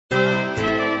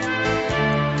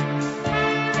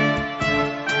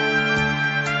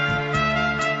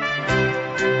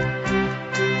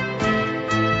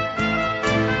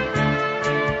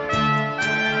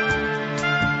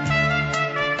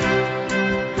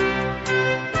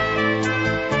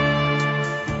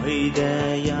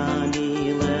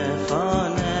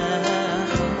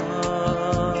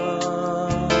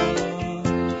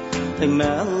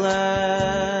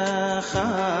melech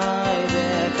chai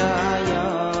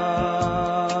v'kayam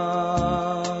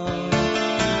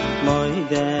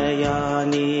moidei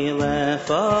ani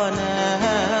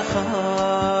lefanecha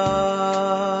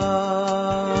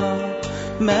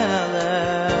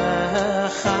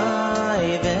melech chai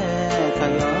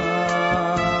v'kayam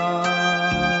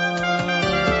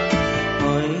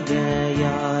moidei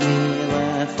ani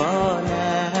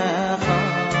lefanecha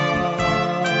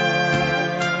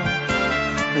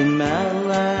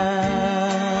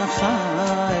melech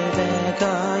chai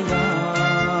v'kayam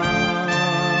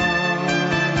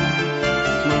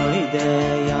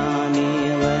moidei ani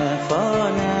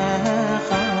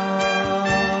lefanecha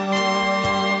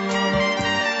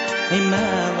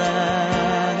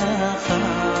melech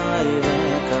chai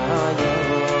v'kayam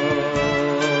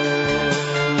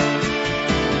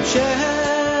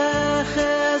shechazat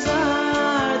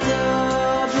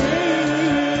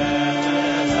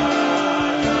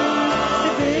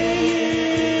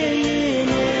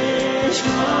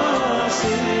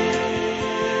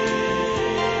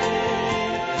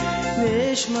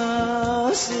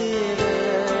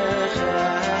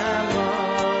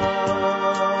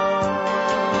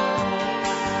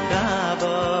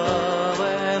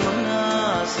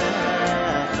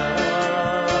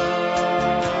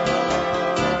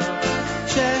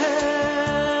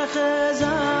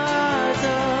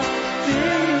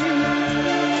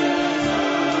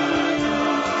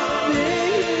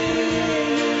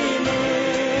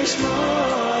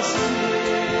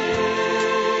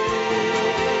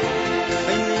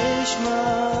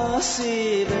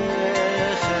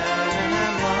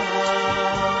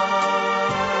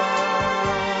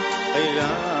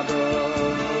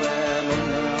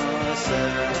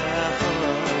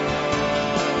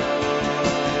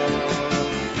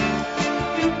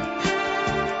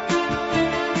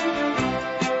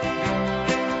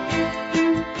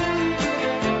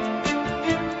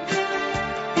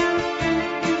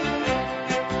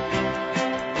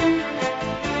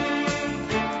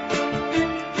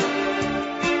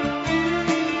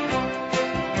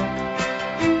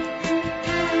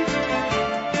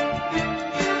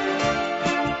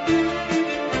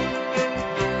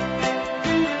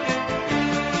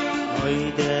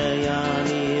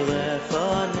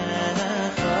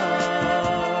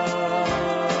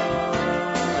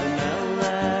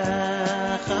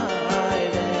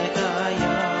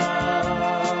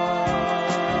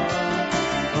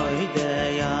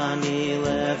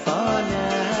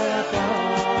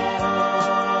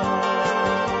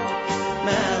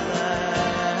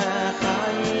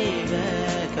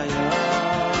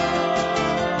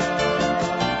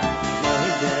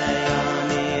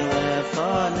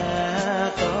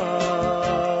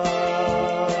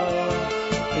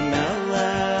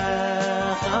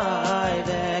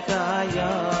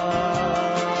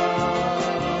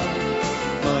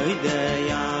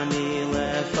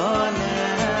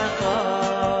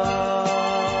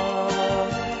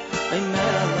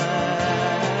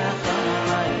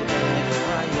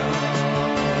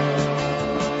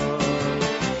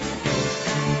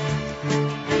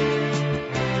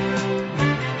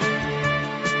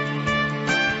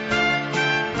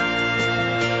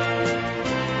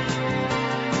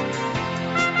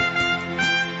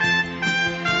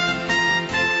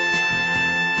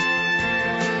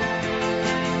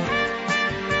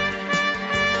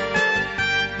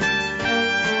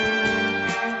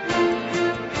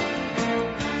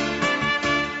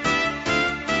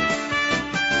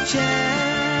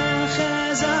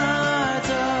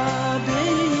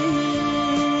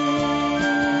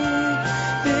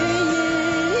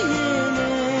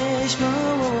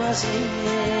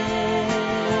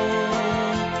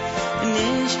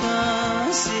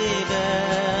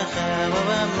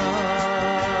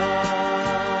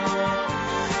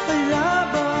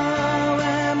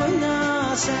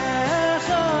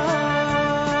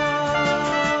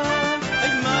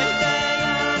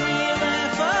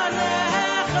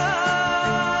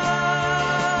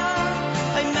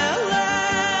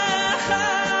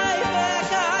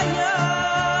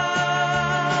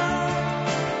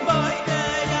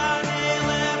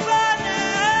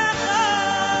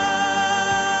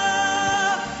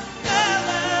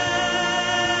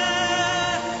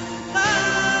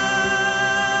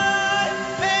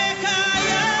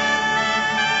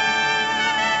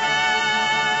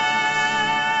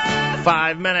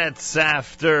Minutes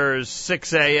after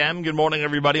 6 a.m. Good morning,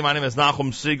 everybody. My name is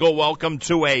Nachum Siegel. Welcome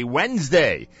to a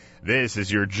Wednesday. This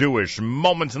is your Jewish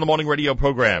Moments in the Morning radio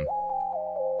program.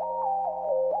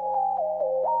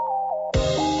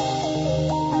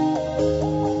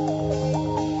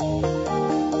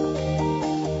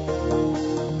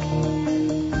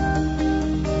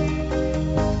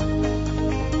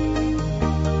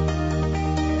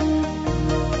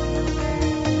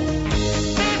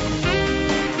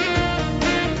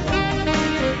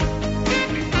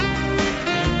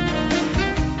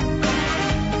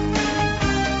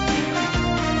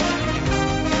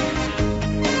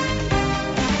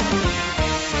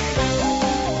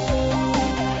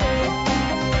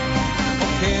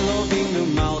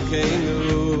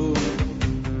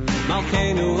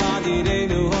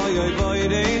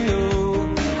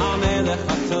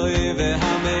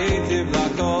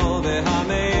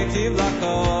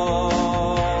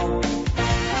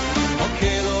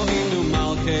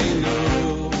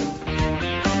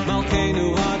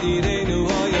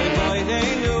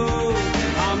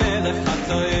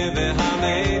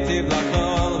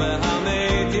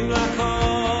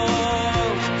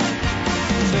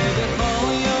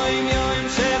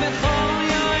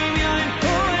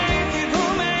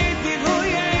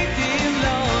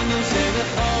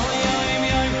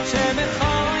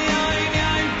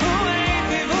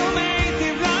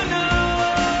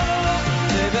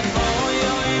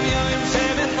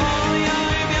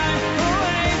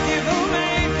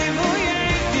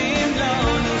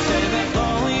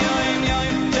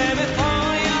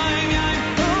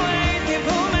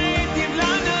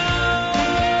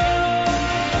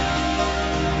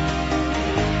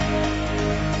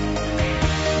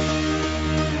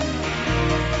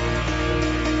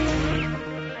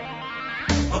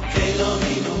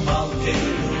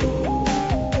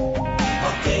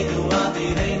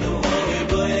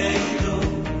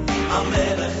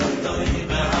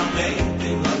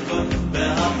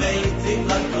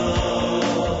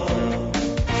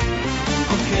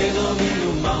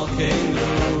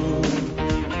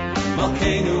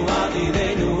 Malkeinu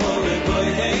Adirenu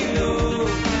Olegoyheinu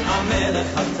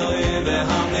Hamelech HaToyev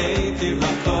V'Hameitiv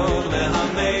L'Kol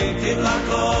V'Hameitiv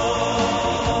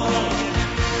L'Kol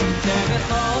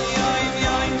Shebechol Yoim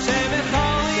Yoim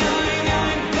Shebechol Yoim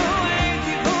Yoim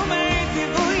U'eitiv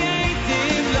U'meitiv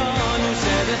U'yeitiv Lonu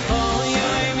Shebechol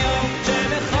Yoim Yoim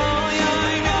Shebechol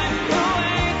Yoim Yoim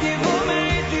U'eitiv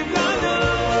U'meitiv Lonu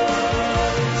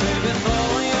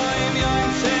Shebechol Yoim Yoim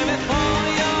Shebechol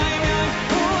Yoim Yoim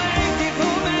U'eitiv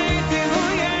U'meitiv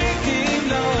U'yeitiv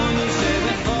Lonu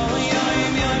Shebechol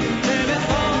Yoim Yoim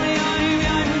Shebechol Yoim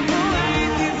Yoim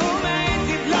U'eitiv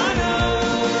U'meitiv Lonu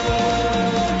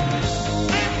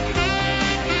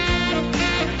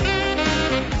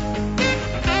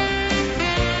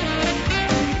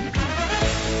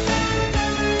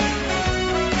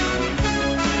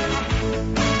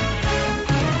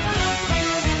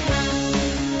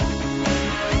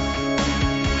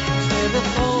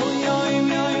Shebechol Yoim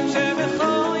Yoim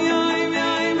Shebechol Yoim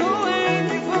Yoim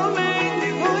U'eitiv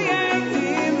U'meitiv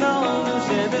U'yeitiv Lonu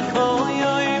Shebechol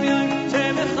Yoim Yoim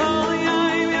Shebechol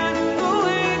Yoim Yoim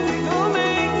U'eitiv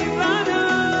U'meitiv Lanu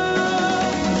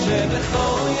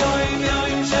Shebechol Yoim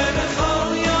Yoim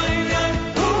Shebechol Yoim Yoim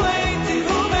U'eitiv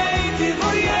U'meitiv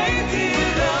U'yeitiv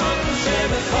Lanu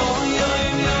Shebechol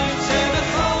Yoim Yoim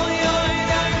Shebechol Yoim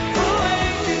Yoim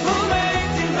U'eitiv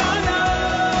U'meitiv Lanu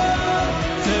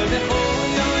Shebechol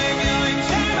Yoim Yoim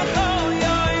Shebechol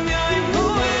Yoim Yoim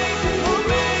U'eitiv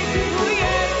U'meitiv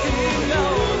U'yeitiv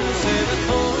Lanu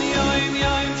Shebechol Yoim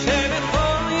Yoim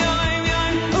Shebechol Yoim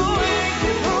Yoim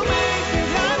U'eitiv U'meitiv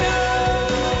Lanu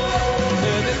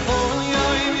Shebechol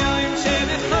Yoim Yoim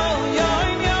Shebechol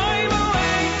Yoim Yoim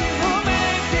U'eitiv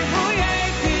U'meitiv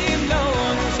U'yeitiv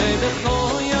Lanu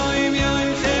Shebechol Yoim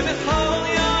Yoim Shebechol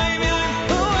Yoim Yoim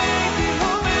U'eitiv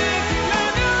U'meitiv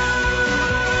Lanu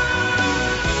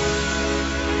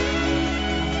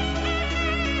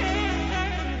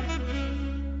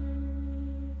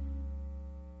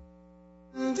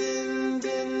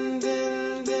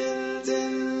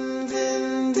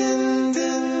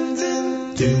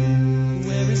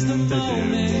Where is the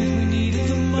moment we needed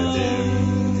the most?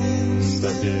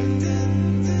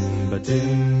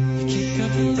 You kick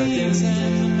up the leaves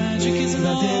and the magic is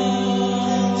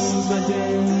lost.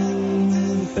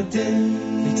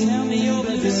 They tell me your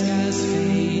blue skies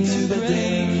fade to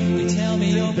gray. They tell me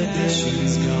your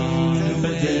passion's gone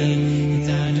away. And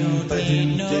I don't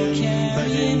need no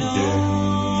carrying on.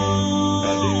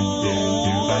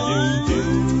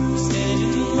 Stand in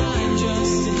the line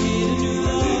just to hit a new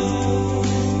low.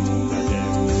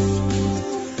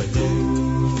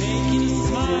 Making you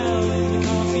smile in the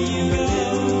coffee you go.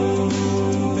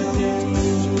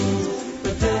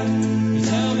 You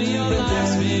tell me your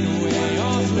life's been way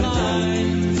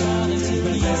offline, falling to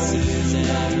pieces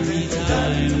every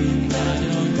time. And I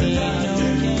don't need no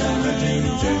carrying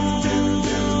on.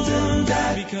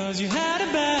 Because you had a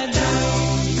bad day.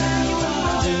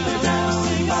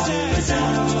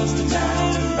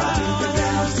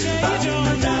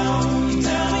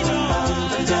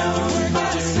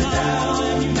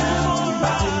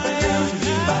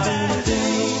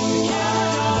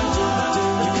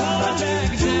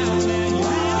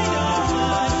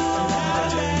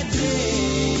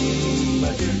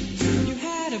 You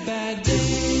had a bad day.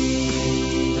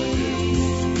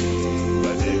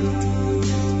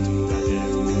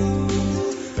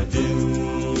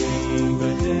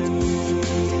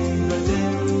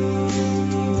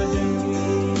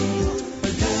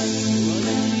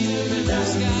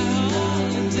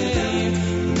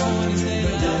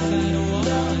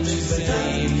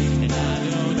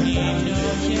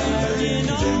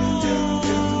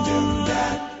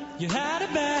 You had a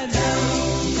bad day.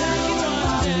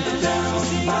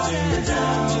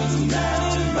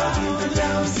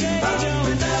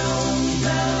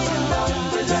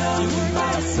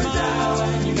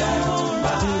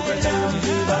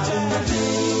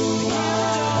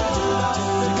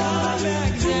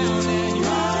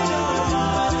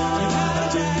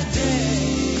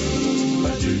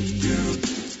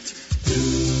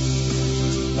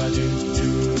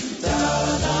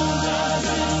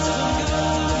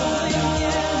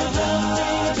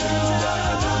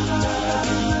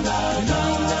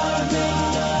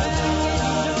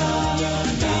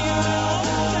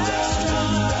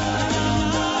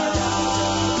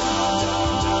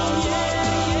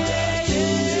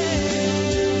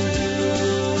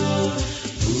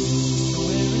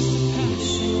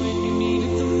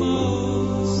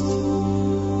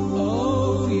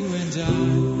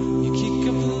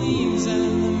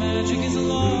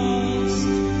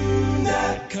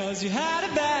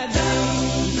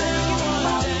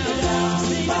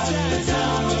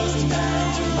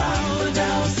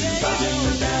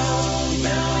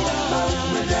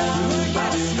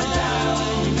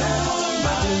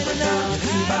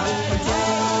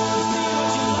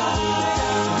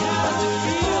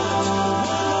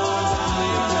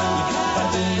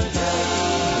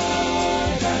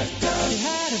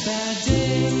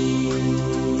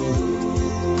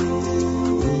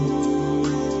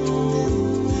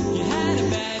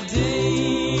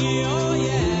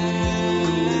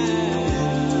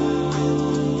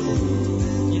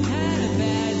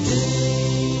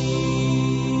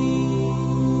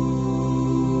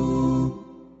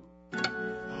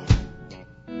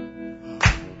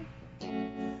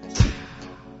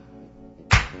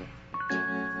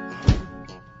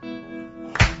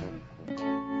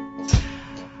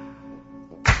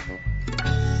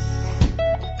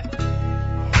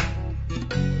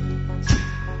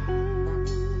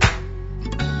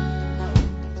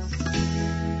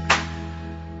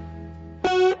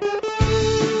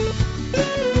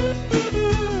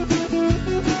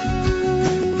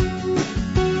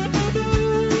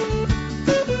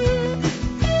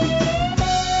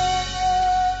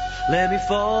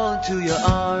 fall into your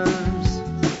arms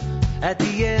at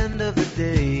the end of the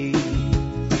day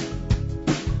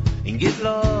and get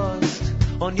lost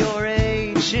on your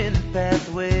ancient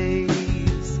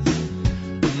pathways.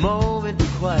 A moment of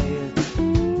quiet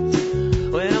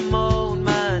when I'm on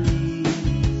my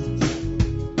knees.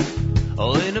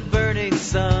 Oh, in a burning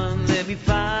sun, let me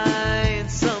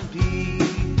find some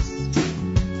peace.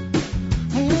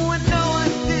 Oh, I know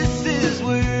what this is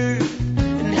worth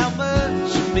and how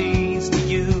much it means to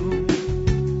you.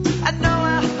 I know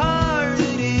how hard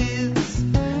it is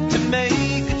to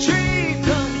make a dream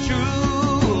come true.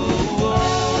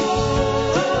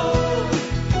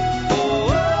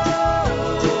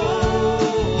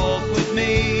 Walk with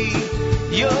me,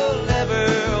 you'll never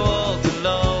walk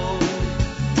alone.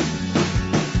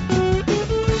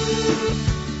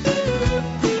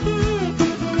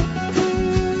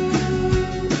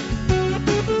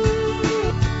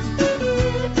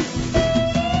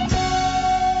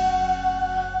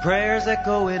 Prayers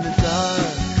echo in the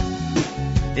dark,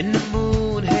 and the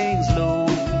moon hangs low.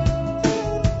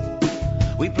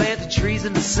 We planted trees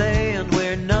in the sand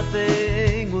where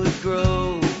nothing would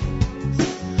grow.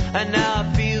 And now I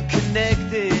feel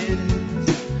connected,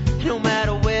 no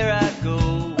matter where I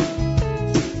go.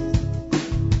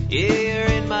 You're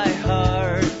in my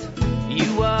heart,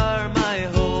 you are my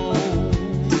home.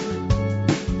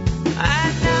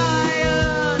 And now I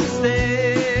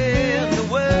understand the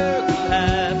work we'll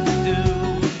have to do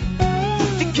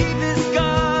to keep this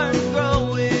garden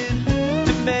growing,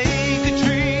 to make a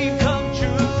dream come true.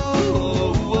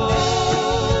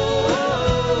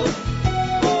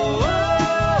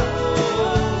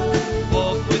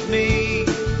 Walk with me,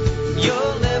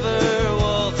 you'll never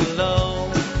walk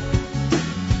alone.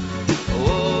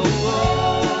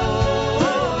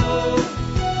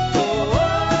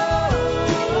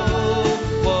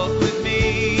 Walk with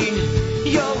me,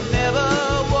 you'll never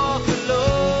walk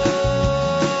alone.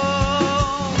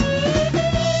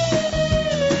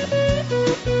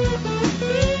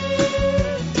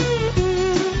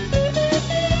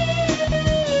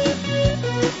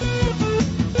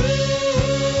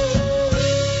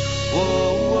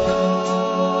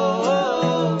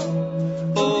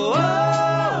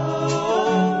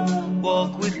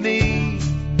 Walk with me,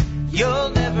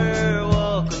 you'll never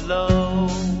walk alone.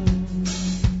 Walk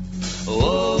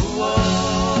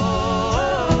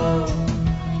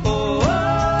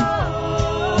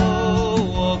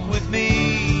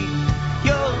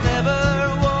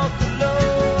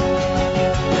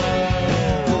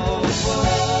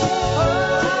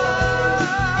with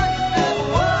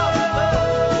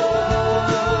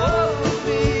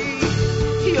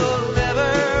me, you'll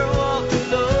never walk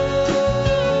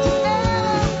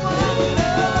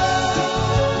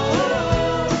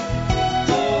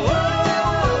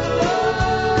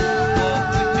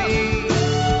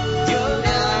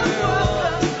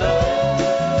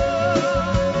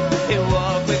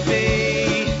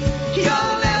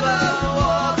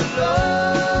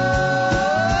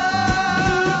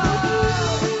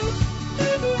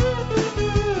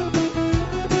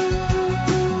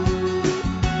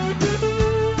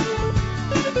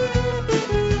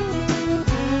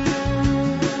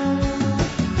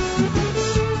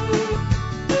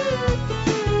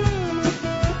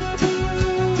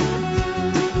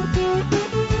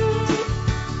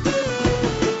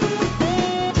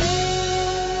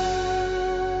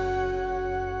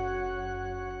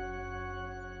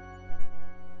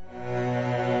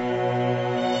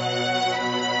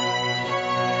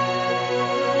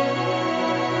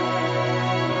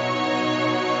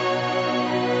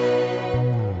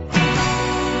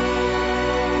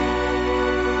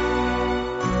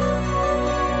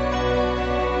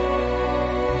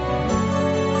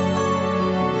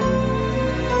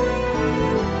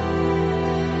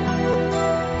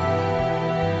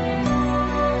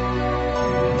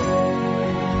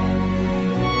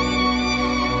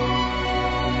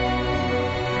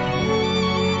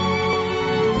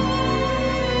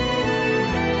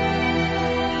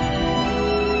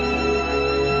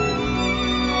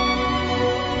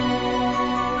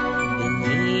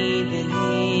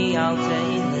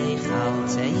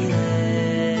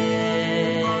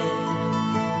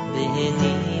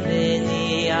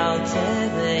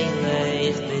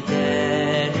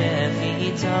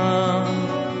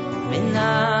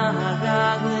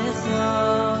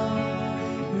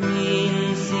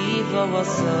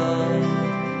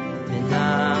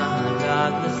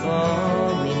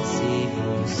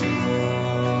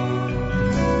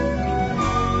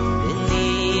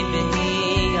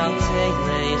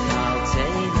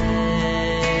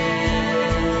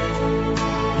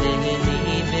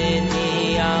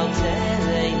I'll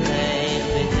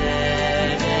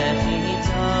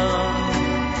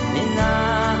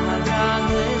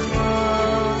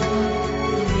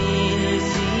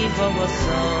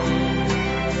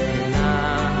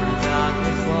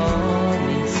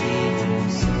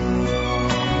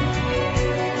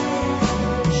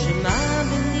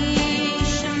Shema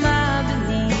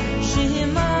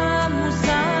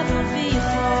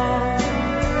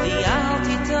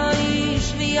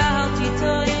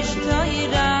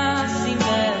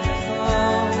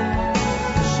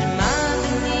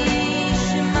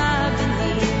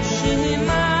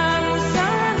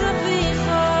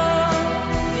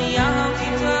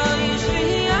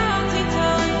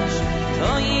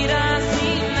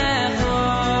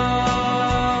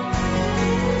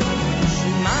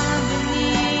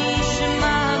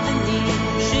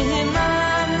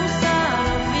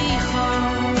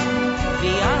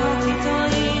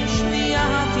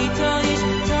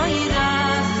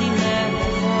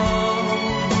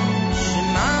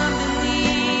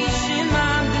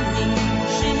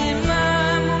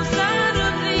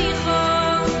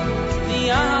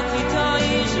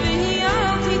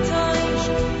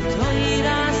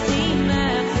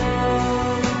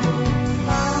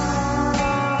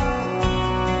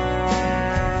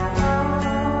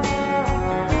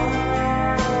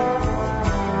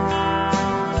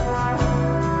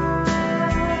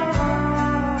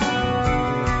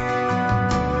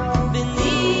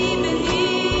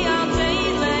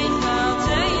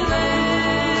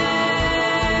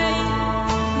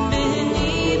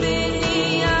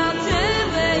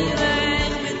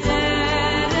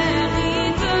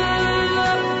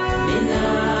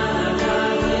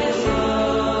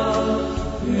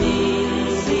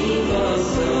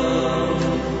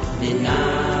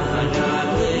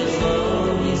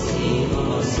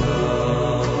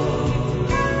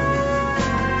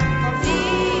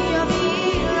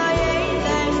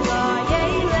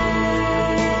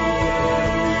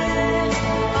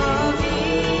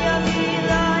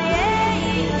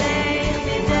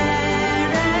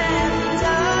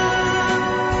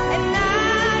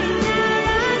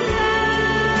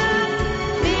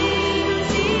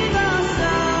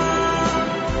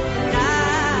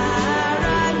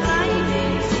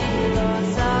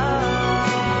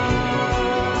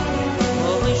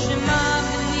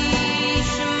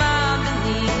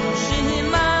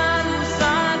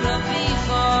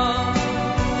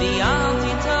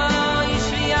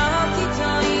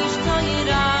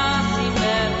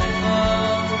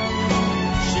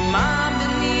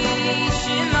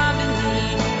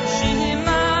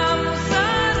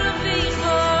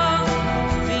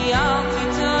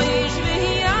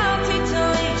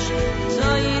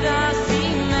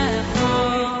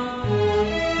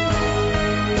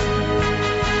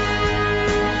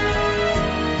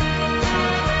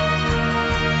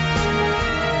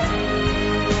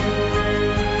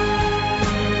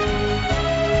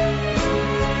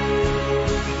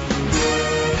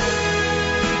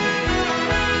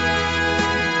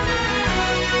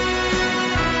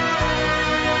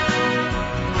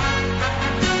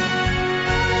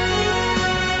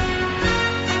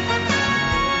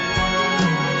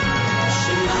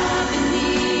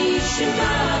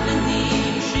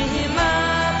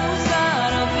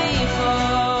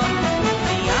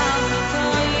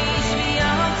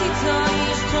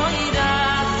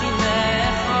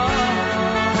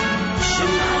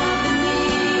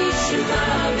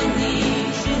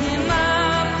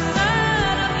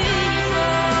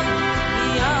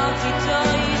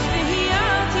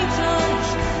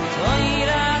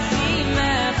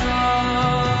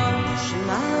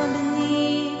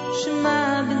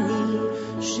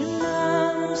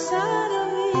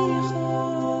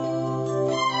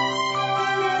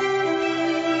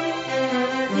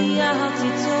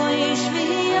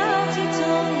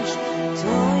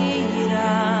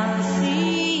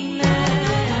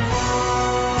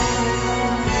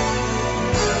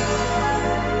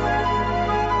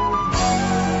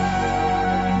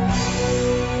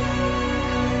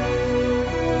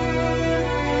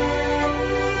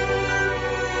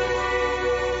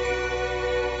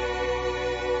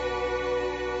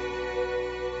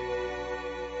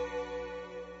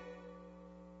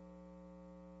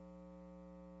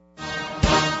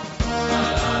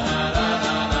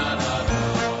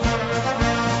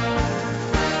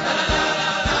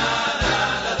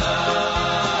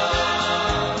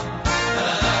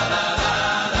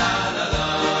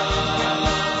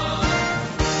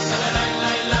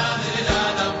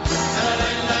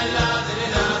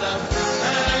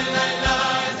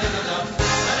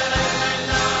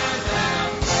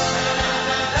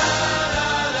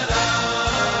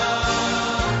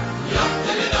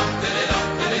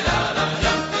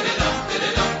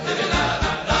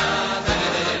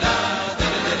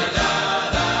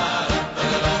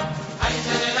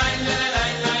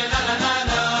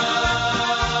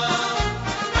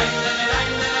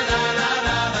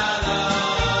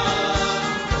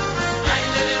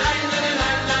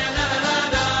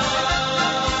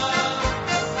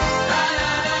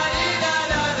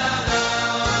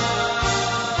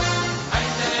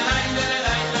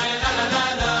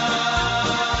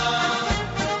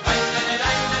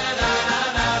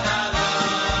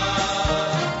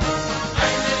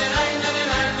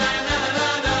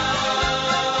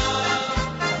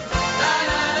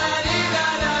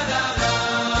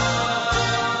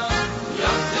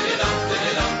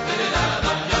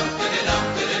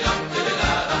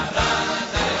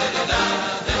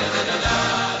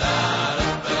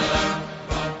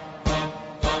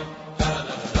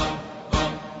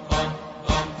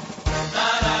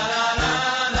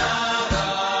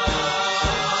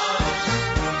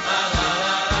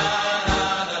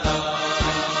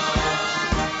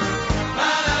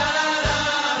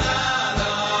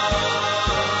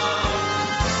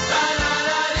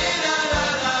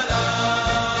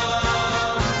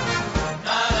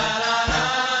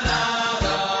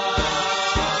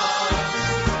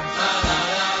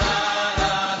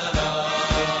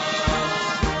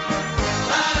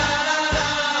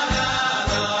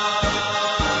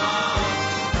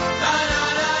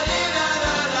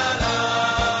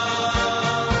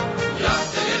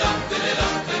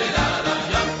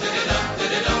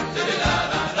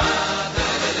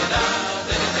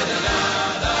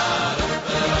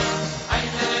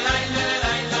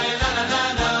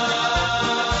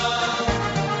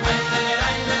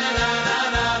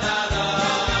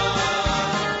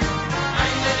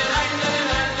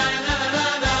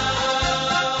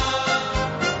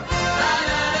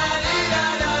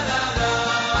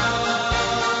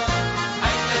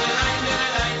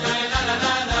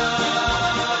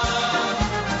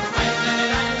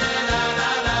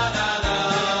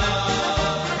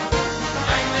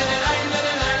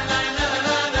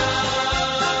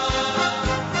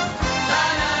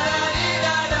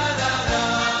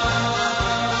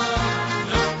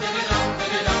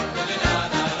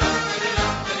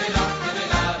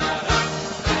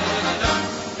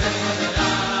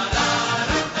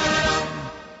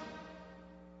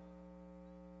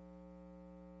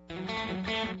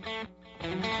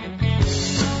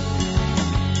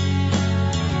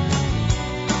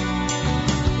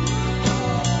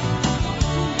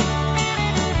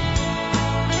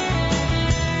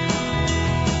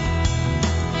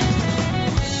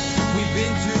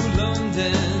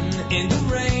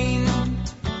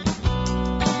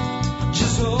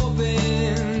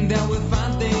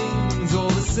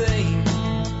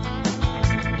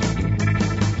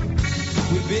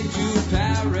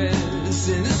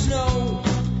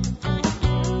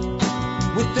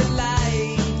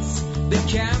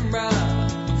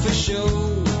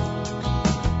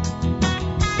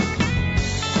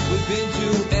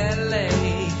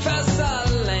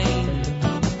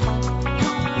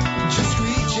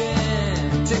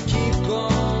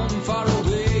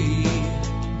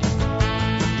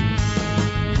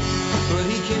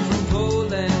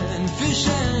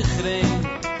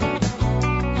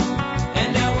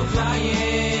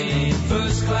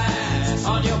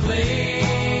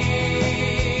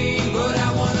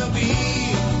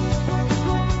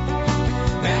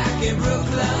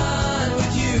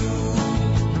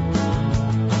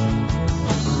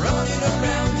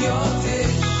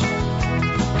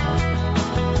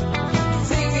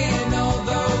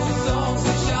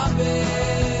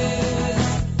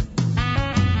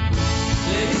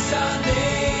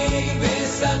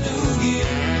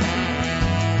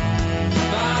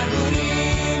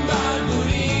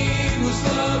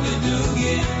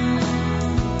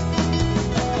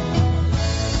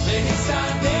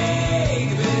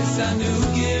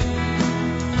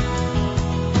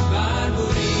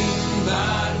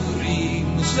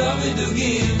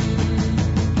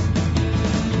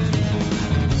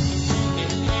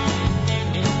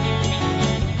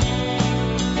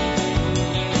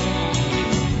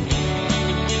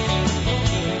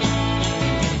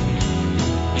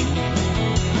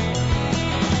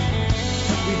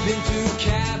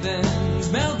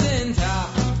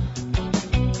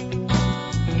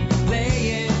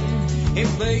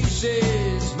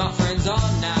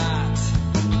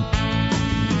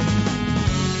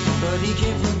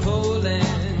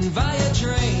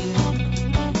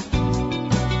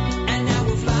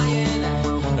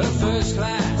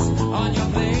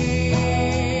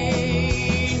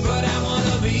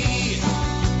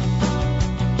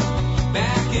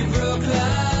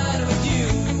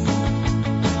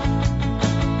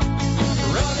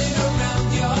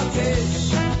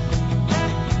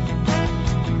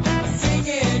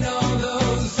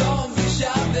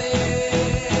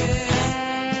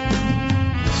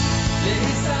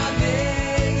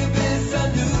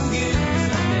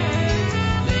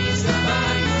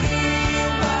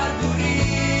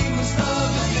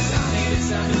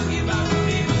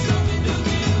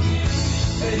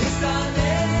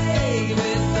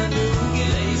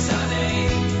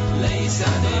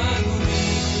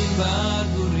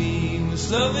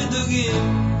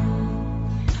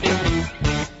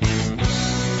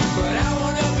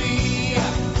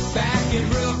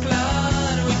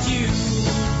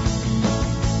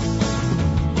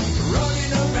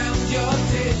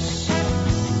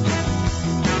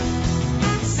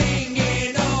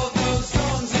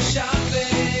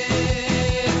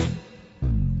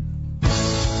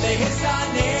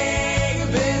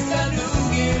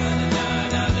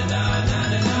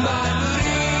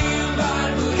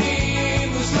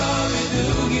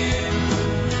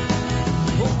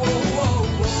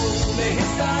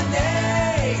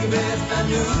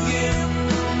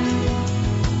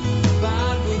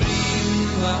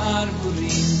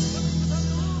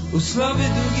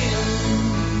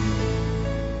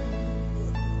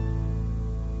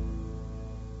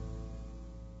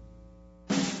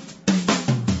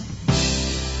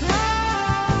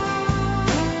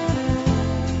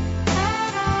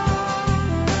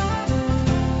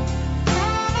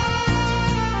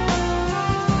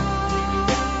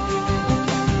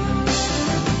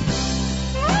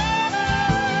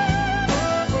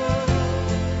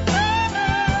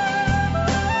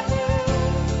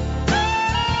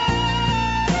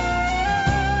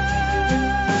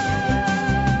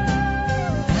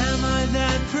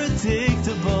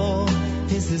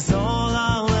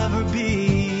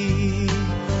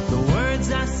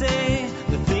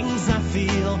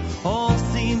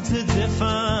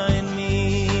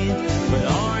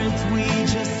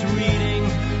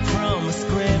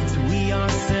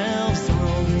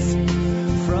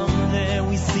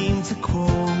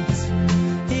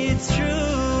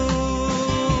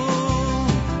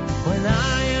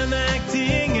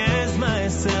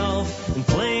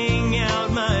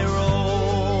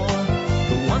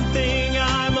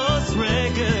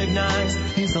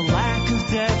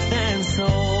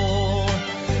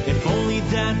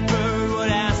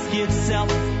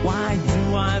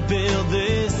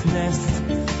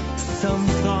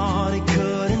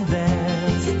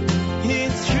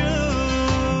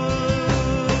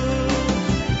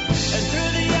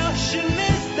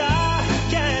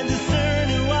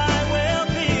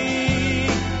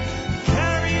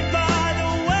Carried by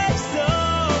the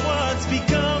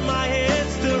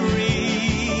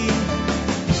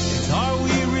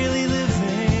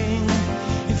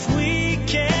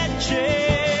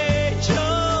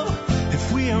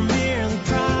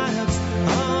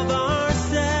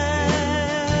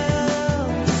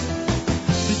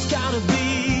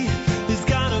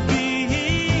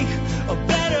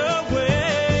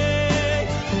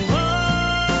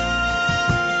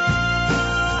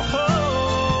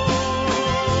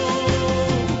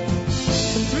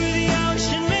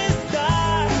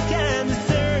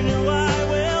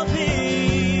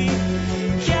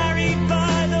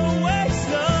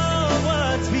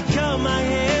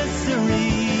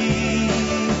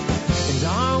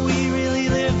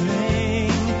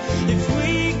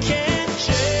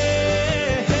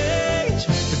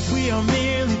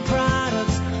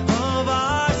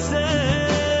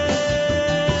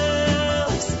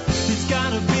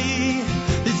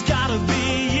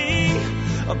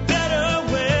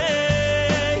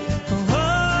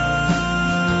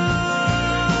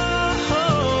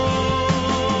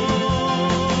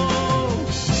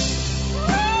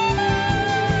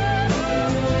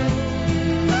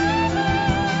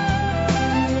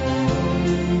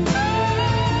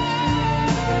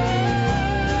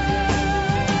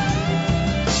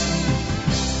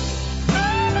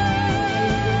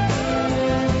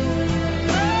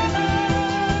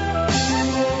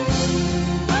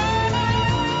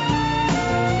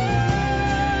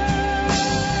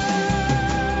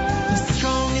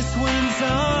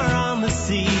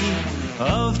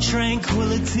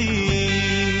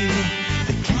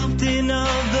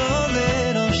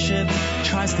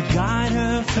to guide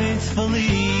her faithfully.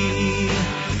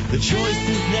 The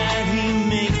choices that he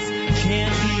makes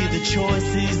can't be the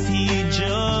choices he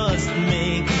just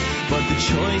make, but the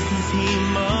choices he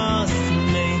must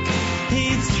make.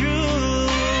 It's true.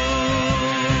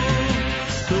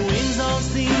 The winds all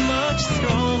seem much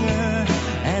stronger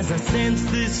as I sense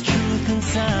this truth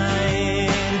inside.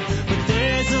 But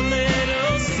there's a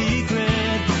little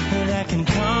secret that can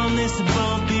calm this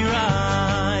bumpy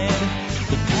ride.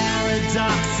 The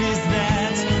paradox is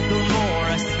that the more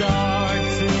I start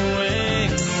to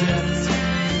accept,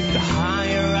 the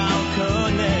higher I'll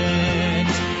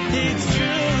connect. It's true.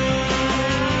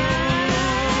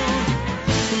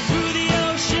 And through the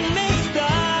ocean mist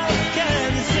I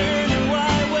can discern who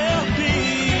I will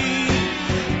be,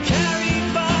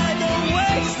 carried by the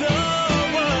waves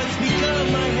of what's become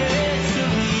my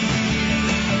history.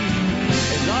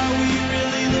 And are we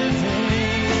really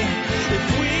living if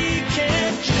we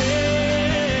can't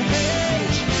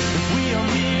change? If we are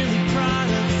merely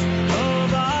products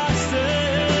of ourselves?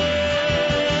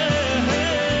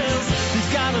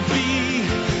 There's gotta be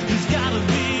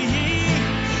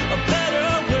a better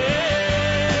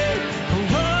way.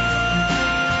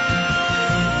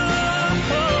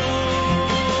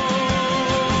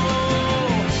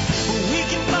 We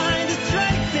can find the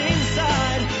strength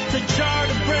inside to chart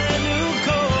a brand new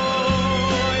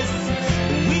course.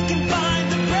 We can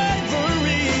find the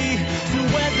bravery to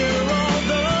weather all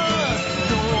the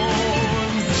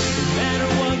storms. No matter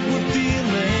what we're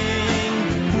feeling,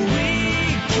 we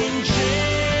can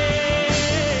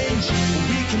change.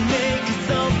 We can make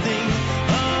something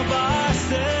of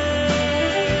ourselves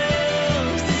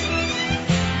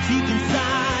deep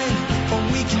inside, or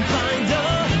we can find a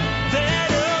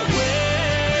better way.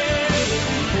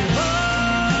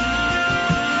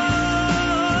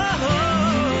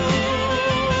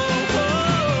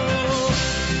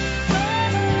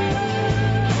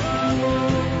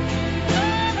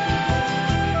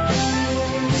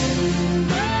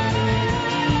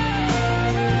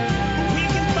 We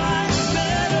can find a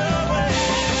better way. We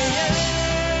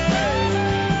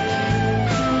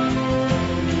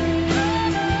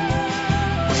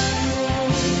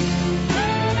can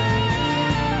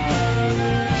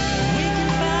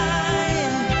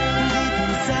find deep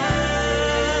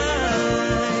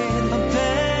inside a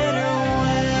better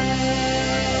way.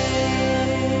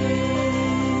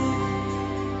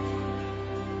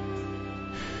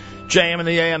 JM in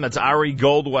the AM, that's Ari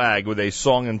Goldwag with a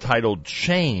song entitled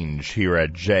Change here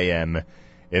at JM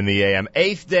in the AM.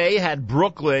 Eighth day had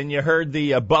Brooklyn. You heard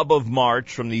the Bub of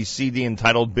March from the CD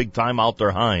entitled Big Time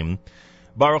Alterheim.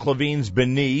 Baruch Levine's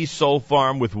Beni, Soul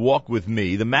Farm with Walk With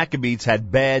Me. The Maccabees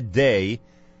had Bad Day.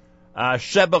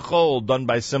 Shebachol, done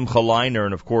by Simcha Leiner,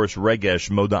 and of course Regesh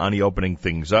Moda'ani opening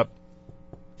things up.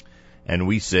 And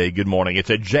we say good morning. It's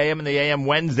a JM in the AM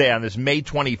Wednesday on this May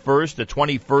 21st, the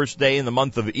 21st day in the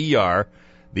month of Iyar,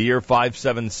 the year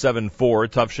 5774,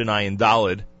 Tufshin Ayin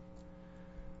Dalid.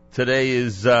 Today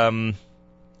is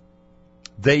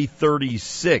day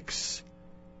 36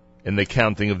 in the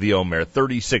counting of the Omer.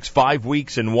 36, 5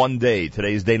 weeks and 1 day.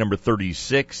 Today is day number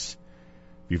 36.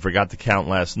 If you forgot to count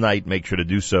last night, make sure to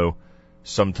do so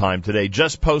sometime today.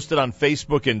 Just posted on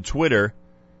Facebook and Twitter.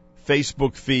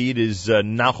 Facebook feed is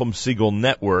Nachum Segal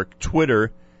Network.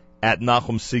 Twitter at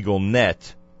Nachum Segal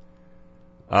Net.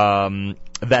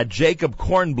 That Jacob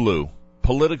Kornbluh,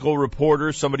 political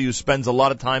reporter, somebody who spends a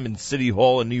lot of time in City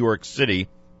Hall in New York City,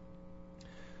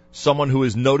 someone who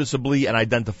is noticeably and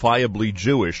identifiably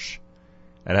Jewish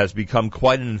and has become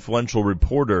quite an influential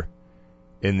reporter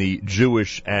in the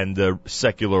Jewish and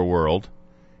secular world.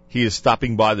 He is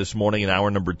stopping by this morning in hour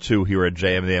number 2 here at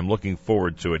JMA. I'm looking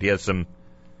forward to it. He has some,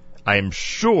 I am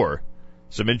sure,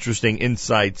 some interesting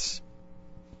insights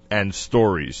and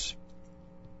stories.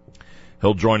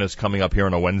 He'll join us coming up here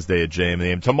on a Wednesday at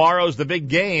JMA. Tomorrow's the big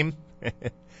game.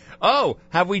 Oh,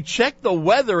 have we checked the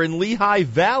weather in Lehigh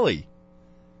Valley?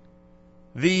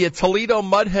 The Toledo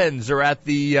Mud Hens are at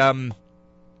the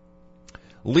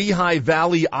Lehigh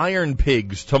Valley Iron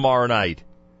Pigs tomorrow night.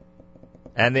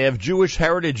 And they have Jewish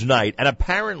Heritage Night. And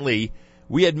apparently,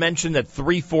 we had mentioned that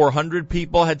 300-400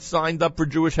 people had signed up for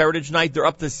Jewish Heritage Night. They're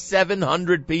up to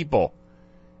 700 people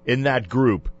in that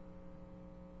group.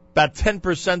 About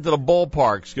 10% of the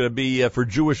ballpark's going to be for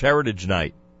Jewish Heritage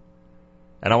Night.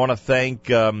 And I want to thank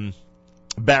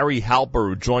Barry Halper,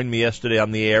 who joined me yesterday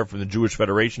on the air from the Jewish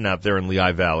Federation out there in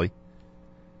Lehigh Valley.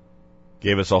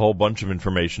 Gave us a whole bunch of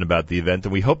information about the event,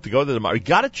 and we hope to go there tomorrow. We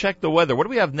got to check the weather. What do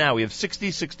we have now? We have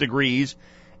 66 degrees.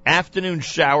 Afternoon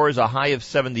showers, a high of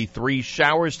 73.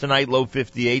 Showers tonight, low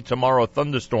 58. Tomorrow,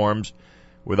 thunderstorms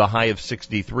with a high of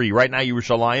 63. Right now,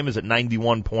 Yerushalayim is at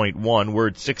 91.1. We're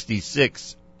at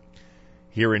 66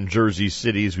 here in Jersey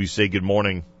City as we say good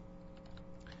morning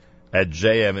at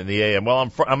JM in the AM.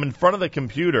 Well, I'm in front of the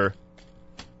computer.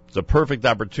 It's a perfect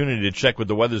opportunity to check what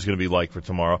the weather's going to be like for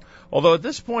tomorrow. Although at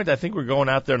this point, I think we're going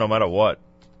out there no matter what.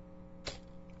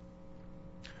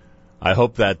 I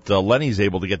hope that Lenny's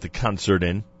able to get the concert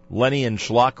in. Lenny and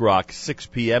Schlock Rock, 6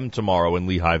 p.m. tomorrow in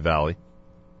Lehigh Valley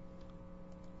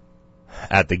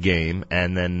at the game.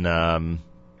 And then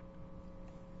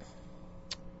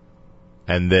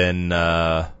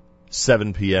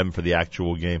 7 p.m. for the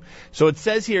actual game. So it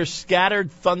says here, scattered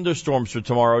thunderstorms for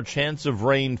tomorrow, chance of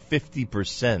rain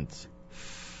 50%.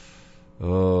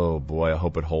 Oh, boy, I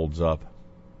hope it holds up.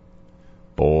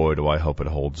 Boy, do I hope it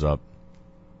holds up.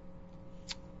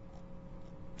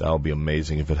 That would be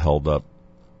amazing if it held up.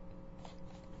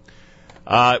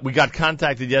 We got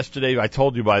contacted yesterday, I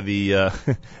told you, by the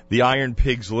Iron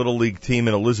Pigs Little League team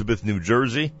in Elizabeth, New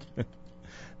Jersey.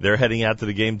 They're heading out to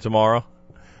the game tomorrow.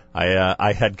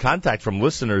 I had contact from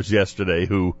listeners yesterday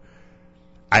who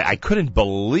I couldn't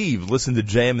believe listened to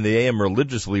JM and the AM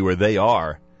religiously where they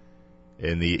are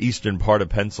in the eastern part of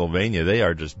Pennsylvania. They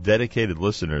are just dedicated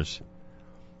listeners,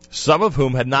 some of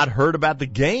whom had not heard about the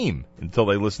game until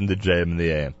they listened to JM and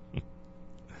the AM.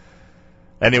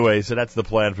 Anyway, so that's the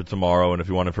plan for tomorrow, and if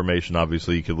you want information,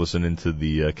 obviously you could listen into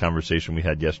the conversation we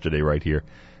had yesterday right here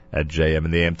at JM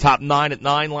and the AM. Top 9 at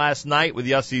 9 last night with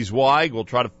Yossi Zweig. We'll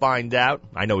try to find out.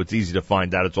 I know it's easy to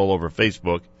find out. It's all over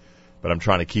Facebook, but I'm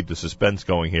trying to keep the suspense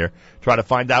going here. Try to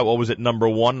find out what was at number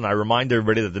 1, and I remind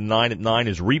everybody that the 9 at 9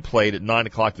 is replayed at 9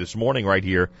 o'clock this morning right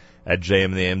here at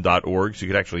jmandtheam.org, so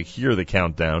you can actually hear the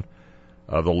countdown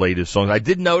of the latest songs. I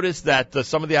did notice that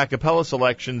some of the a cappella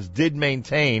selections did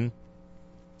maintain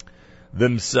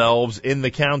themselves in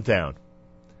the countdown.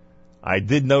 I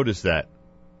did notice that.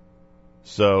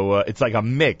 So it's like a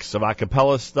mix of a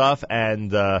cappella stuff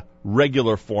and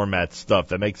regular format stuff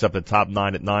that makes up the top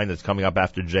 9 at 9 that's coming up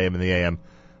after JM and the AM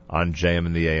on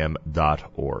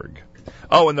jmandtheam.org.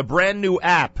 Oh, and the brand new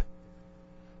app,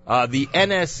 the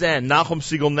NSN, Nachum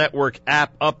Segal Network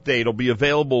app update will be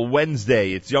available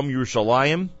Wednesday. It's Yom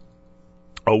Yerushalayim,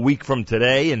 a week from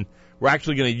today, and we're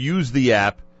actually going to use the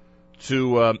app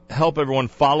to help everyone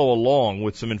follow along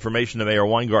with some information that Mayor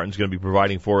Weingarten's going to be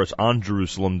providing for us on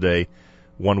Jerusalem Day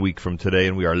 1 week from today,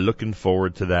 and we are looking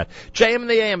forward to that. JM and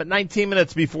the AM at 19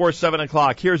 minutes before 7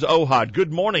 o'clock. Here's Ohad.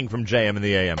 Good morning from JM and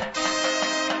the AM.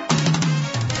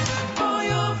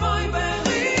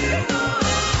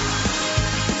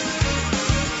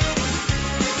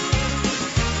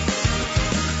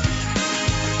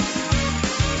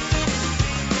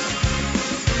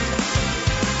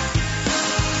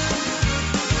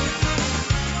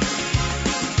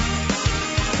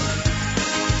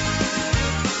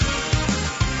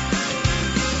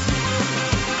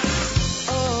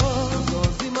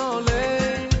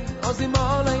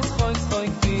 Ozimole,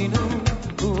 ozimole,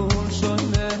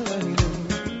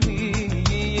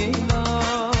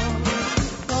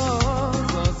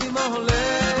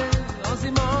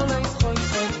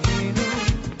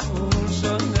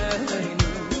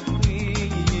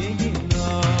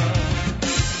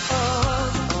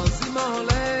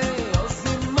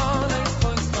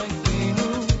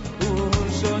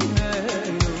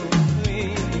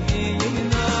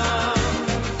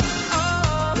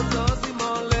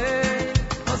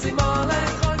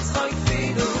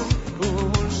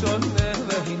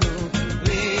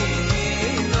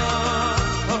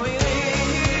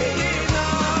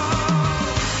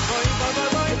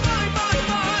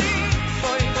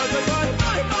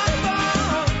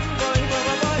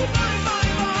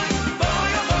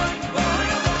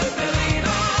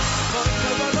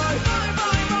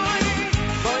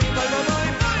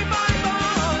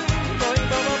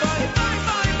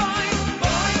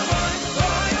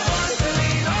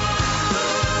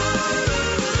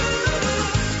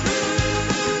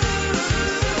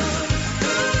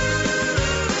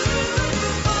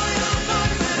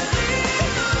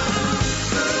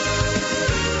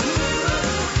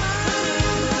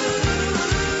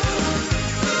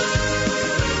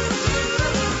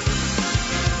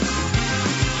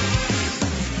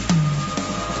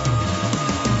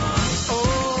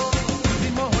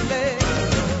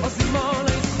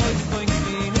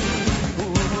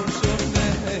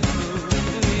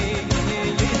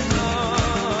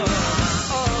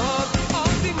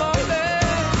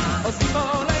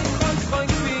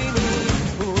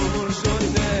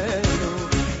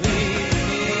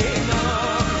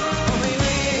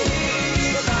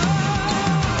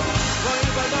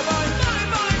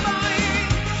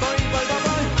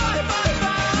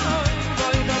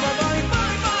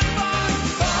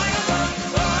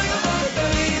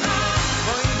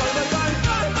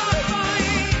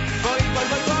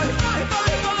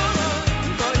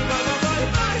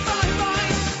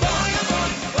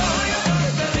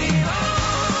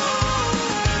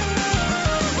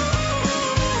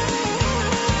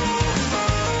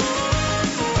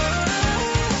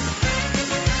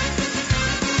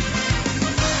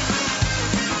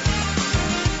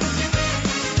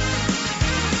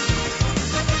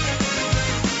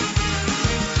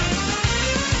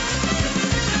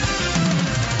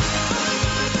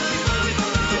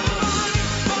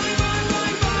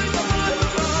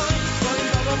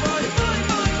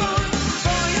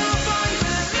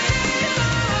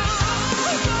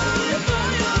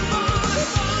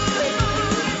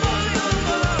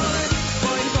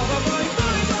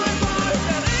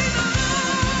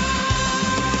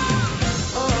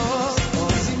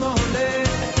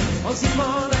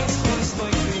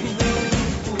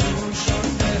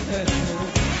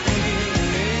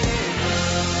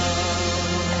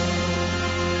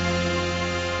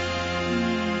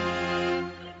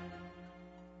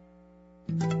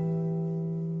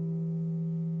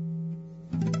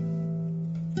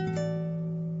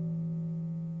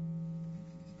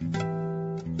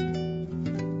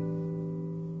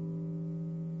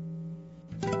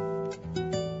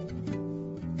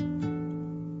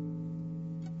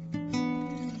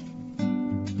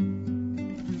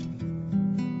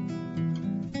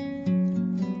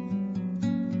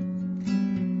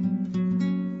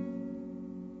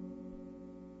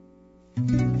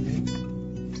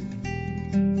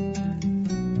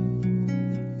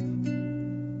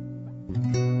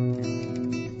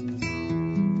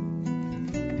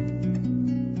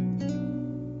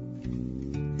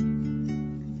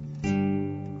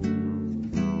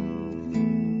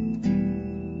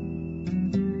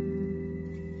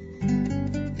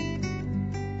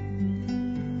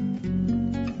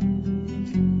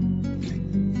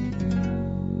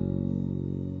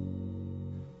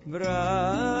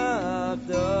 Bravdodi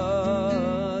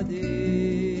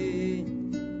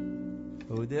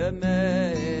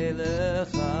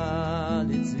Udemelech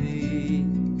Alitzvi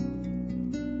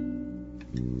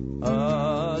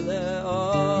Ale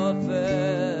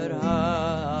Ofer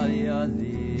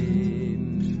Hayalim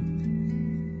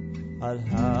Al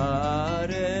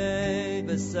Harei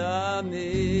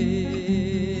Besamim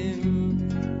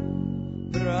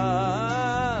Bravdodi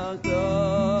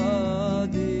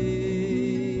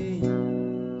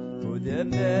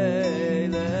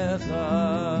Udemelech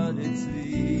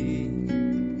Alitzvi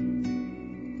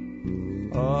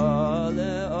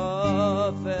Ale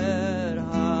Ofer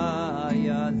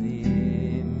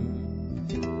Hayalim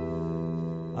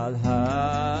Al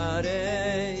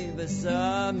Harei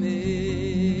Besamim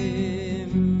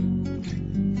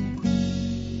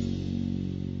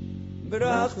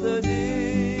Brachtodi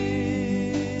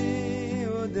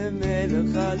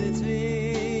Udemelech Alitzvi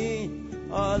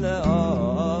Ale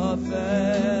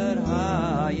Ofer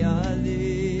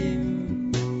Hayalim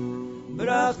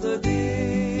Brachtodi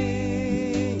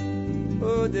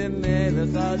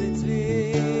Udemelech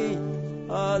Alitzvi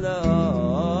Ale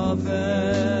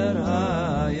Ofer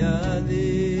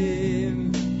Hayalim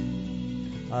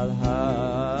Al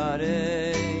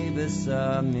Harei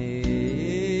Besamim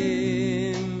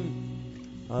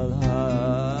Al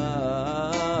Harei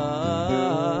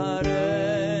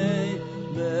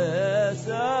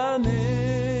Besamim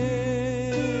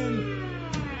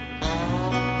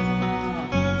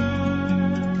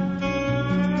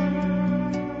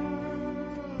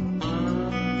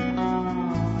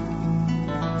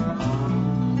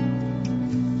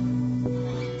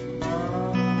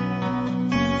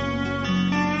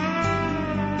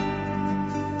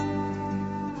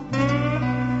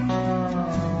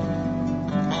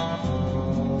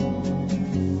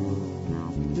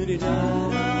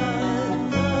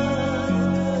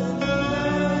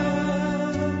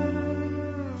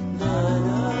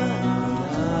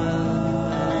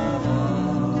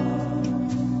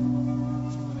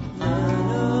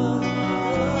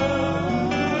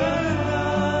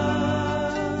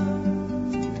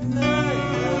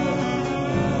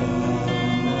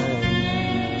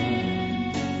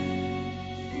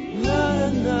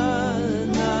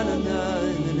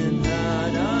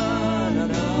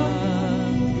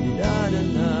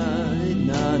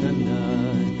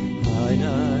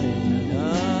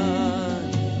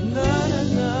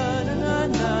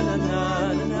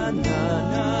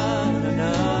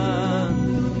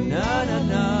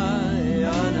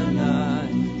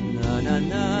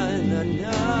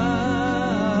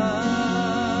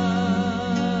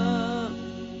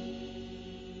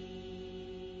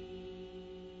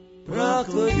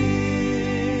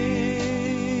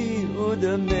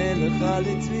Udemelech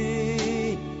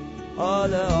Alitzvi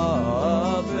Ale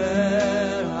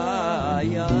Ofer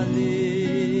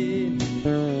Hayalim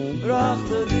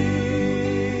Brachtodi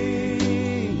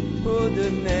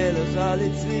Udemelech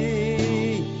Alitzvi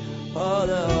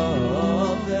Ale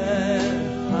Ofer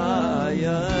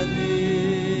Hayalim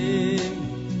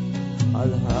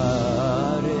Al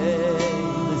Harei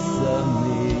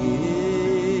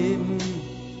Besamim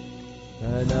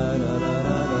La la la la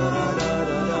la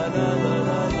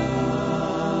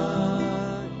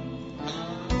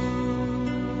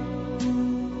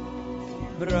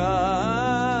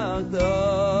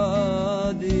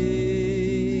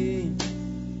Bravdodi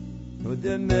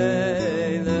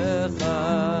Udemelech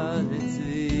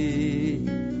Alitzvi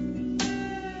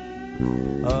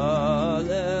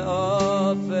Ale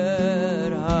Ofer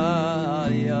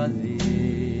Hayalim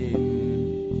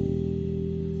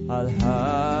Al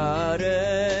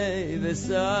Harei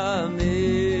Besamim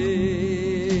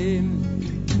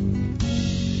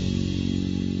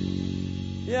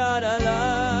Yada la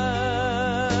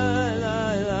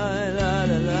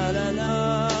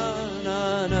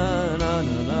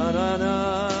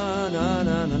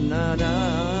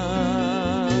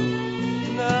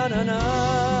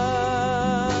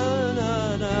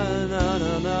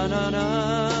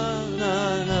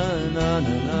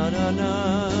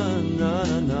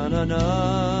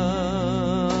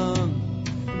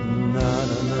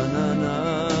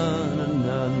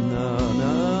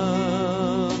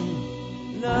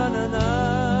na na na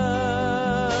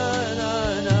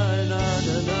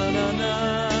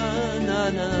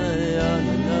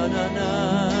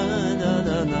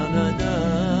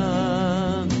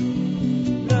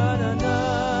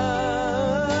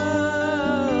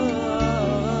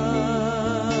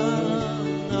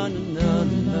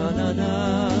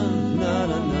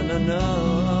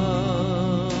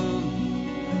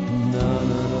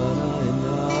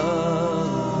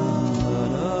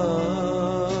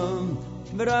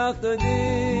bracht di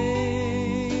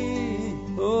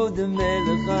o de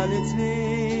melech alitzvi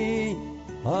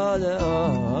ale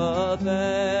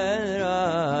afer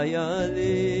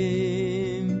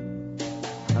ayalim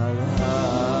al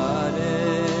hare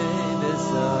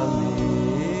besamim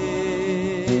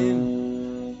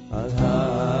al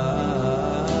hare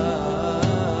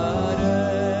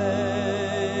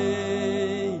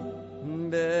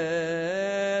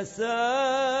besamim.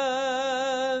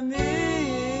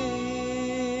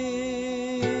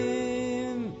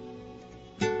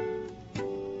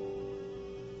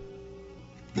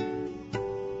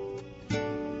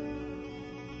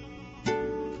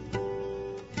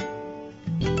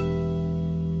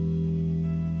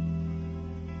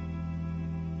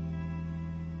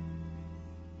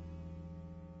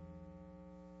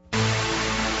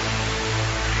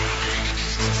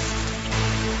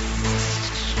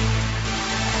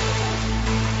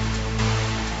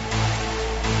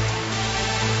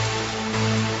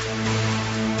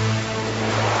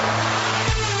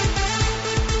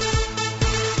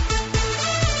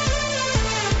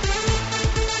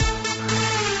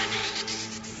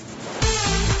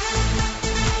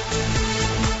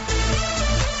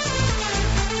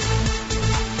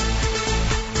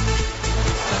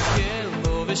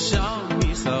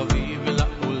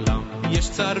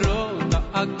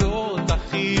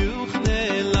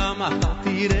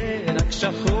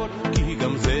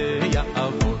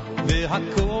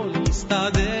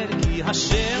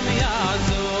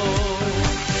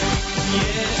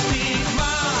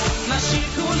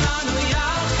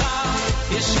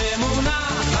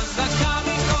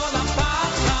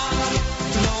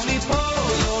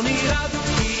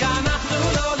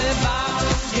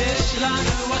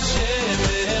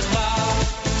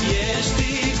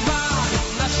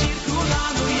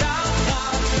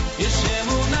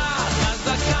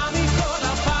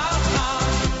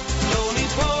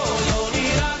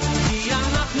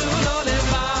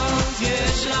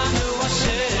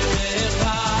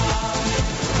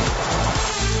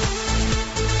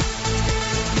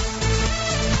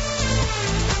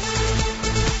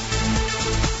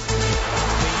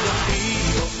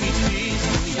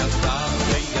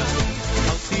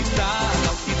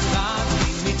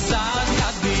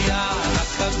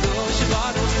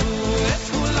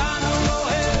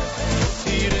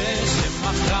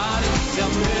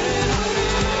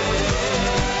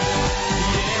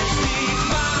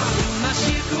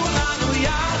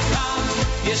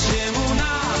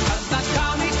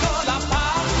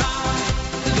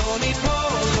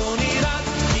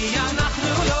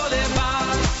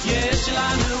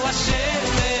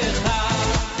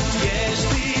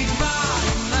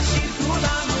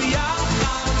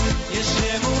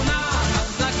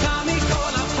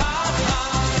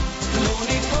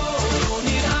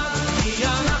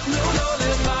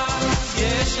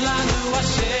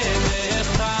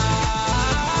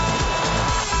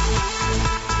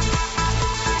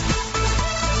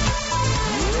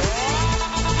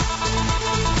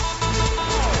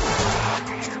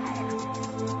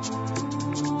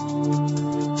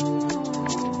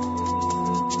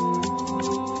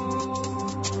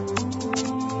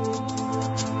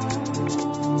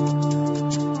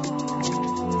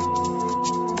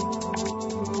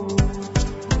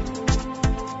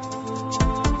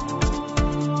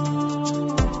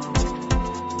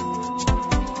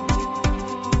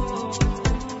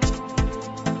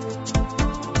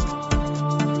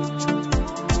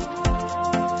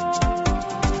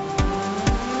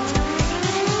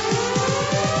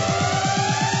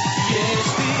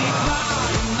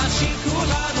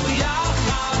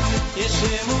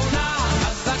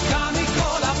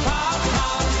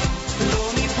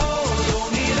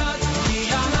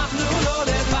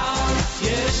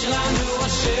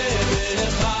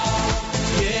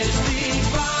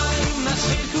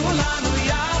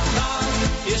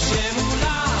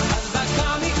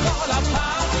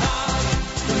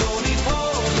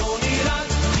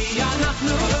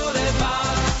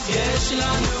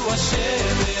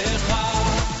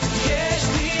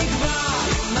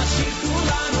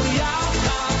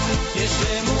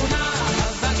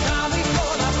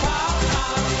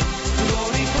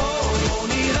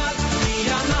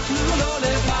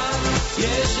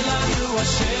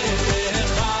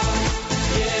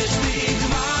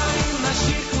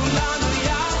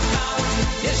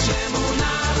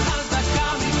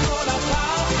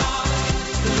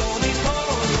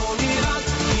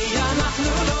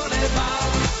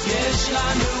 יש לנו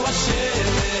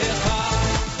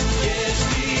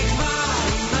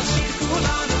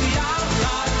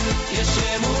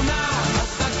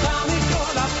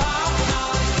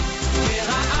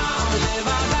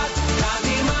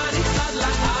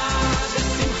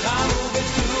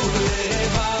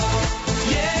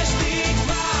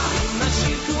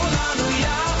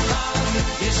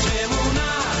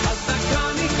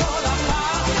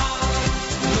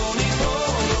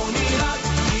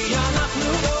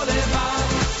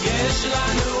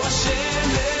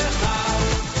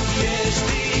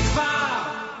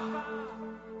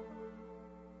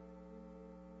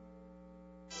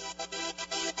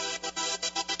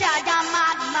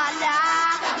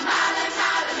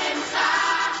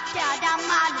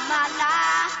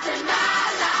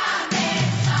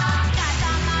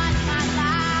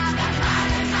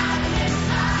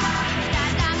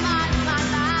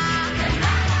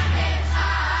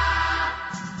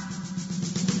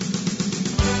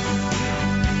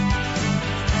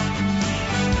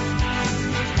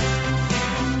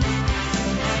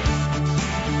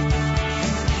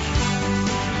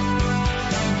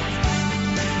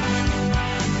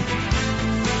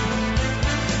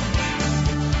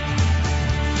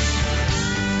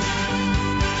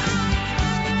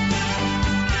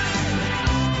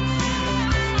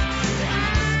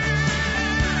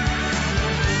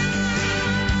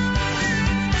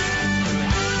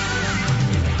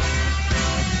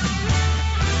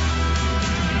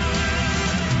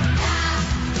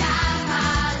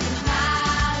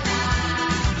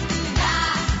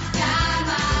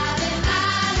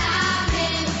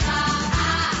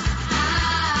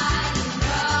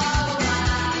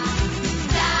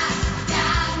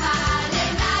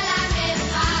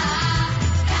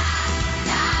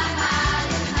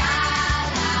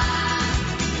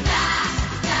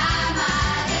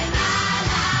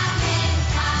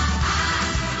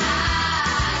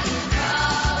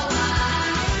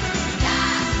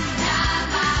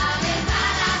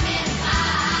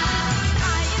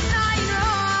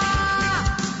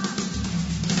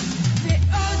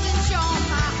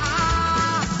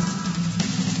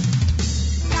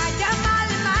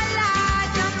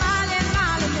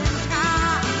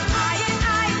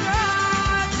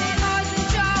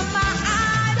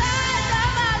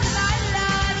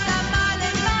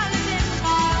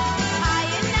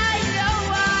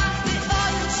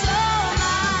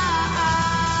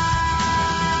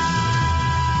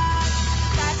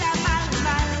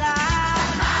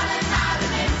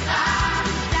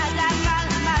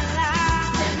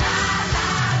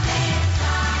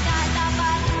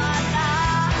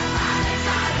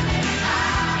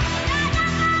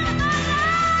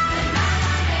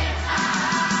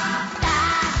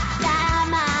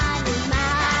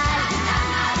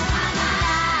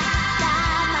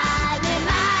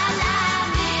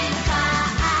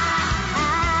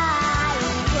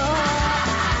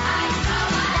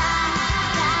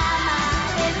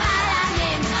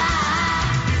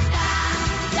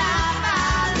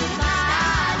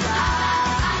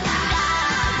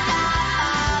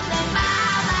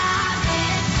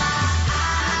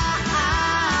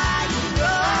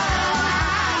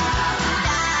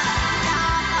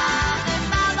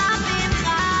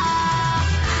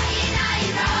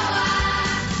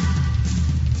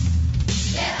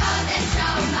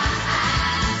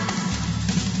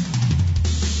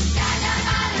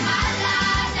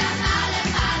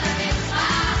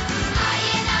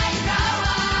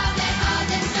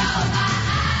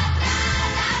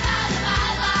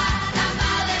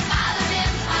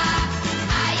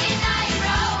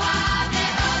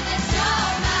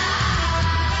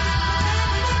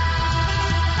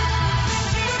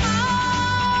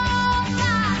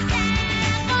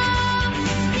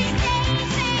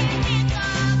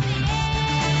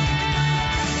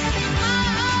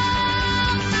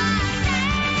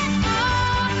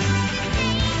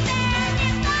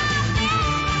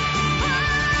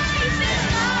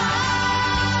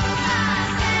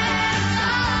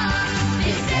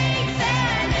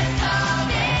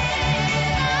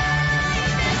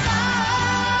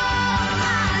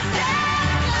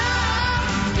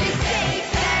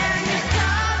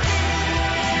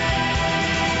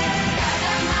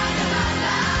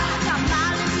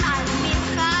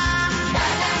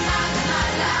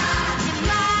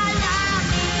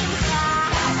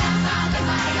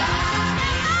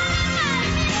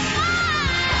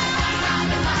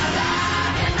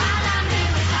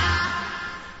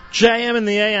JM in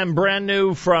the AM, brand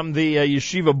new from the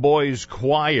Yeshiva Boys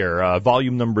Choir.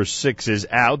 Volume number 6 is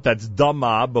out. That's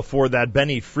Dama. Before that,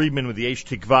 Benny Friedman with the Eish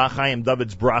Tikva. Chaim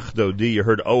David's Brach Dodi. You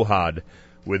heard Ohad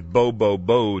with Bo Bo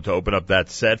Bo to open up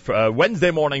that set. For, Wednesday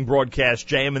morning broadcast,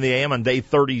 JM in the AM on day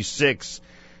 36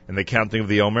 in the counting of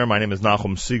the Omer. My name is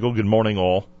Nachum Siegel. Good morning,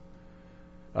 all.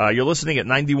 You're listening at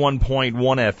 91.1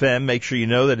 FM. Make sure you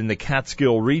know that in the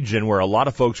Catskill region, where a lot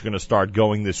of folks are going to start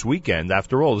going this weekend,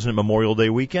 after all, isn't it Memorial Day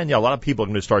weekend? Yeah, a lot of people are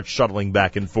going to start shuttling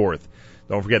back and forth.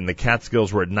 Don't forget, in the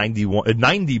Catskills, we're at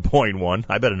 90.1.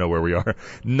 I better know where we are.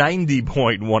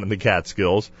 90.1 in the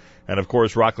Catskills. And, of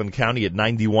course, Rockland County at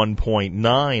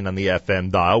 91.9 on the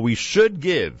FM dial. We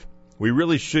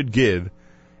really should give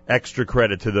extra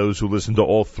credit to those who listen to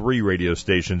all three radio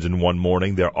stations in one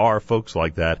morning. There are folks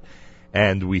like that.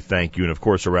 And we thank you. And, of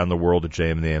course, around the world at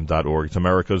jmnam.org. It's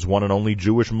America's one and only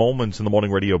Jewish Moments in the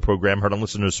Morning radio program. Heard on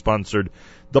listeners-sponsored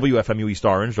WFMU East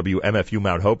Orange, WMFU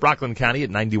Mount Hope, Rockland County at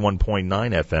 91.9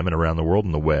 FM, and around the world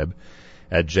on the web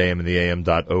at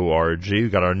jmnam.org.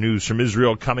 We've got our news from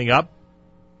Israel coming up.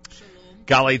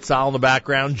 Galei Tzahal in the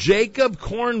background. Jacob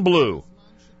Kornbluh,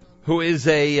 who is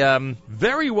a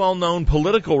very well-known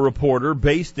political reporter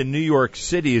based in New York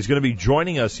City, is going to be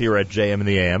joining us here at JM in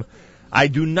the AM. I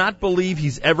do not believe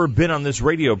he's ever been on this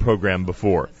radio program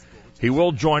before. He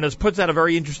will join us, puts out a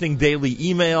very interesting daily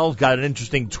email, got an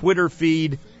interesting Twitter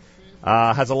feed,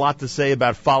 has a lot to say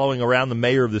about following around the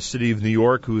mayor of the city of New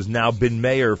York, who has now been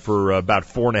mayor for about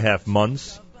 4.5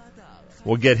 months.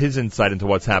 We'll get his insight into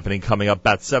what's happening coming up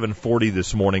about 7:40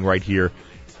 this morning right here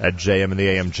at JM in the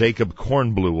AM. Jacob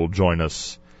Kornbluh will join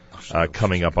us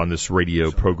coming up on this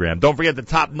radio program. Don't forget the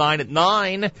top 9 at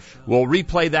 9. We'll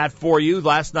replay that for you.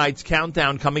 Last night's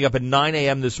countdown coming up at 9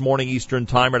 a.m. this morning Eastern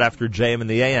Time, right after JM in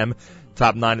the AM.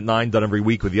 Top 9 at 9, done every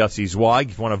week with Yossi Zweig.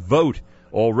 If you want to vote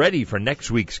already for next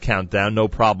week's countdown, no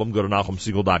problem. Go to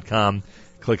NachumSiegel.com.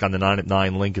 Click on the 9 at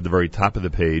 9 link at the very top of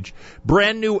the page.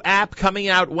 Brand new app coming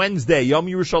out Wednesday. Yom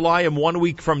Yerushalayim, 1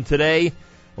 week from today.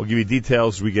 We'll give you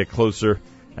details as we get closer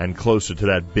and closer to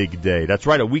that big day. That's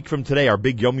right, a week from today, our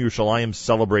big Yom Yerushalayim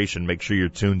celebration. Make sure you're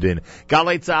tuned in.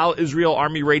 Galei Tzahal, Israel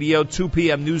Army Radio, 2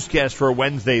 p.m. newscast for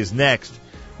Wednesday is next.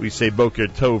 We say Boker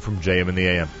Tov from JM in the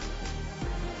AM.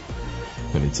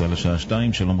 גלי צה"ל לשעה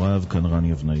 2, שלום רב, כאן רן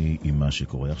יבנאי עם מה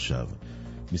שקורה עכשיו.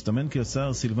 מסתמן כי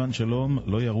השר סילבן שלום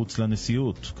לא ירוץ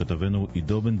לנשיאות, כתבנו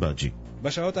עידו בן בג'י.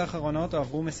 בשעות האחרונות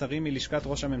עברו מסרים מלשכת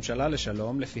ראש הממשלה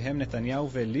לשלום, לפיהם נתניהו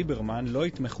וליברמן לא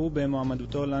יתמכו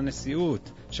במועמדותו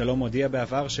לנשיאות. שלום הודיע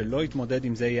בעבר שלא יתמודד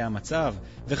אם זה יהיה המצב,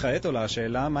 וכעת עולה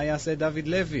השאלה מה יעשה דוד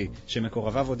לוי,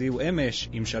 שמקורביו הודיעו אמש,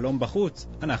 עם שלום בחוץ,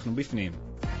 אנחנו בפנים.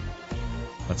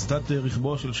 הצתת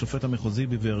רכבו של שופט המחוזי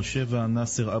בבאר שבע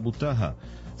נאסר אבו טאהא.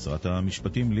 שרת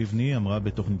המשפטים לבני אמרה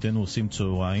בתוכניתנו עושים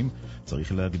צהריים,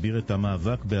 צריך להגביר את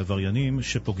המאבק בעבריינים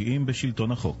שפוגעים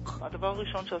בשלטון החוק. הדבר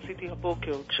הראשון שעשיתי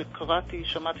הבוקר, כשקראתי,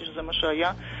 שמעתי שזה מה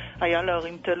שהיה, היה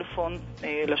להרים טלפון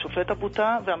לשופט אבו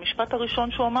טאהא, והמשפט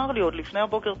הראשון שהוא אמר לי עוד לפני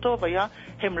הבוקר טוב היה,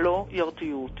 הם לא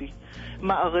ירתיעו אותי.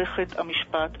 מערכת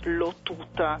המשפט לא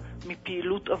תורתה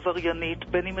מפעילות עבריינית,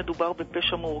 בין אם מדובר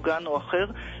בפשע מאורגן או אחר,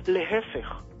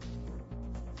 להפך.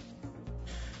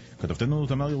 כתבתנו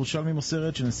תמר ירושלמי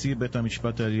מוסרת שנשיא בית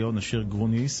המשפט העליון אשר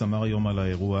גרוניס אמר היום על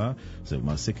האירוע, זהו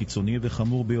מעשה קיצוני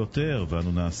וחמור ביותר,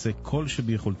 ואנו נעשה כל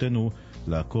שביכולתנו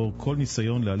לעקור כל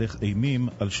ניסיון להלך אימים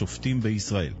על שופטים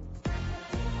בישראל.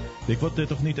 בעקבות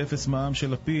תוכנית אפס מע"מ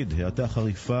של לפיד, האטה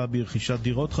חריפה ברכישת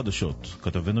דירות חדשות.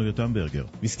 כתבנו יותם ברגר.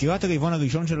 בסקירת הרבעון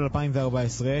הראשון של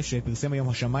 2014, שפרסם היום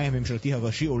השמאי הממשלתי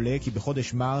הראשי, עולה כי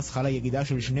בחודש מרס חלה ירידה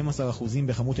של 12%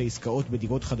 בכמות העסקאות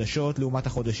בדירות חדשות לעומת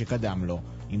החודש שקדם לו.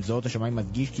 עם זאת, השמאי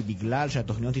מדגיש כי בגלל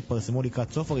שהתוכניות התפרסמו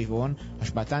לקראת סוף הרבעון,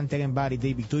 השפעתן טרם באה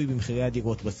לידי ביטוי במחירי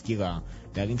הדירות בסקירה.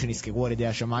 בערים שנסקרו על ידי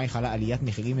השמאי חלה עליית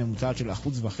מחירים ממוצעת של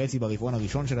 1.5% ברבעון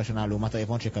הראשון של השנה לעומת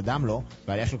הרבעון שקדם לו,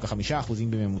 ועלייה של כ5%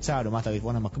 בממוצע לעומת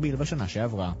הרבעון המקביל בשנה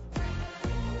שעברה.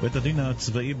 בית הדין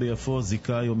הצבאי ביפו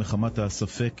זיכה היום מחמת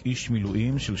הספק איש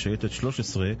מילואים של שייטת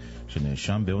 13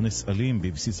 שנאשם באונס אלים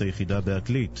בבסיס היחידה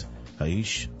בעתלית.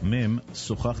 האיש מם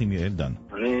שוחח עם יעל דן.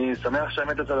 אני שמח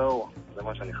שהאמת יצאה לאור, זה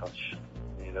מה שאני חש.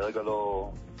 אני לרגע לא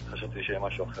חשבתי שיהיה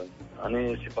משהו אחר.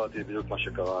 אני סיפרתי בדיוק מה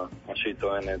שקרה, מה שהיא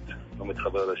טוענת, לא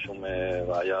מתחבר לשום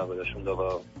ראיה ולשום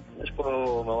דבר. יש פה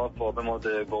מעורב פה הרבה מאוד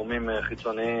גורמים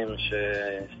חיצוניים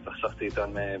שסכסכתי איתם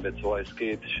בצורה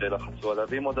עסקית, שלחצו עליו,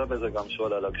 והיא מודה בזה גם שהוא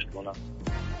עלה להגיש תלונה.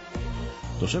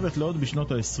 תושבת לוד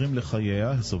בשנות ה-20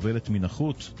 לחייה, הסובלת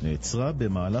מנחות, נעצרה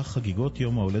במהלך חגיגות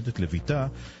יום ההולדת לביתה,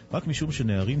 רק משום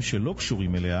שנערים שלא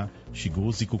קשורים אליה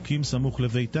שיגרו זיקוקים סמוך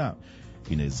לביתה.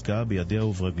 היא נעזקה בידיה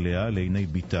וברגליה לעיני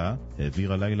ביתה,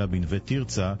 העבירה לילה בנווה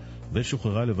תרצה,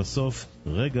 ושוחררה לבסוף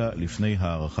רגע לפני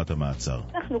הערכת המעצר.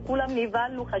 אנחנו כולם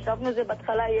נבהלנו, חשבנו זה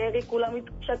בהתחלה ירי, כולם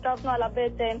שטפנו על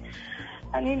הבטן.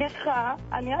 אני נכה,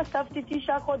 אני אספתי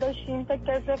 9 חודשים את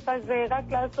הכסף הזה רק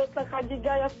לעשות לך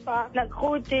חגיגה יפה.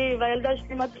 לקחו אותי והילדה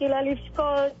שלי מתחילה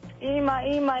לבכות, אמא,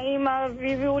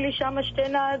 והביאו לי שם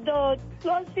 2 ניידות.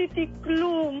 לא עשיתי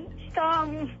כלום,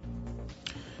 סתם.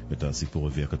 את הסיפור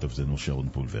הביא כתבתנו שרון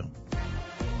פולבר.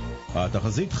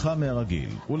 התחזית חם מהרגיל.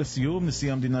 ולסיום,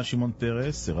 נשיא המדינה שמעון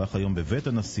פרס ערך היום בבית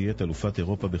הנשיא את אלופת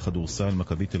אירופה בכדורסל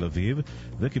מכבי תל אביב,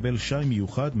 וקיבל שי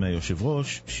מיוחד מהיושב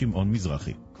ראש שמעון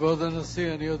מזרחי. כבוד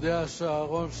הנשיא, אני יודע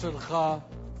שהארון שלך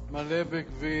מלא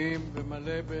בגביעים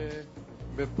ומלא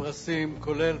בפרסים,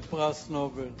 כולל פרס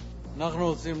נובל. אנחנו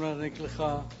רוצים להעניק לך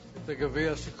את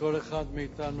הגביע שכל אחד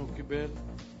מאיתנו קיבל,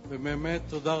 ובאמת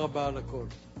תודה רבה על הכל.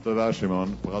 תודה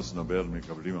שמעון, פרס נובל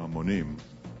מקבלים המונים.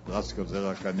 פרס כזה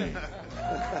רק אני.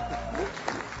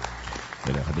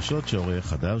 אלה החדשות שעורך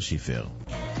חדר שיפר.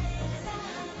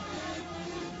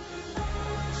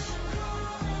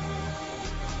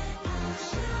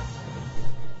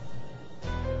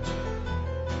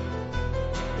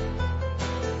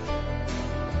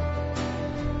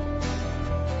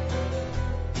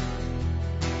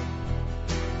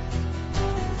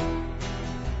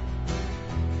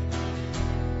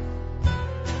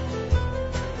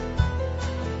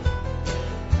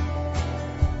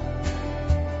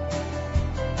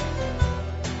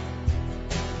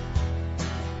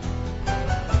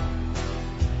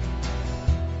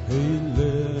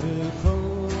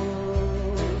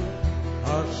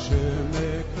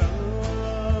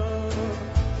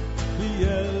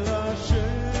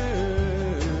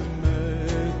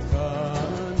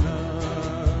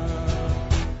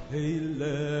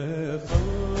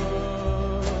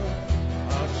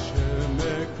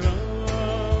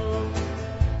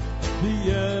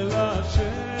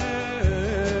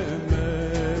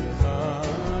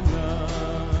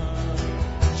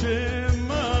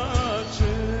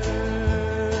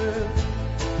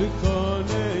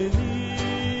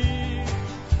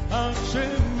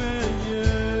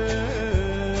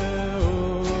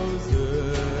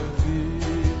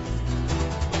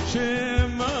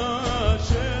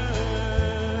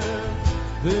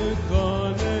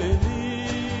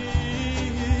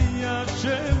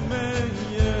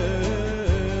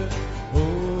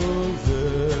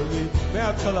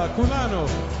 כולנו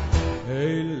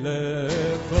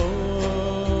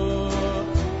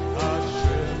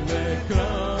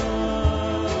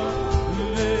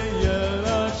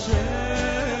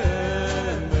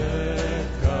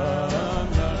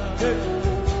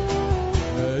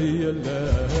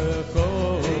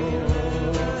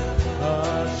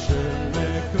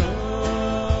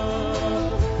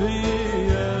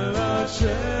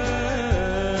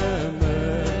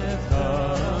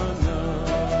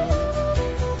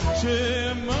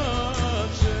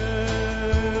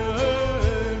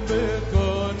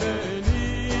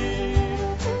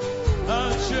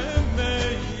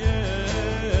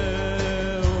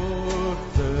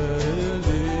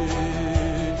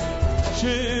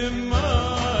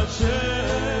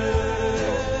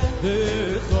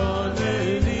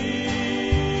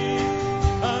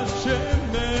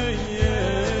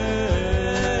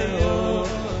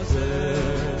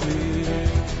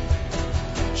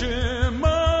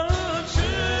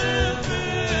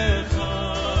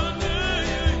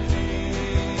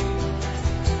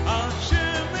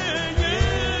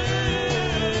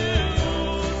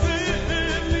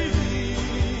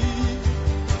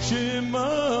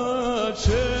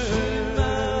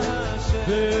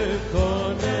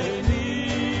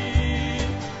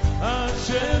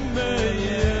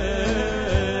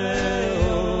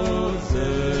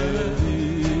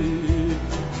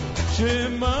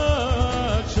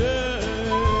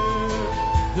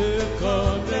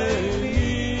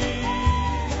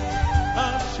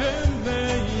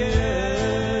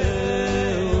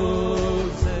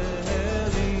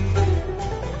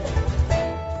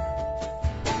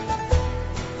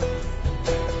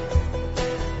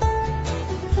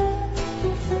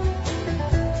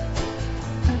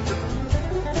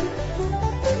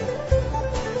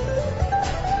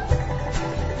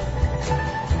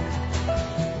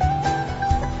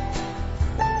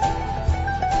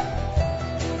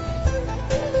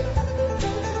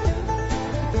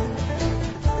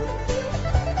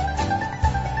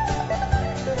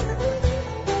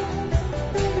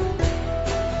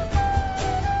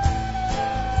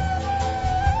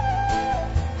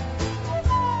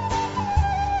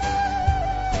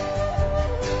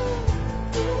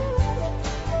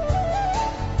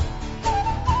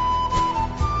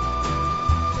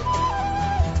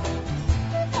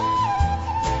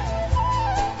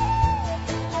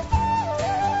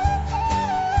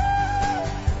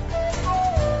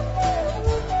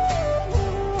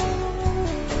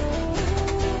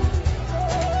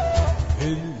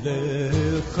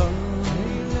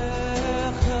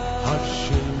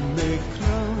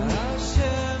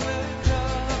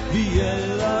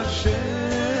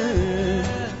Hashem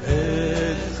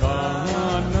et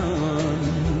Chanan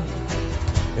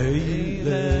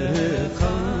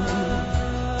Eilecha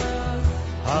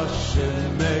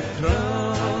Hashem Ekra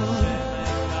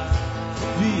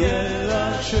V'yel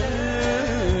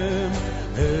Hashem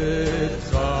et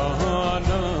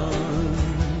Chanan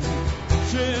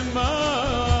Shema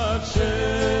Hashem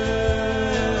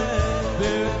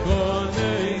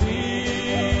Bekoneni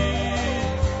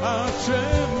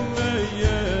Hashem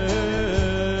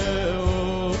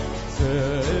Ye'ozeli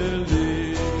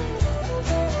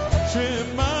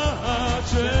Shema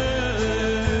Hashem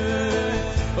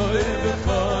Oy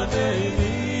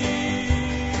Bekoneni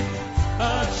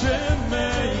Hashem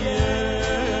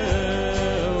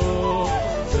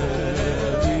Ye'ozeli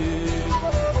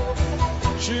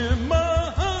Shema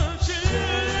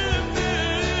Hashem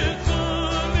Bekoneni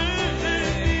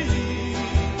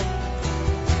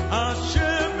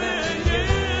Hashem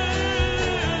Ye'ozeli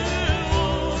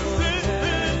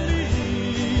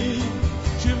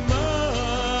Shema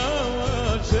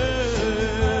Hashem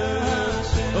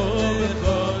Oy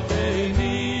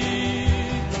Bekoneni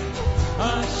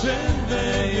Hashem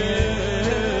Ye'ozeli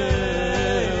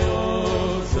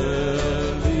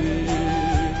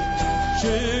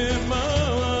Shema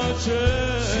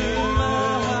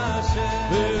Hashem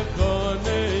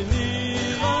Bekoneni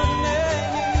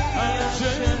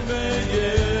Hashem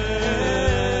Ye'ozeli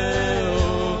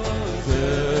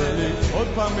עוד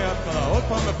פעם מההתחלה, עוד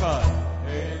פעם אחד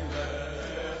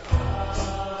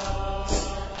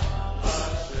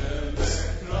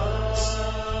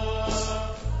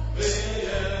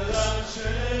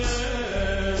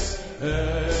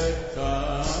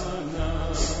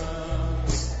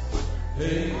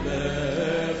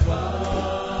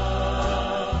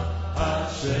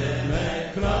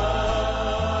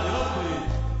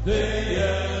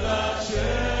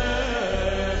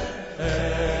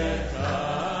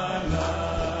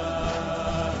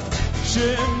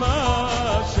Shema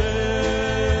Hashem,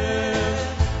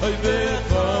 oy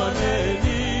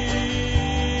bekoneni,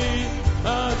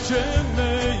 Hashem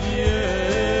Ye'ozeli.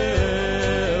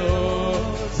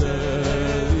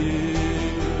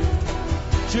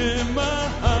 Shema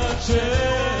Hashem,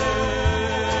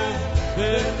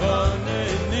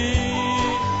 bekoneni,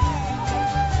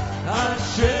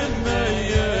 Hashem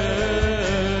Ye'ozeli.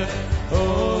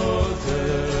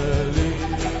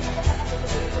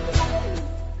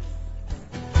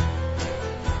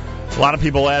 A lot of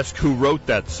people ask who wrote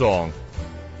that song.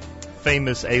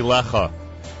 Famous Eilecha.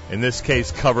 In this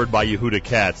case, covered by Yehuda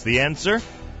Katz. The answer?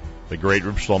 The great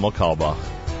Reb Shlomo Carlebach.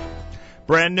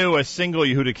 Brand new, a single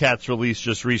Yehuda Katz released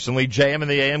just recently. JM and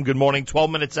the AM, good morning,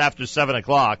 12 minutes after 7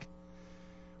 o'clock.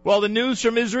 Well, the news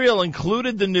from Israel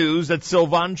included the news that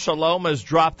Silvan Shalom has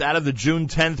dropped out of the June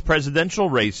 10th presidential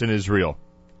race in Israel.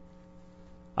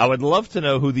 I would love to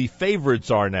know who the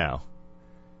favorites are now.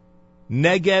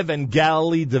 Negev and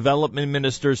Galilee Development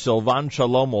Minister Silvan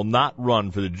Shalom will not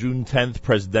run for the June 10th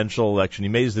presidential election. He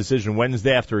made his decision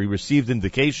Wednesday after he received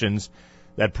indications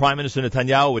that Prime Minister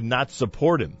Netanyahu would not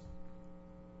support him.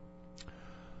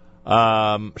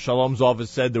 Shalom's office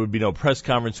said there would be no press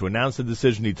conference to announce the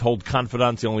decision. He told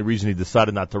confidants the only reason he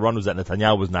decided not to run was that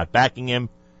Netanyahu was not backing him.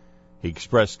 He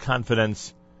expressed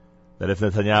confidence that if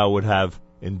Netanyahu would have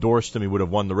endorsed him, he would have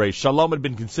won the race. Shalom had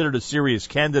been considered a serious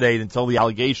candidate until the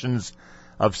allegations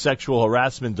of sexual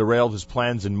harassment derailed his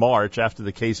plans in March. After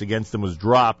the case against him was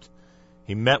dropped,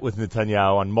 he met with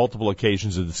Netanyahu on multiple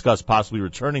occasions to discuss possibly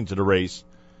returning to the race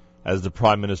as the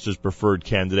Prime Minister's preferred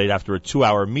candidate. After a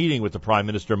 2-hour meeting with the Prime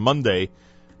Minister Monday,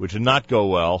 which did not go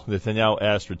well, Netanyahu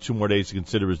asked for 2 more days to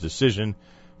consider his decision.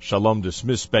 Shalom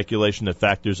dismissed speculation that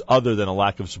factors other than a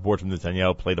lack of support from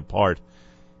Netanyahu played a part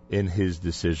in his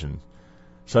decision.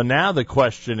 So now the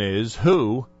question is,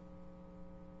 who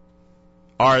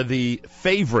are the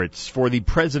favorites for the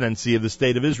presidency of the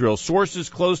State of Israel? Sources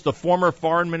close to former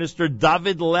Foreign Minister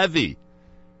David Levy.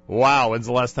 Wow, when's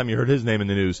the last time you heard his name in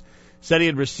the news? Said he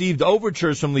had received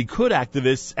overtures from Likud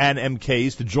activists and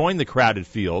MKs to join the crowded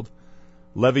field.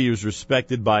 Levy was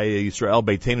respected by Israel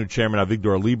Beitenu chairman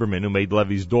Avigdor Lieberman, who made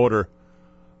Levy's daughter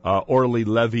Orly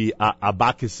Levy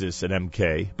Abakissis an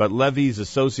MK, but Levy's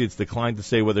associates declined to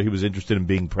say whether he was interested in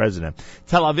being president.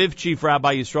 Tel Aviv Chief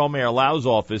Rabbi Yisrael Meir Lau's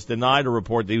office denied a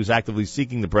report that he was actively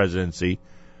seeking the presidency.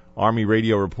 Army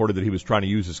Radio reported that he was trying to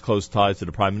use his close ties to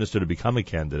the prime minister to become a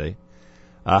candidate.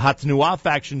 Hatnuah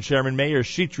faction chairman Meir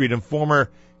Shitrit and former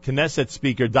Knesset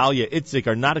speaker Dalia Itzik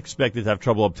are not expected to have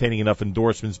trouble obtaining enough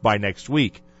endorsements by next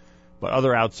week. But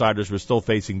other outsiders were still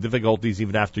facing difficulties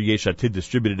even after Yesh Atid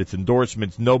distributed its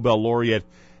endorsements. Nobel laureate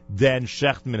Dan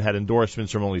Shechtman had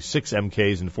endorsements from only 6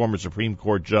 MKs, and former Supreme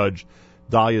Court Judge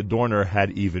Dahlia Dorner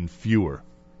had even fewer.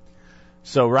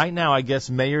 So right now, I guess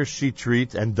Meir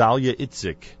Shitrit and Dahlia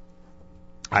Itzik,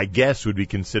 I guess, would be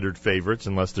considered favorites,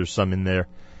 unless there's some in there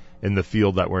in the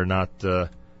field that we're not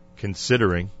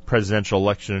considering. Presidential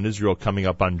election in Israel coming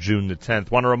up on June the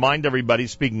 10th. Want to remind everybody,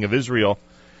 speaking of Israel,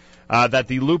 that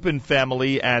the Lupin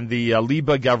family and the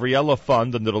Liba Gavriela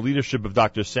Fund, under the leadership of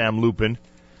Dr. Sam Lupin,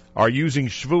 are using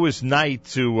Shavuos night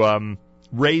to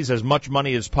raise as much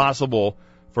money as possible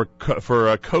for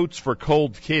coats for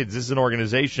cold kids. This is an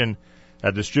organization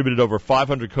that distributed over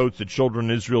 500 coats to children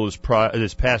in Israel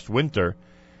this past winter,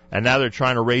 and now they're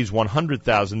trying to raise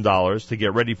 $100,000 to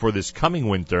get ready for this coming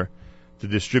winter to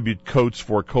distribute coats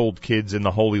for cold kids in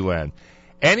the Holy Land.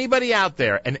 Anybody out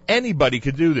there, and anybody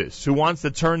could do this, who wants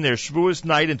to turn their Shavuos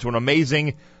night into an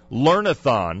amazing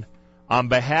learn-a-thon on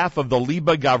behalf of the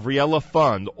Liba Gavriela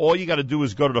Fund, all you got to do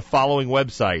is go to the following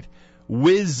website,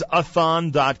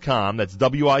 wizathon.com, that's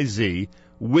W-I-Z,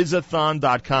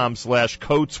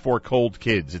 wizathon.com/coats for cold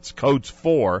kids. It's coats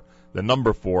for, the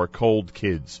number 4, cold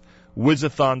kids.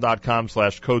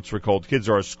 Wizathon.com/coats for cold kids.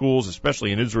 There are schools,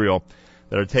 especially in Israel,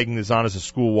 that are taking this on as a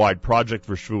school-wide project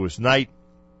for Shavuos night.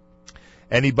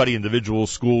 Anybody,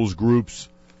 individuals, schools, groups,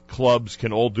 clubs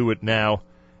can all do it now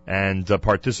and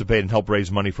participate and help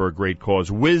raise money for a great cause.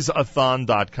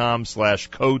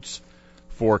 Wizathon.com/coats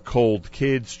for cold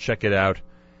kids. Check it out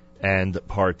and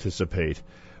participate.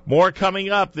 More coming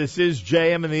up. This is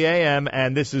JM in the AM,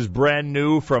 and this is brand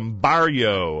new from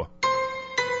Barrio.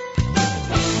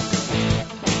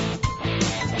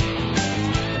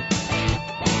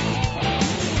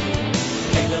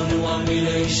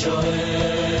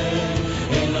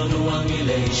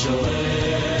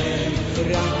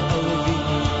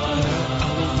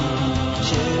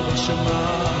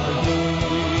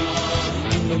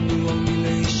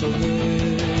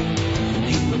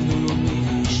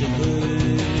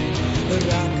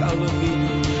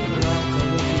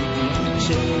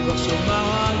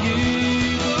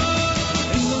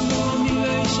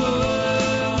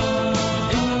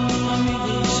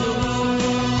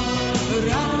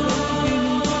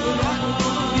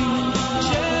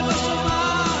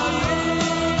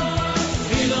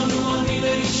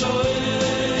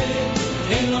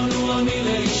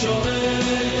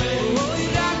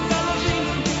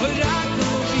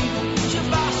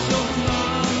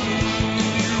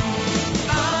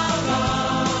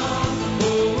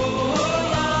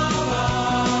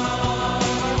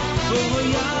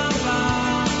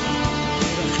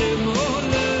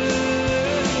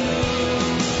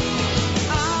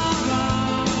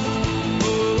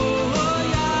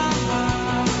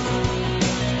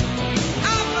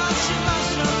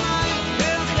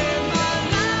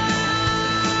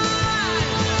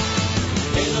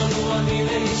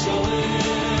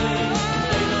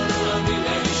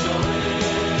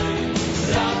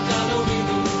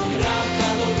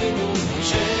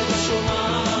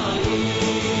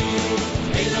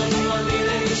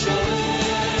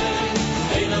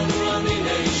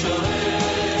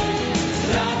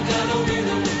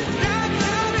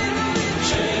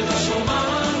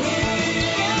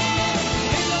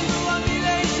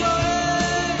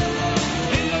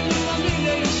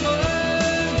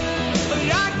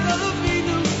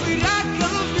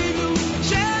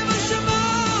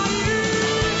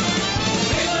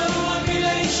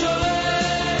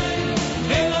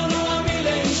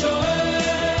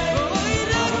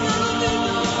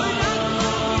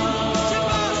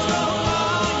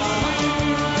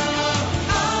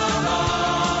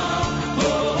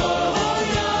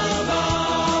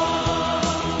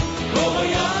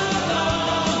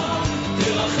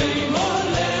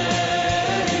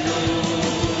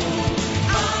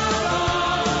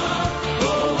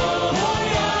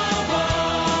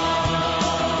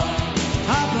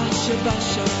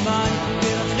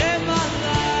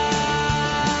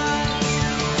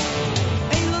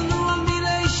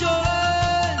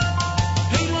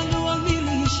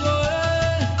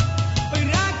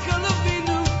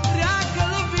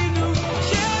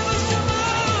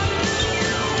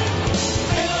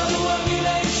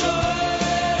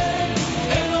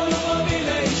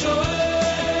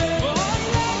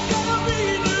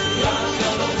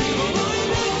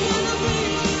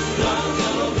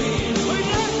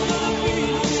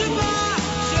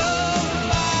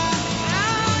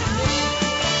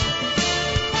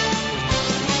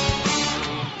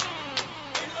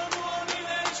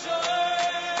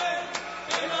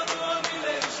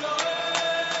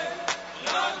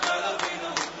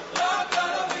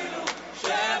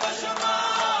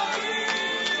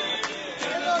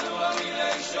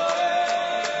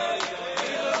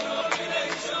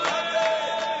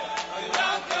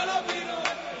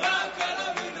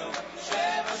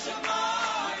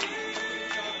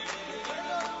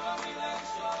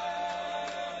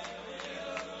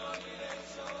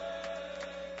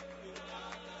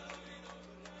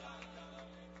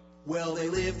 Well, they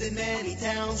lived in many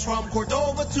towns, from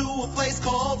Cordova to a place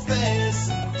called Fez.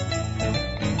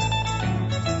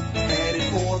 Headed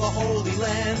for the Holy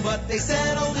Land, but they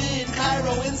settled in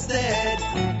Cairo instead.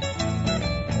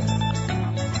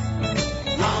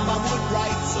 Rambam would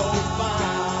write so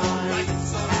fine,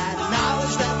 had a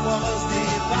knowledge that was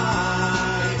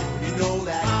divine. You know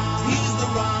that he's the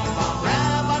Rambam,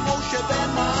 Rabbi Moshe ben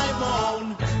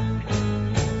Maimon.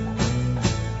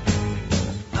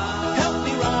 Help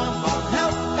me Rambam,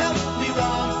 help me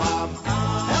Rambam,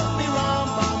 help me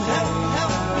Rambam, help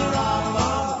me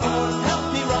Rambam, help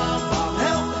me Rambam,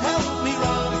 help me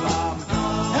Rambam,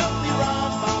 help me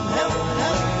Rambam, help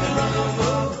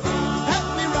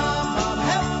me Rambam,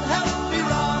 help me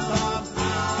Rambam,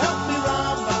 help me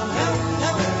Rambam,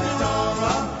 help me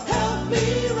Rambam, help me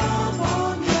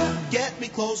Rambam, yeah. Get me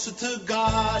closer to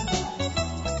God.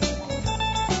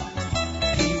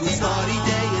 He would study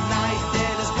day and night,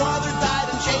 then his brother died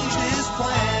and changed his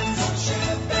plans.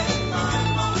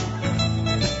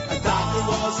 A doctor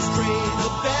was his trade,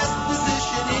 the best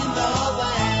physician in the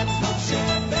land.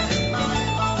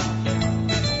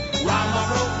 Rambam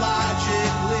wrote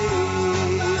logically,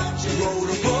 wrote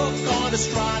a book on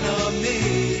astronomy.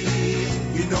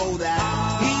 You know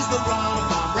that he's the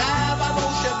Rambam, Rabbi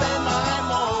Moshe ben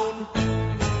Maimon.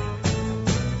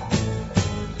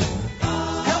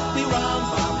 Help me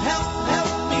Rambam, help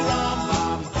me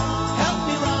Rambam, help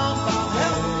me Rambam,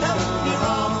 help me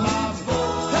Rambam,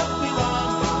 help me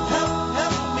Rambam,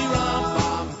 help me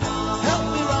Rambam, help me Rambam, help me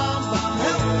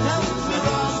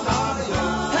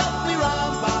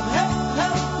Rambam,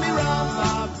 help me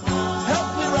Rambam, help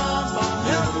me Rambam,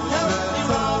 help me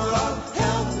Rambam,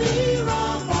 help me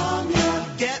Rambam, yeah.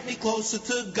 Get me closer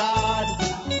to God.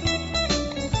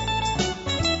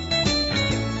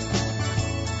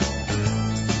 Help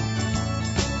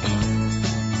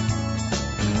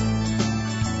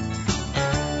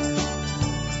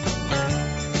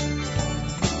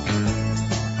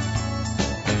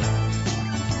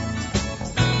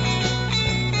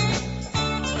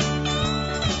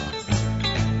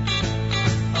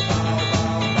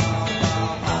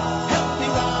me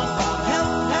Rambam, help me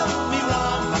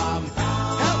Rambam,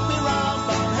 help me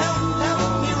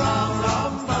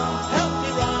Rambam, help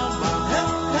me Rambam,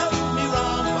 help me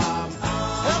Rambam, help me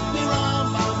Rambam, help me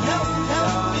Rambam,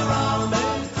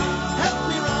 help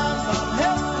me Rambam,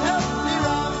 help me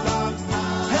Rambam,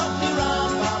 help me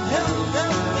Rambam, help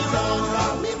me Rambam,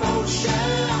 help me Moshe,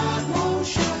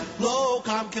 Moshe, lo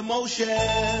kam Moshe.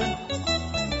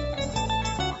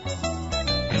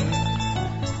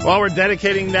 Well, we're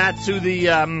dedicating that to the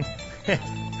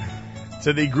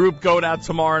to the group going out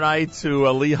tomorrow night to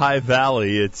Lehigh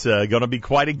Valley. It's going to be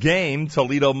quite a game.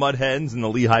 Toledo Mud Hens and the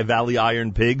Lehigh Valley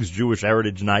Iron Pigs, Jewish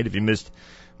Heritage Night. If you missed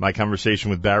my conversation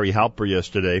with Barry Halper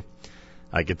yesterday,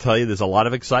 I could tell you there's a lot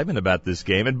of excitement about this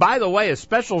game. And by the way, a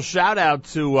special shout out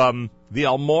to the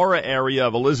Elmora area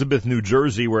of Elizabeth, New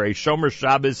Jersey, where a Shomer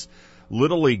Shabbos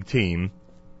Little League team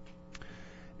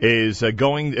is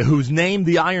who's named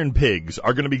the Iron Pigs,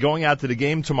 are going to be going out to the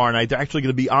game tomorrow night. They're actually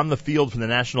going to be on the field for the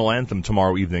national anthem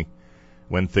tomorrow evening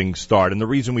when things start. And the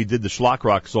reason we did the Schlock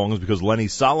Rock song is because Lenny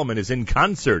Solomon is in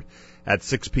concert at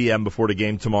 6 p.m. before the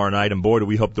game tomorrow night. And boy, do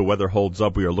we hope the weather holds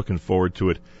up. We are looking forward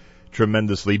to it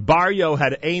tremendously. Barrio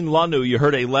had Ein Lanu. You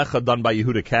heard a Lecha done by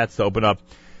Yehuda Katz to open up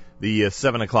the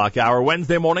 7 o'clock hour.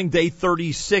 Wednesday morning, day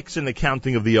 36 in the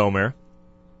counting of the Omer.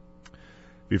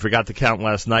 If you forgot to count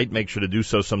last night, make sure to do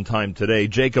so sometime today.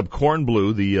 Jacob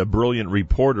Kornbluh, the brilliant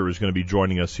reporter, is going to be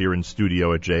joining us here in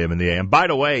studio at JM and the AM. By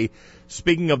the way,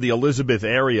 speaking of the Elizabeth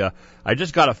area, I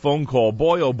just got a phone call.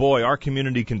 Boy, oh boy, our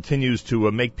community continues to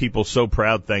make people so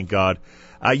proud, thank God.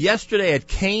 Yesterday at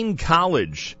Kane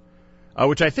College,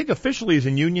 which I think officially is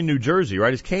in Union, New Jersey,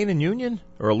 right? Is Kane in Union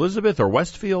or Elizabeth or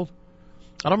Westfield?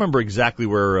 I don't remember exactly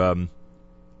where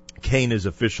Kane is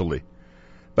officially.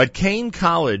 But Kane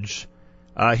College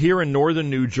here in northern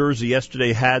New Jersey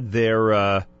yesterday had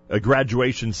their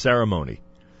graduation ceremony.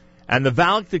 And the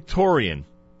valedictorian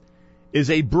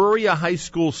is a Bruriah High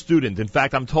School student. In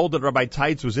fact, I'm told that Rabbi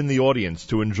Teitz was in the audience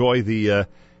to enjoy the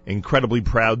incredibly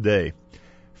proud day.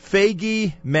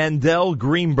 Fagi Mandel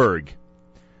Greenberg.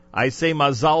 I say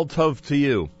Mazal Tov to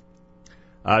you.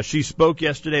 She spoke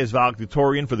yesterday as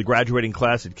valedictorian for the graduating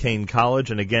class at Kane College.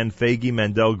 And again, Fagi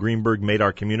Mandel Greenberg made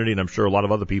our community, and I'm sure a lot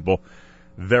of other people,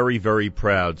 very, very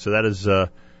proud. So that is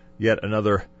yet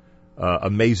another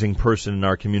amazing person in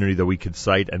our community that we could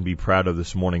cite and be proud of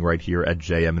this morning right here at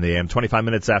JM and the AM. 25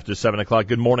 minutes after 7 o'clock.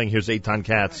 Good morning. Here's Eitan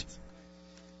Katz.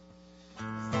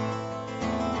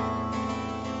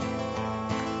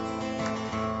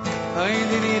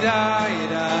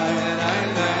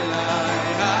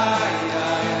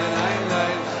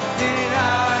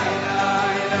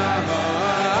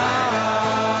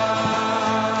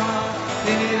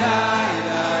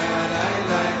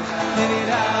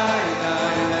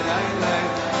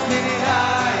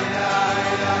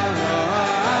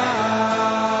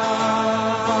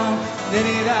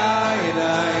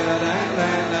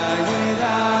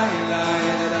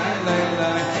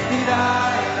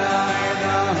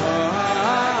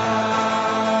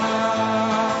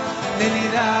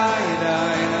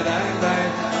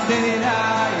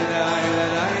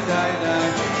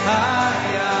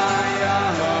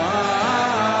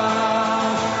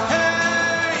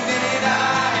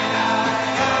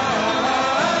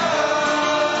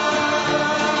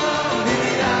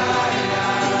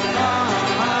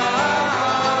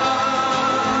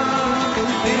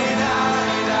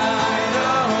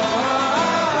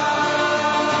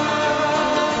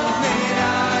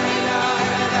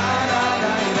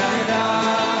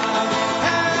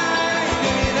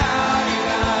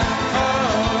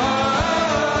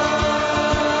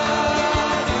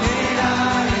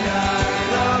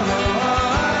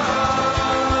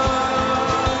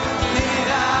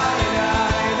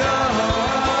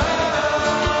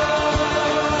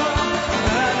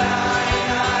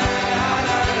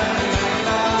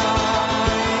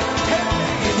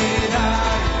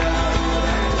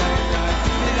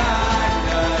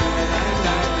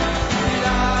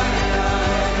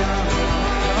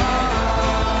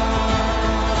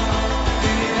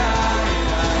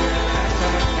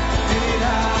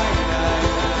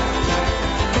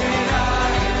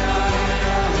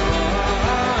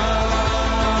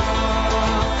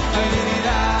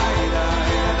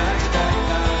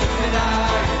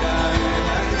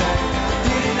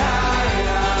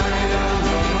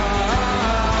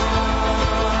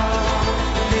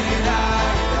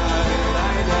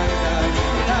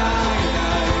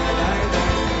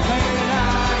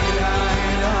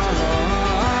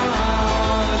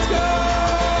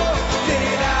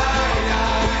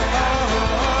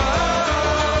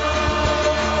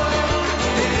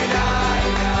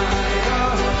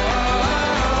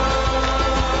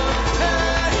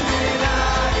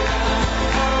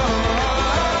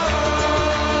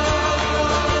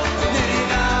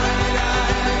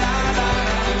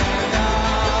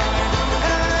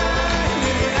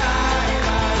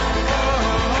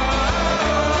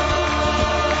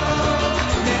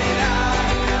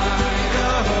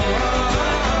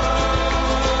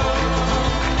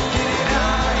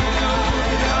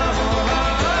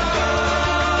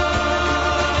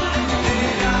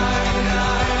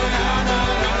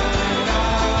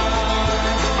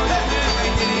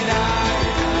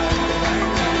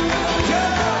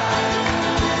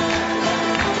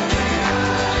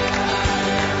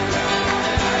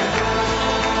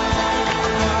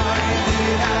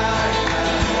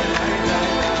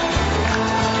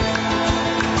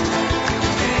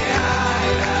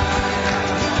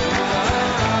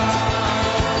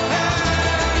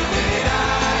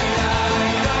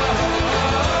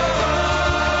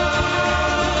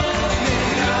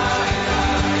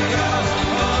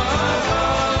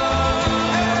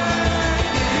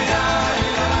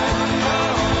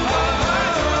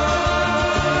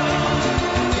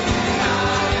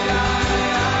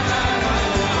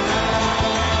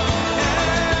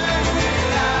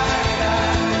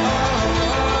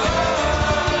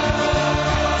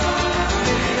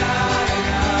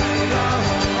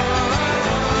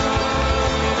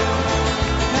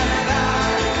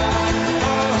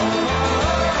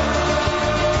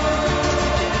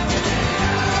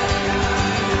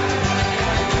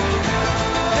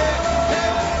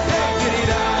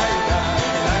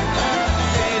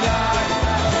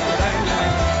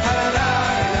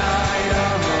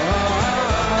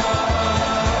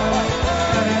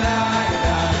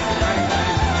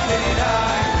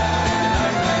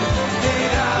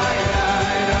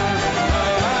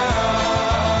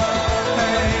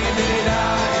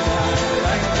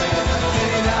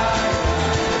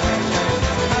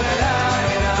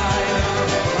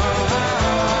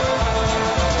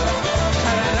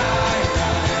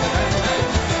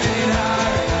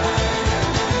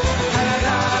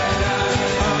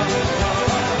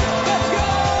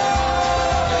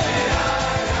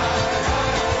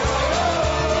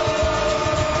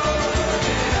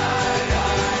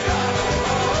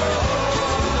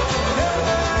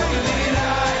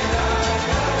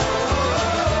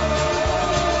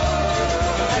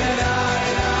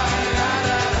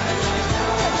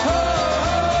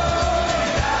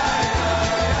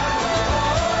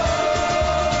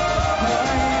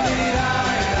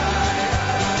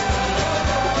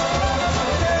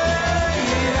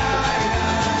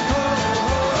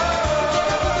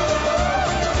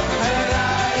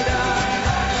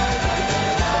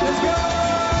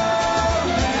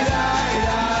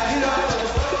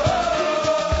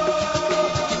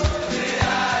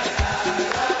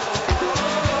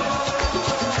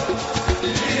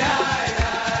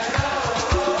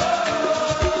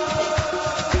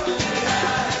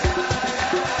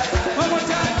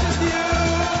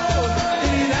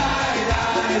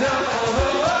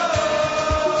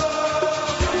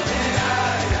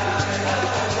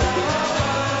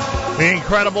 The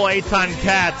incredible Eitan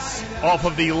Katz off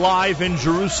of the Live in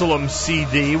Jerusalem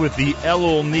CD with the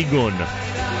Elul Nigun.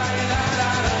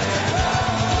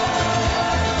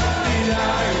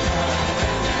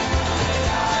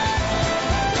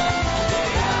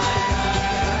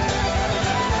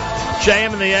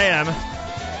 JM in the AM.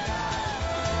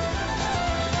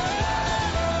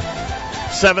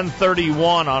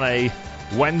 7:31 on a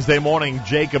Wednesday morning.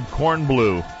 Jacob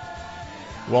Kornbluh,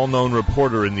 well-known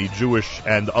reporter in the Jewish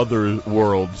and other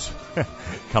worlds,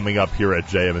 coming up here at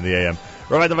JM in the AM.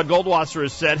 Rabbi David Goldwasser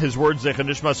has said his words, Zecher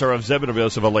Nishmas are of Zebed of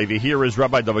Yosef Alevi. Here is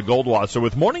Rabbi David Goldwasser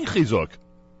with Morning Chizuk.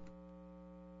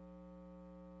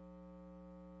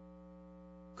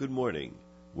 Good morning.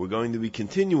 We're going to be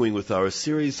continuing with our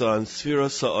series on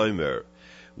Sfiras HaOmer.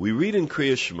 We read in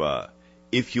Kriya Shema,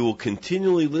 if you will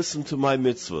continually listen to my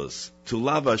mitzvahs, to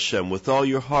love Hashem with all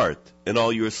your heart and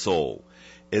all your soul.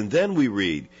 And then we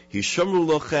read, Hishamru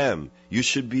lochem, you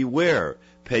should beware,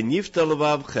 pen yifta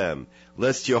levavchem,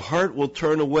 lest your heart will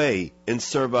turn away and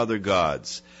serve other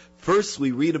gods. First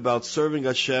we read about serving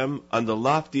Hashem on the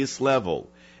loftiest level,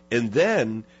 and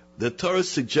then the Torah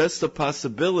suggests the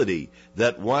possibility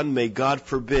that one may, God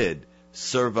forbid,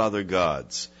 serve other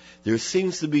gods. There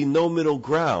seems to be no middle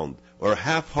ground or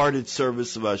half-hearted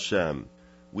service of Hashem.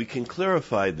 We can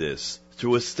clarify this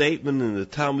through a statement in the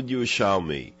Talmud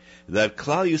Yerushalmi that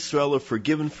Klal Yisrael are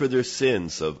forgiven for their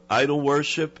sins of idol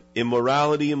worship,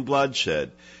 immorality, and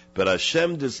bloodshed, but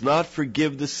Hashem does not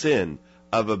forgive the sin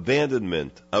of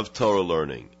abandonment of Torah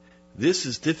learning. This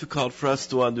is difficult for us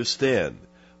to understand.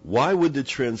 Why would the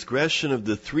transgression of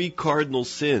the three cardinal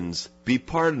sins be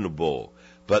pardonable,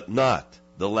 but not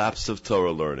the lapse of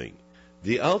Torah learning?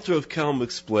 The Alter of Kelm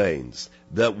explains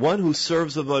that one who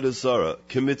serves Avodah Zarah,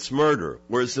 commits murder,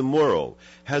 or is immoral,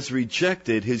 has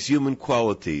rejected his human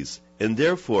qualities, and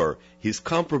therefore he's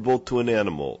comparable to an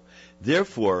animal.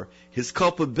 Therefore, his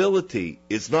culpability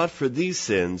is not for these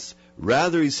sins,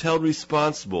 rather he's held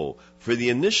responsible for the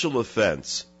initial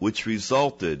offense which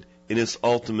resulted in his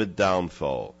ultimate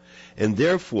downfall. And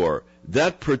therefore,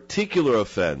 that particular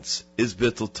offense is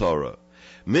Bittul Torah.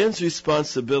 Man's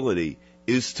responsibility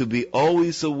is to be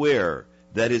always aware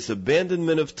that his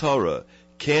abandonment of Torah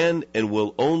can and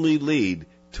will only lead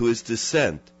to his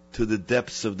descent to the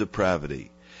depths of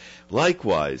depravity.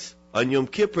 Likewise, on Yom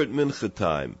Kippur at Mincha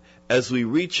time, as we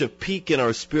reach a peak in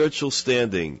our spiritual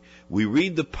standing, we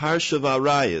read the Parsha of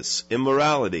Arayos,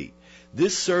 immorality.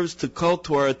 This serves to call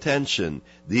to our attention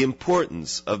the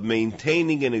importance of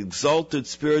maintaining an exalted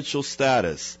spiritual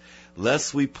status,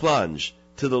 lest we plunge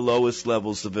to the lowest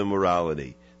levels of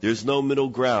immorality. There's no middle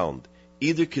ground,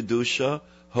 either Kedusha,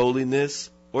 holiness,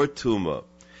 or Tuma.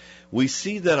 We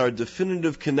see that our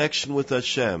definitive connection with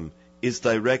Hashem is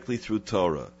directly through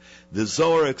Torah. The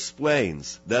Zohar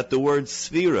explains that the word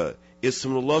Sfira is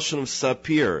from the Lashon of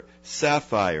Sapir,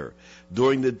 sapphire.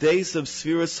 During the days of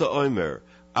Sfiras HaOmer,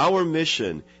 our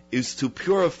mission is to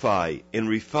purify and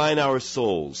refine our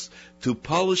souls, to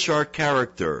polish our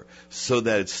character so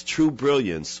that its true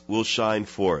brilliance will shine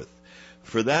forth.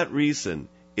 For that reason,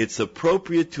 it's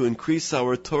appropriate to increase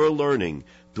our Torah learning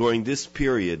during this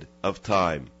period of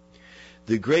time.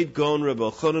 The great Gaon Rebbe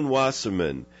Elchanan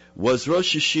Wasserman was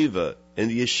Rosh Yeshiva in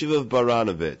the Yeshiva of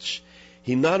Baranovich.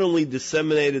 He not only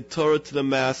disseminated Torah to the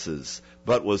masses,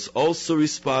 but was also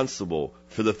responsible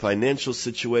for the financial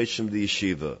situation of the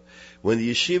yeshiva. When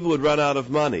the yeshiva would run out of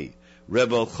money,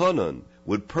 Rebbe Elchanan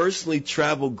would personally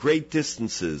travel great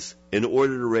distances in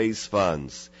order to raise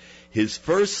funds. His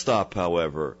first stop,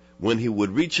 however, when he would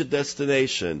reach a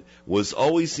destination, was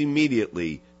always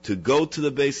immediately to go to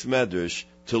the Beis Medrash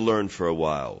to learn for a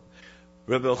while.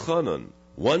 Rebbe Elchanan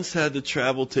once had to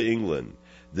travel to England.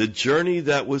 The journey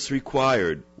that was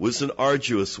required was an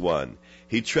arduous one.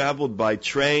 He traveled by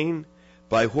train,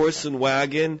 by horse and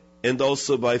wagon, and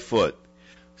also by foot.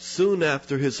 Soon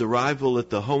after his arrival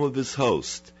at the home of his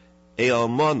host, a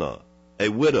almana, a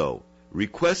widow,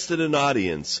 requested an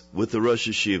audience with the Rosh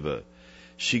Yeshiva.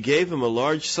 She gave him a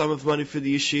large sum of money for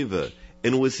the yeshiva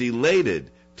and was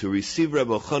elated to receive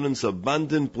Rebbe Elchanan's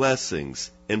abundant blessings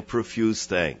and profuse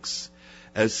thanks.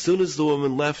 As soon as the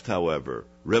woman left, however,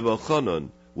 Rebbe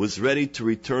Elchanan was ready to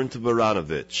return to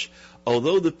Baranovich.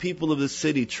 Although the people of the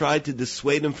city tried to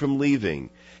dissuade him from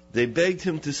leaving, they begged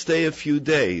him to stay a few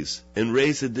days and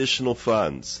raise additional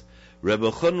funds. Rebbe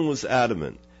Elchanan was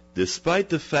adamant. Despite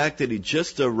the fact that he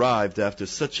just arrived after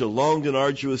such a long and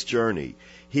arduous journey,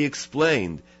 he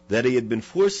explained that he had been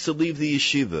forced to leave the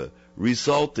yeshiva,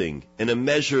 resulting in a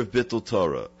measure of Bittul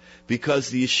Torah, because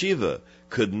the yeshiva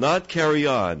could not carry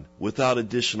on without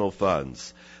additional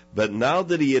funds. But now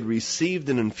that he had received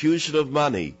an infusion of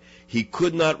money, he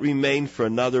could not remain for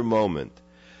another moment.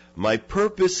 My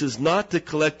purpose is not to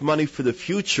collect money for the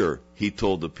future, he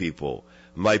told the people.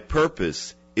 My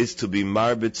purpose is to be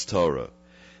Marbitz Torah.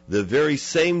 The very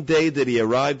same day that he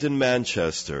arrived in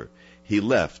Manchester, he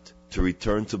left to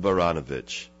return to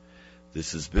Baranovich.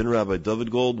 This has been Rabbi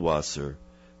David Goldwasser,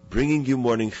 bringing you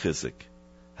Morning Chizuk.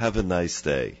 Have a nice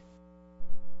day.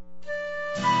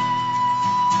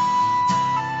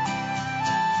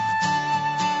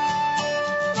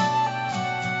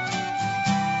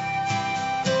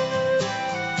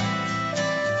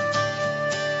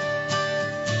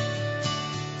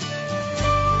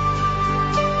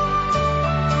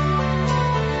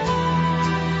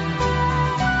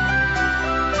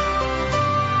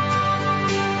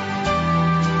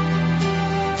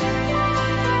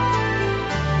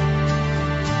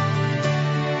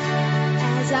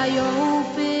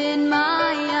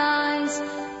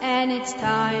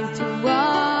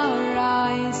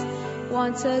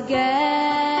 Once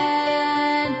again,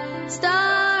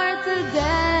 start the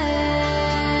day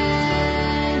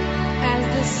as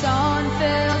the sun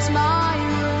fills my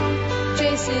room,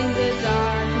 chasing the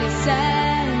darkness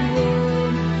and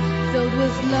gloom, filled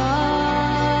with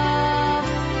love.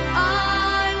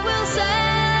 I will say,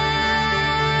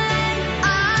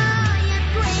 I am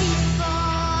grateful.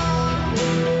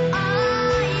 I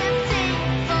am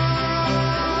thankful.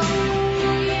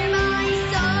 Hear my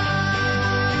song.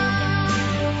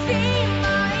 Feel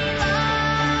my love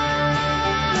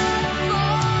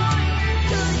for your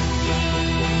goodness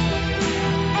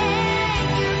and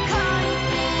your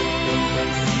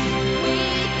kindness. We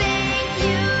thank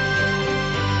you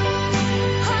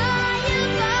high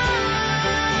above.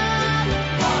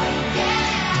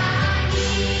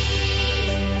 Poiteani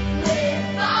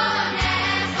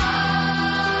lefanecha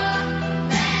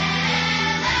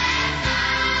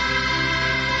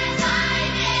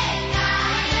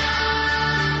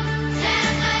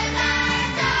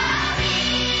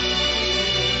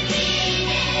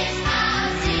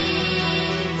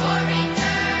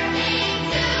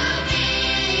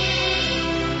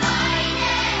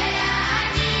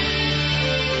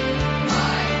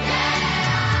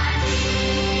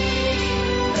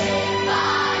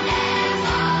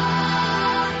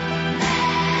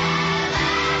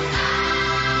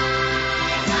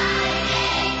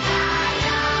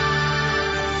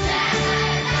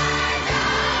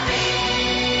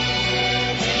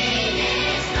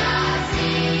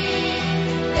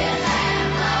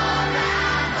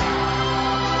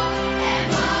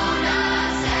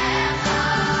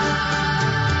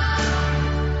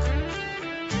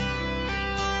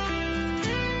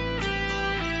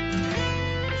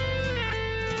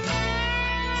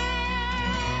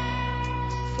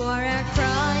for our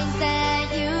cries that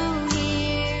you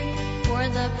hear, for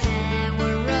the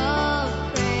power of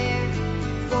prayer,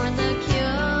 for the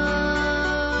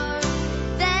cure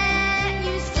that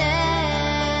you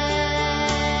send,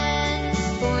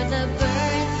 for the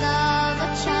birth of a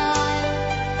child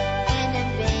and a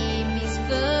baby's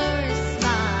first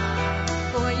smile,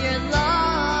 for your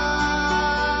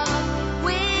love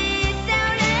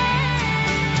without end.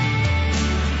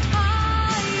 I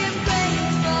am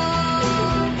grateful.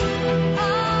 I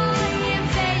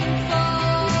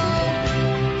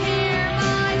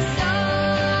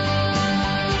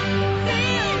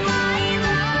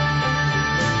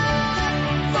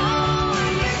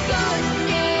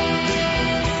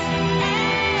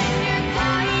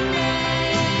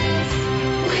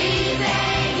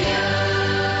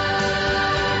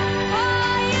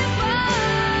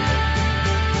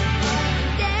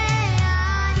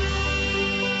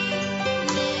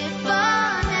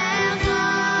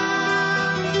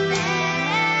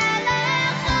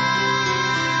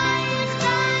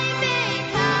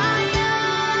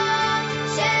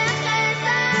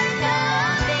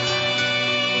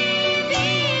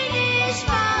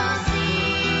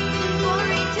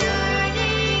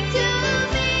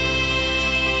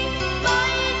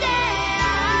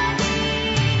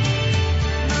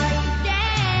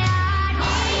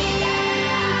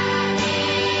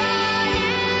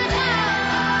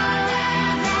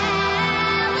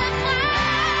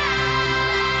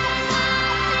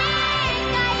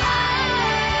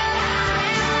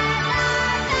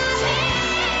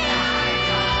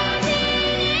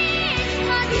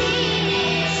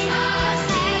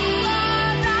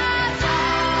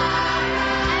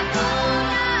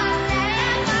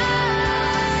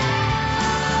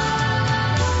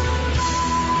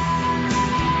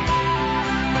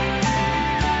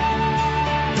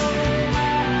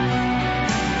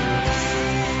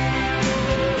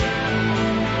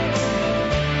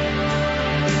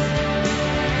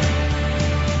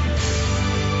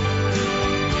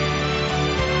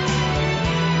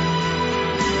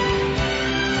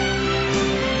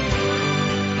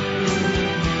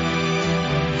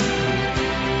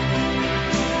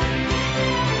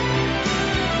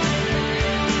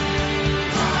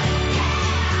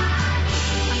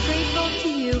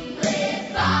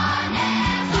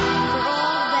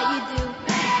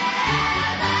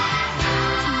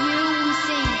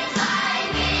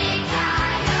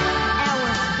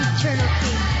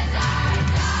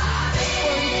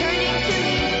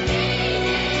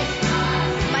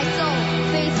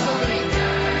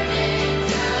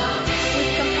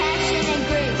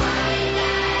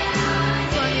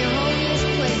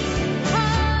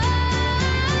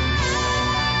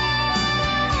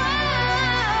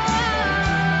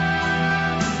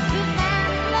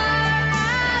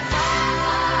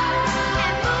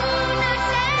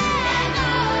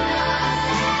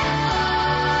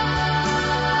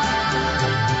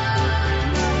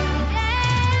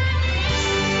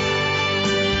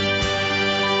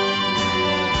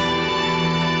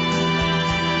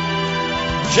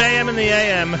the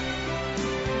AM.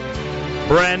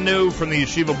 Brand new from the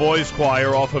Yeshiva Boys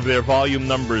Choir off of their volume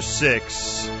number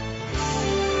 6.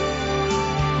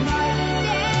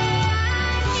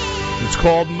 It's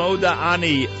called Moda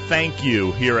Ani, Thank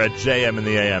You, here at JM in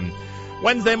the AM.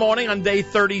 Wednesday morning on day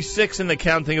 36 in the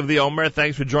counting of the Omer.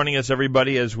 Thanks for joining us,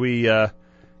 everybody, as we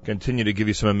continue to give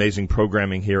you some amazing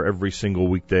programming here every single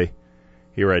weekday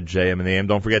here at JM in the AM.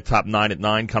 Don't forget Top 9 at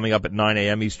 9, coming up at 9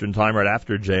 a.m. Eastern Time right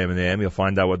after JM in the AM. You'll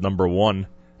find out what number 1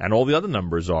 and all the other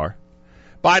numbers are.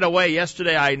 By the way,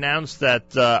 yesterday I announced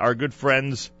that our good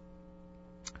friends,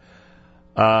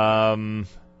 where am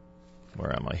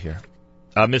I here?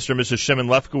 Mr. and Mrs. Shimon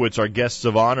Lefkowitz are guests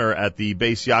of honor at the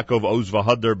Beis Yaakov Oz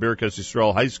V'Hadar Birkas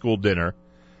Yisrael High School dinner.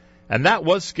 And that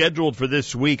was scheduled for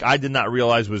this week. I did not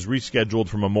realize was rescheduled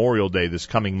for Memorial Day this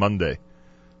coming Monday.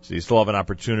 So you still have an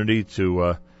opportunity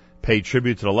to pay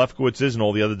tribute to the Lefkowitzes and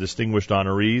all the other distinguished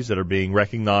honorees that are being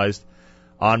recognized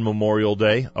on Memorial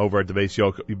Day over at the Beis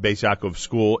Yaakov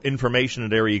School. Information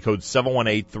at area code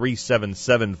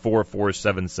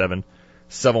 718-377-4477,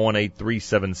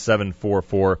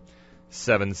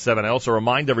 718-377-4477. I also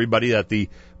remind everybody that the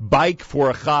Bike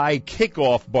for Chai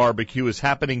kickoff barbecue is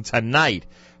happening tonight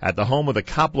at the home of the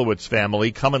Koplowitz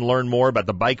family. Come and learn more about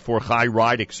the Bike for Chai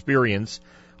ride experience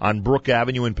on Brook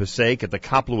Avenue in Passaic at the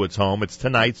Koplowitz home. It's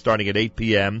tonight starting at 8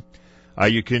 p.m.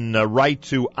 You can write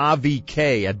to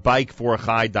avk at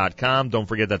bikeforchai.com. Don't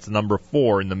forget that's the number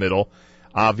 4 in the middle,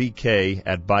 avk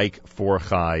at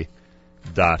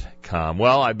bikeforchai.com.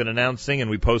 Well, I've been announcing, and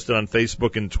we posted on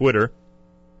Facebook and Twitter,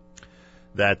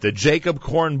 that Jacob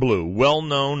Kornbluh,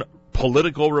 well-known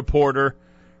political reporter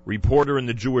in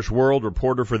the Jewish world,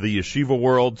 reporter for the Yeshiva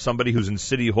world, somebody who's in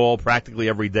City Hall practically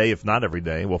every day, if not every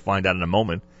day, we'll find out in a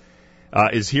moment,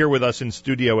 is here with us in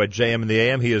studio at JM in the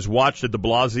AM. He has watched the de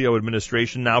Blasio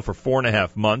administration now for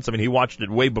 4.5 months. I mean, he watched it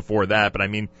way before that, but I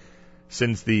mean,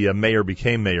 since the mayor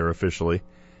became mayor officially.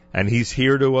 And he's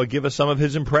here to give us some of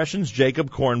his impressions. Jacob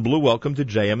Kornbluh, welcome to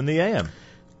JM in the AM.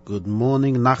 Good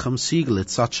morning, Nachum Siegel.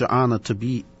 It's such an honor to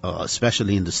be,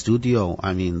 especially in the studio.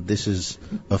 I mean, this is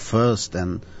a first,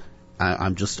 and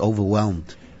I'm just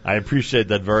overwhelmed. I appreciate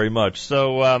that very much.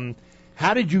 So,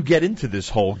 how did you get into this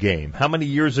whole game? How many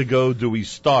years ago do we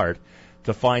start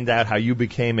to find out how you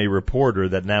became a reporter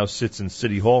that now sits in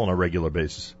City Hall on a regular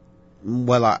basis?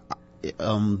 Well,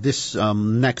 this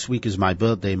next week is my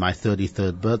birthday, my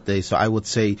 33rd birthday. So I would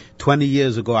say 20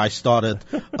 years ago I started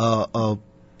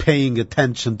paying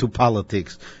attention to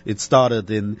politics. It started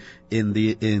in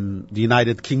the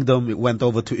United Kingdom. It went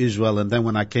over to Israel, and then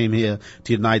when I came here to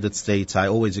the United States, I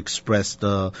always expressed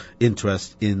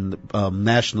interest in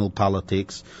national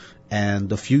politics.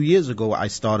 And a few years ago, I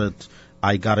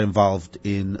got involved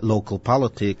in local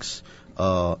politics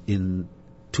in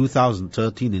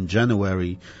 2013 in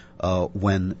January,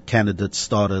 when candidates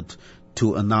started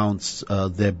to announce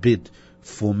their bid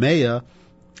for mayor.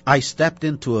 I stepped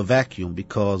into a vacuum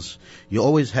because you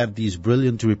always have these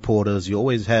brilliant reporters, you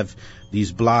always have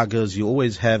these bloggers, you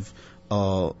always have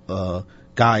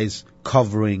guys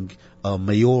covering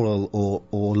mayoral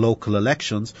or local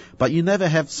elections, but you never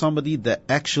have somebody that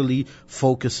actually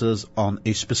focuses on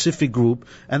a specific group,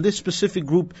 and this specific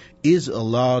group is a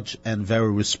large and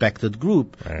very respected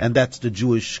group, right. And that's the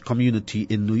Jewish community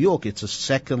in New York. It's the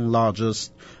second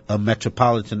largest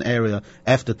metropolitan area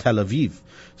after Tel Aviv.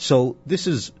 So this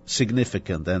is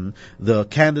significant, and the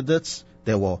candidates,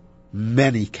 there were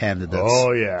many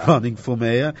candidates running for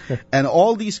mayor, and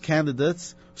all these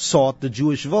candidates sought the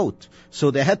Jewish vote.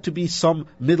 So there had to be some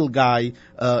middle guy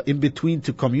in between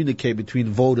to communicate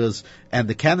between voters and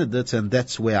the candidates, and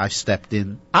that's where I stepped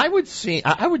in. I would think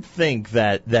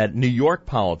that New York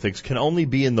politics can only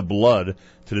be in the blood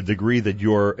to the degree that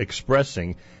you're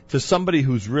expressing to somebody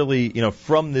who's really,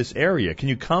 from this area. Can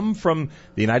you come from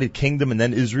the United Kingdom and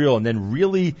then Israel and then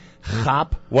really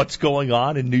chop what's going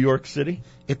on in New York City?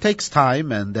 It takes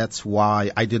time, and that's why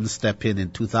I didn't step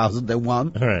in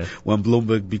 2001 when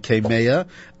Bloomberg became mayor.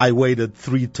 I waited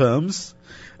 3 terms,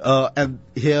 and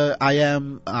here I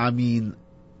am. I mean,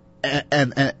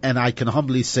 and I can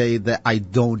humbly say that I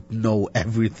don't know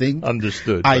everything.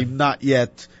 Understood. I'm not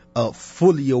yet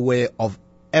fully aware of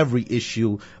every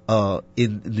issue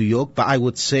in New York, but I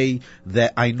would say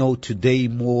that I know today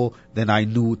more than I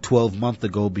knew 12 months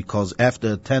ago, because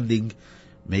after attending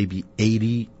maybe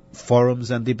 80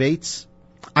 forums and debates,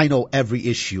 I know every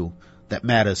issue that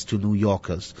matters to New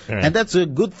Yorkers. Right. And that's a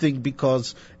good thing,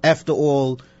 because after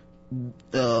all,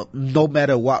 no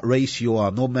matter what race you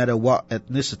are, no matter what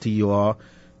ethnicity you are,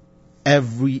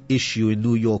 every issue in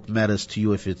New York matters to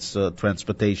you, if it's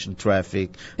transportation,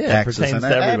 traffic, Yeah, it taxes, pertains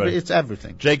and to everybody. it's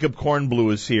everything. Jacob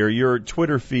Kornbluh is here. Your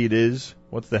Twitter feed is,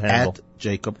 what's the handle? At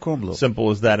Jacob Kornbluh. Simple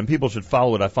as that. And people should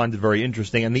follow it. I find it very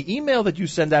interesting. And the email that you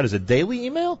send out is a daily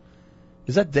email?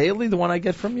 Is that daily, the one I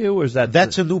get from you? Or is that...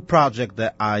 That's a new project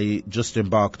that I just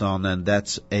embarked on, and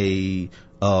that's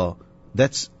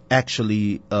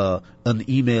actually an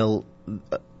email.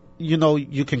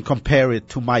 You can compare it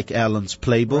to Mike Allen's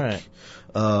playbook.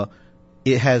 Right.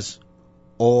 It has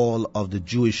all of the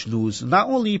Jewish news, not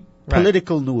only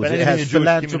political news. But It anything has the Jewish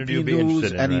philanthropy community would be news,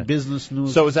 interested in, any right? business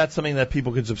news. So is that something that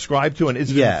people can subscribe to? And is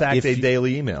it Yeah, in fact if a you-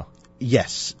 daily email?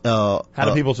 Yes. How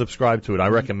do people subscribe to it? I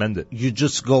recommend it. You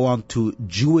just go on to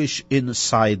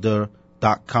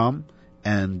JewishInsider.com,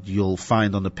 and you'll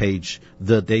find on the page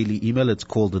the daily email. It's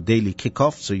called the Daily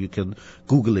Kickoff, so you can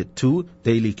Google it too,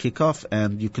 Daily Kickoff,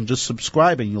 and you can just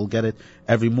subscribe, and you'll get it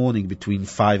every morning between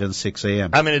 5 and 6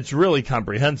 a.m. I mean, it's really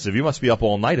comprehensive. You must be up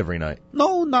all night every night.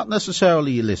 No, not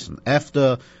necessarily. Listen,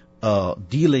 after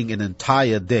dealing an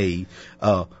entire day,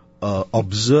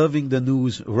 observing the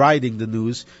news, writing the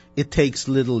news, it takes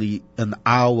literally an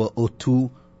hour or two,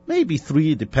 maybe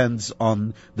 3, depends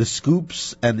on the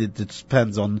scoops, and it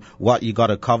depends on what you got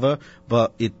to cover.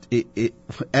 But it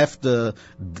after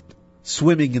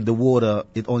swimming in the water,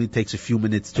 it only takes a few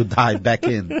minutes to dive back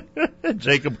in.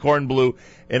 Jacob Kornbluh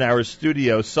in our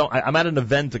studio. So I'm at an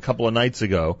event a couple of nights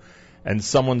ago, and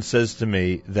someone says to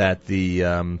me that he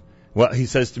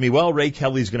says to me, well, Ray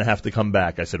Kelly's going to have to come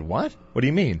back. I said, what? What do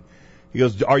you mean? He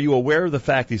goes, are you aware of the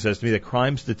fact, he says to me, that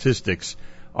crime statistics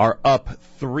are up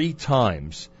 3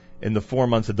 times in the 4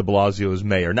 months that de Blasio is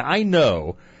mayor? Now, I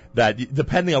know that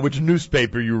depending on which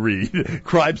newspaper you read,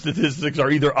 crime statistics are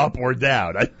either up or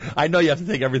down. I know you have to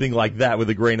take everything like that with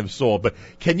a grain of salt, but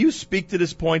can you speak to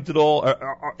this point at all?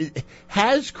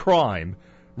 Has crime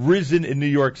risen in New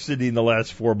York City in the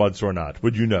last 4 months or not?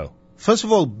 Would you know? First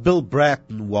of all, Bill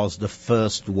Bratton was the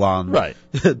first one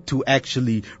to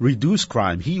actually reduce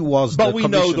crime. He was but the we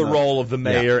know the commissioner. role of the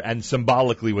mayor and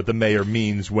symbolically what the mayor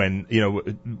means when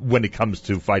it comes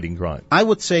to fighting crime. I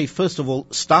would say, first of all,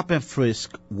 stop and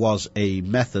frisk was a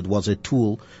method, was a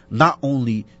tool, not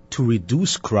only to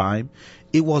reduce crime,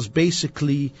 it was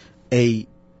basically to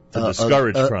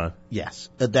discourage crime. Yes,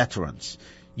 a deterrence.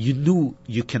 You knew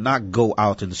you cannot go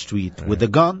out in the street with a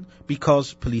gun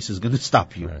because police is going to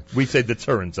stop you. Right. We say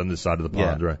deterrence on this side of the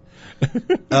pond, right?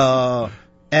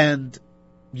 And,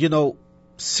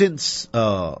 since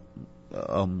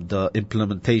the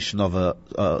implementation of a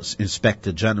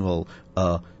inspector general,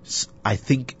 I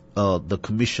think the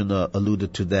commissioner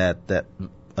alluded to that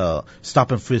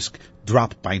stop and frisk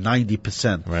dropped by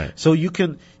 90%. Right. So you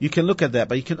can look at that,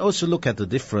 but you can also look at the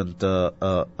different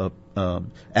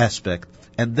aspect,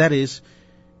 and that is,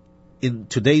 in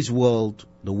today's world,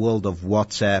 the world of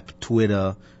WhatsApp,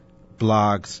 Twitter,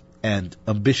 blogs, and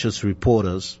ambitious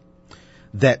reporters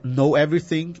that know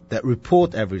everything, that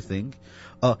report everything,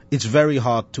 it's very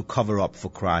hard to cover up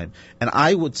for crime. And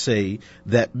I would say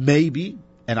that maybe,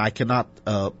 and I cannot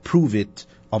prove it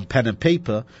on pen and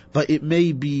paper, but it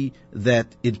may be that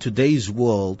in today's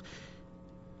world,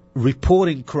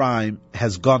 reporting crime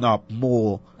has gone up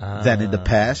more than in the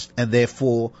past, and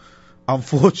therefore,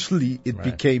 unfortunately, it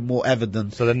became more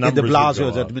evident in de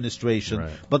Blasio's administration.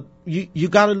 Right. But you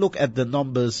got to look at the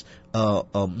numbers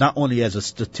not only as a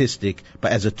statistic,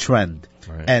 but as a trend.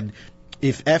 Right. And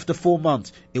if after 4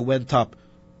 months it went up,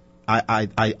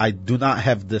 I do not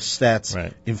have the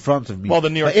stats in front of me. Well, the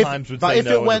New York Times would say but if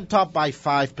no, it went up by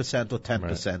 5% or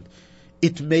 10%,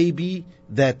 it may be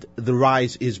that the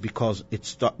rise is because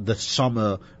it's the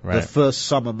summer, the first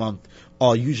summer month,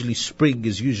 or usually spring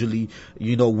is usually,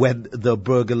 when the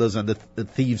burglars and the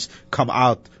thieves come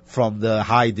out from the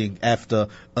hiding after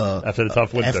the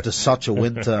tough winter. After such a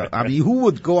winter. I mean, who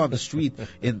would go on the street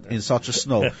in such a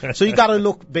snow? So you got to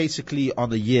look basically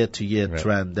on a year-to-year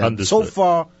trend. And so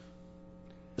far,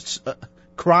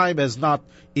 crime has not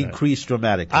increased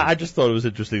dramatically. I just thought it was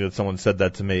interesting that someone said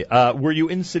that to me. Were you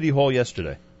in City Hall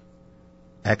yesterday?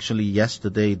 Actually,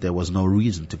 yesterday there was no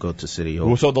reason to go to City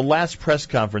Hall. So the last press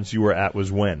conference you were at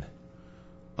was when?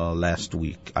 Last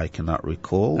week. I cannot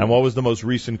recall. And what was the most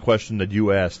recent question that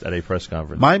you asked at a press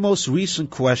conference? My most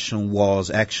recent question was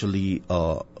actually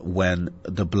when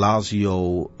de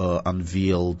Blasio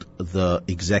unveiled the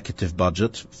executive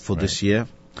budget for this year.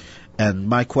 And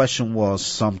my question was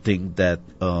something that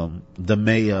the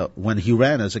mayor, when he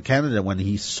ran as a candidate, when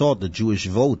he saw the Jewish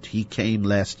vote, he came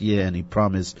last year and he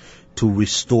promised to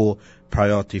restore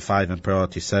Priority 5 and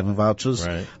Priority 7 vouchers.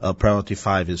 Right. Priority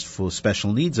 5 is for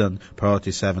special needs and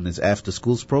Priority 7 is after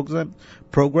schools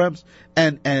programs.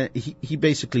 And he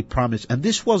basically promised, and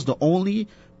this was the only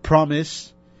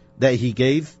promise that he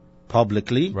gave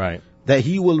publicly, Right. that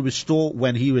he will restore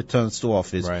when he returns to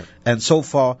office. Right. And so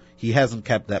far, he hasn't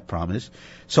kept that promise.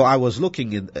 So I was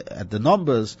looking at the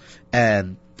numbers,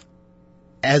 and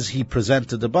as he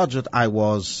presented the budget, I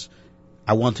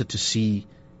wanted to see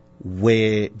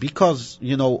where, because,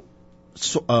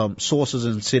 sources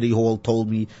in City Hall told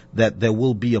me that there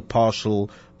will be a partial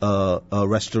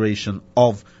restoration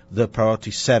of the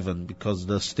Priority 7 because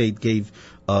the state gave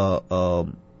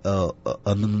an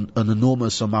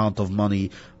enormous amount of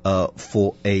money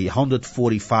for a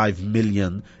 145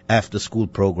 million after-school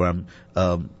program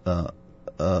budget.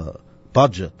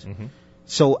 Mm-hmm.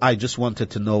 So I just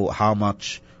wanted to know how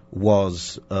much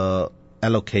was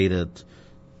allocated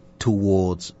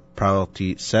towards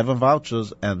Priority 7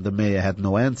 vouchers, and the mayor had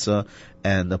no answer.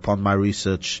 And upon my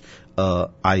research,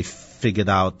 I figured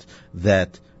out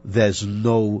that there's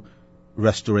no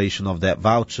restoration of that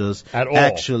vouchers. At all.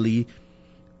 Actually,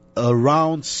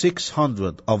 around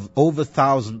 600 of over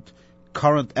 1,000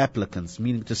 current applicants,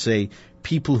 meaning to say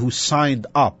people who signed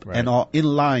up and are in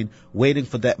line waiting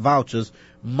for that vouchers,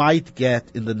 might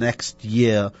get in the next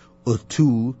year or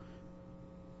two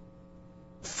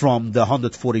from the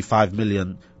 145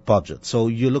 million budget. So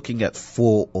you're looking at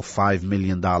 $4 or $5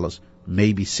 million,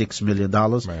 maybe $6 million,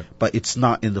 but it's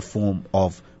not in the form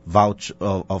of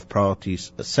of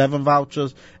Priorities 7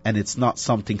 vouchers, and it's not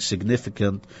something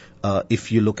significant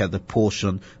if you look at the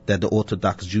portion that the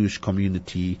Orthodox Jewish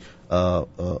community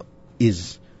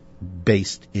is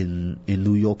based in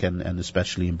New York and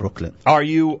especially in Brooklyn. Are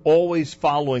you always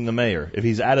following the mayor? If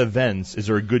he's at events, is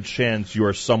there a good chance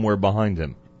you're somewhere behind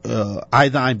him?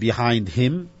 Either I'm behind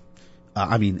him,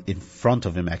 in front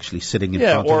of him, actually, sitting in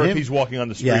front of him. Yeah, or if he's walking on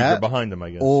the street, you're behind him,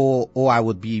 I guess. Or I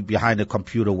would be behind a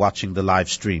computer watching the live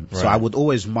stream. Right. So I would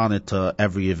always monitor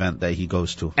every event that he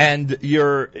goes to. And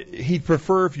he'd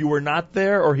prefer if you were not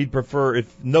there, or he'd prefer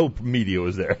if no media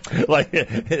was there? Like,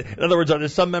 in other words, are there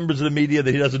some members of the media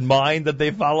that he doesn't mind that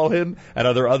they follow him, and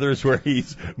are there others where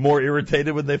he's more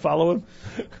irritated when they follow him?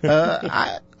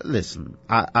 Listen,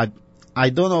 I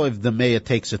don't know if the mayor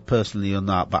takes it personally or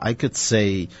not, but I could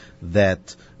say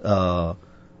that the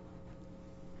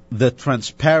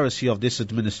transparency of this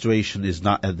administration is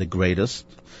not at the greatest.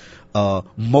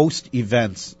 Most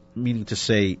events, meaning to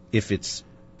say if it's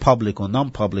public or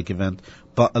non-public event,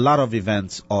 but a lot of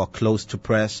events are closed to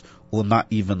press or not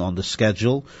even on the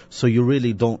schedule, so you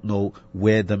really don't know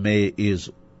where the mayor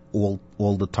is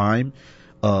all the time.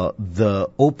 The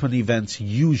open events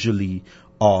usually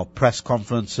are press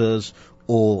conferences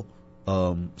or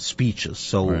speeches.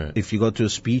 So if you go to a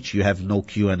speech, you have no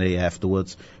Q&A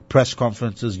afterwards. Press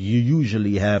conferences, you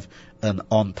usually have an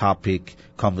on-topic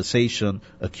conversation,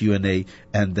 a Q&A,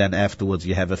 and then afterwards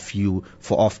you have a few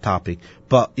for off-topic.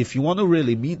 But if you want to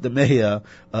really meet the mayor,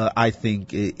 I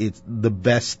think it's the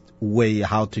best way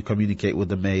how to communicate with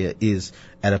the mayor is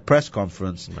at a press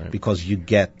conference, because you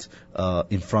get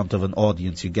in front of an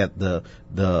audience, you get the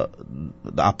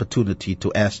opportunity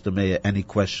to ask the mayor any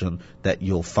question that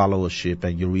your followership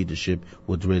and your readership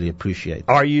would really appreciate.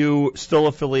 Are you still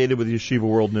affiliated with Yeshiva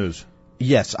World News?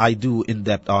 Yes, I do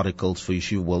in-depth articles for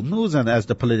Yeshiva World News, and as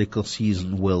the political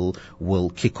season will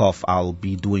kick off, I'll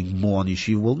be doing more on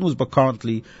Yeshiva World News. But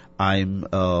currently, I'm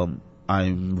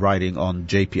writing on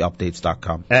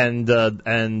jpupdates.com.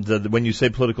 And when you say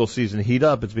political season heat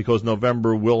up, it's because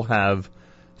November will have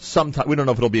some time. We don't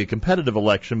know if it'll be a competitive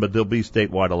election, but there'll be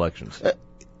statewide elections.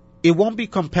 It won't be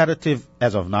competitive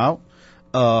as of now,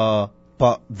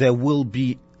 but there will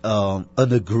be an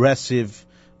aggressive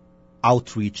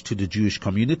outreach to the Jewish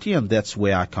community, and that's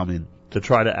where I come in. To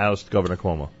try to oust Governor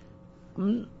Cuomo?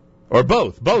 Or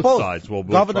both sides will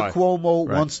Governor try. Cuomo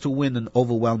wants to win an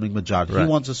overwhelming majority. He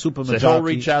wants a super majority. So he'll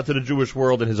reach out to the Jewish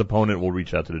world, and his opponent will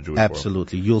reach out to the Jewish world.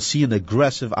 Absolutely. You'll see an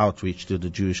aggressive outreach to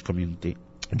the Jewish community.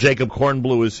 Jacob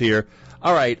Kornbluh is here.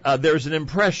 All right, there's an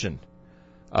impression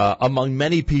among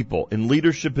many people in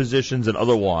leadership positions and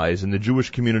otherwise in the Jewish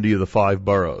community of the 5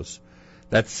 boroughs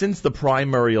that since the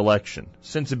primary election,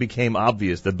 since it became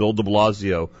obvious that Bill de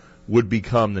Blasio would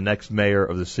become the next mayor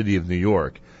of the city of New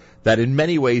York, that in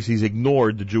many ways he's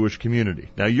ignored the Jewish community.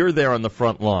 Now, you're there on the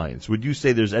front lines. Would you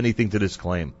say there's anything to this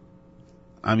claim?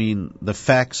 I mean, the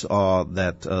facts are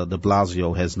that de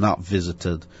Blasio has not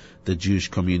visited the Jewish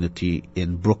community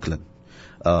in Brooklyn.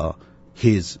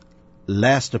 His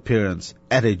last appearance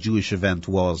at a Jewish event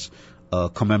was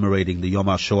commemorating the Yom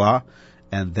HaShoah,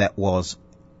 and that was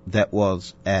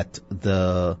at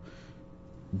the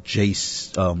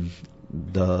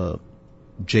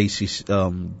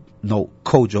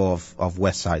Kojo of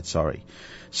West Side, sorry.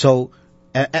 So,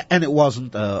 and it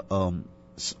wasn't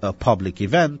a public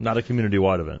event. Not a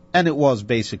community-wide event. And it was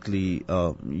basically,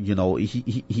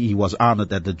 he was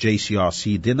honored at the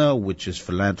JCRC dinner, which is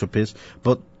philanthropists,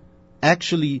 but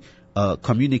actually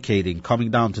communicating,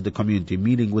 coming down to the community,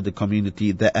 meeting with the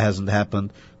community, that hasn't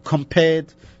happened,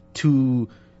 compared to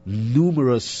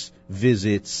numerous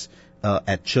visits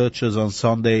at churches on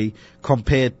Sunday,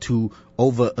 compared to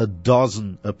over a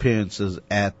dozen appearances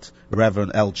at with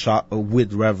Reverend L.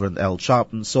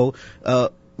 Sharpton. So,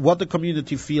 what the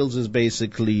community feels is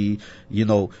basically, de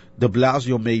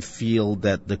Blasio may feel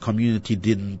that the community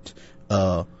didn't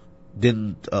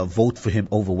vote for him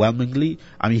overwhelmingly.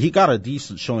 I mean, he got a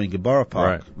decent showing in Borough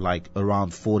Park, like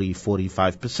around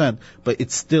 45%, but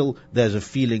it's still, there's a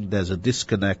feeling, there's a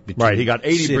disconnect between Right, he got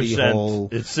 80% City Hall.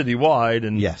 it's citywide,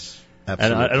 and Yes,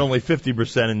 absolutely. and only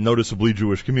 50% in noticeably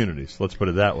Jewish communities. Let's put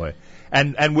it that way.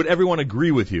 And would everyone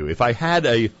agree with you? If I had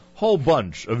a whole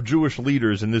bunch of Jewish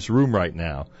leaders in this room right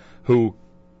now who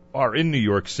are in New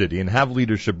York City and have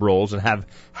leadership roles and have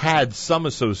had some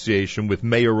association with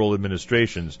mayoral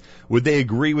administrations, would they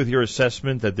agree with your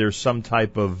assessment that there's some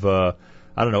type of,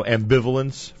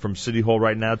 ambivalence from City Hall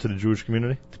right now to the Jewish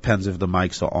community? Depends if the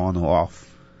mics are on or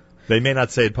off. They may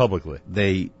not say it publicly.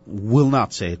 They will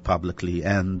not say it publicly.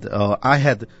 And I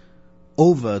had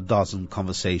over a dozen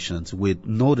conversations with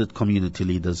noted community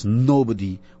leaders.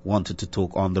 Nobody wanted to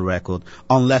talk on the record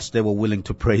unless they were willing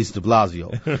to praise de Blasio.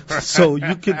 So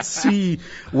you can see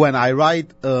when I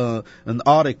write an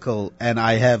article and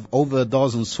I have over a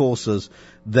dozen sources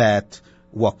that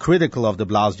were critical of de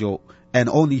Blasio, and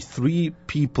only 3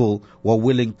 people were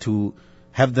willing to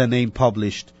have their name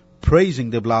published praising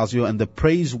de Blasio, and the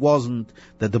praise wasn't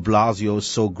that de Blasio is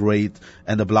so great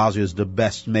and de Blasio is the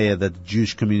best mayor that the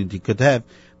Jewish community could have.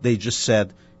 They just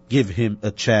said, give him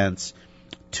a chance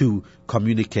to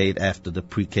communicate after the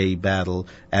pre-K battle,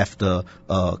 after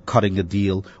cutting a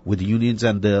deal with the unions,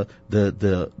 and the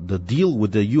deal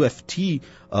with the UFT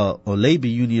or labor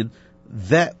union,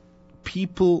 that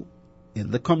people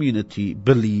in the community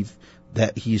believe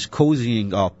that he's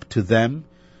cozying up to them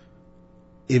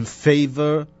in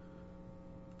favor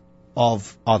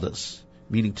of others,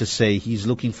 meaning to say he's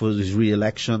looking for his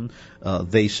re-election.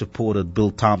 They supported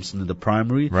Bill Thompson in the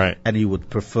primary, right, and he would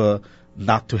prefer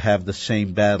not to have the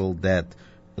same battle that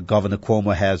Governor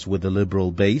Cuomo has with the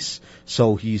liberal base.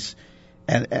 So he's,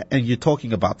 and you're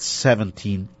talking about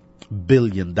 $17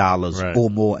 billion or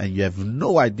more, and you have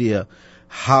no idea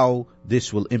how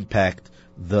this will impact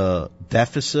the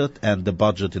deficit and the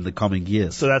budget in the coming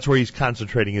years. So that's where he's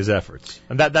concentrating his efforts.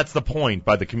 And that's the point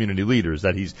by the community leaders,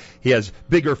 that he has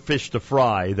bigger fish to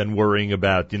fry than worrying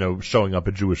about, showing up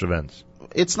at Jewish events.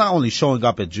 It's not only showing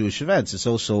up at Jewish events, it's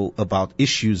also about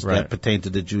issues that pertain to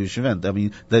the Jewish event. I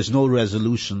mean, there's no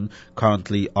resolution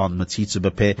currently on Matzitza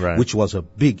B'Peh, which was a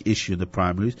big issue in the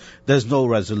primaries. There's no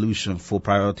resolution for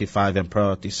Priority 5 and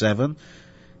Priority 7.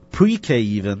 Pre-K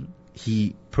even,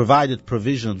 he provided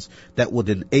provisions that would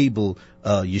enable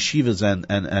yeshivas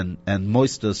and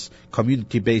moistus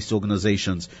community-based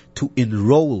organizations to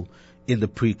enroll in the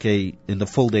pre-K, in the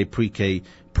full-day pre-K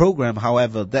program.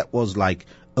 However, that was like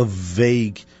a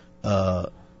vague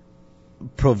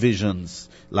provisions.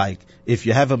 Like, if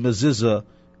you have a mezuzah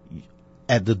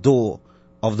at the door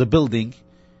of the building,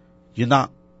 you're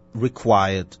not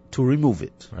required to remove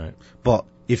it. Right. But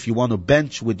if you want to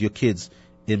bench with your kids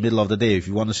in the middle of the day, if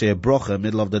you want to say a brocha in the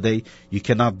middle of the day, you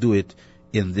cannot do it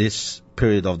in this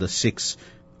period of the 6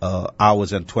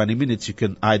 hours and 20 minutes. You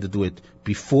can either do it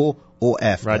before or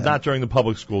after. Right, not during the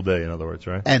public school day, in other words,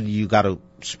 right? And you got to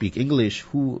speak English.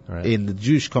 In the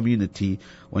Jewish community,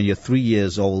 when you're 3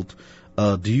 years old,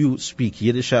 do you speak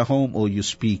Yiddish at home, or you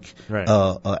speak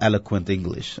eloquent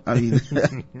English? I mean,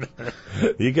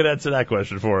 you can answer that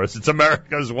question for us. It's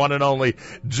America's one and only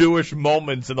Jewish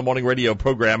Moments in the Morning radio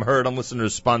program, heard on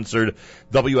listeners-sponsored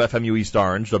WFMU East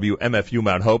Orange, WMFU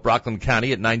Mount Hope, Rockland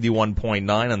County at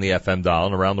 91.9 on the FM dial,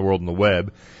 and around the world on the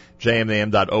web,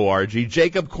 jmam.org.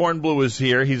 Jacob Kornbluh is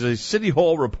here. He's a City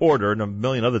Hall reporter and a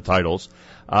million other titles.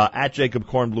 At Jacob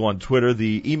Kornbluh on Twitter.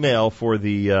 The email for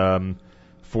the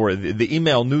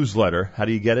email newsletter, how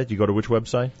do you get it? You go to which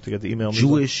website to get the email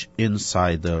newsletter?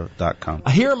 JewishInsider.com.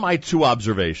 Here are my 2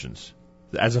 observations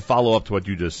as a follow-up to what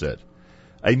you just said.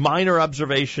 A minor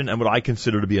observation and what I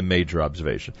consider to be a major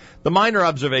observation. The minor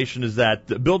observation is that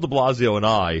Bill de Blasio and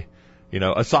I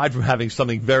aside from having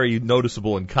something very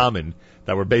noticeable in common,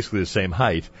 that were basically the same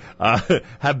height,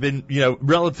 have been,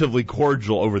 relatively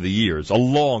cordial over the years, a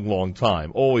long, long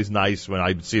time. Always nice when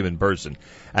I see him in person.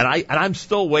 And I'm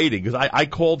still waiting, because I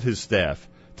called his staff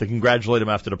to congratulate him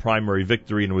after the primary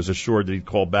victory and was assured that he'd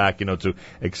call back, to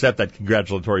accept that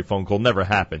congratulatory phone call. Never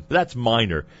happened. But that's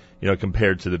minor,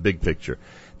 compared to the big picture.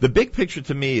 The big picture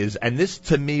to me is, and this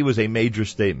to me was a major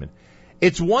statement,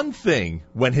 it's one thing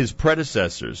when his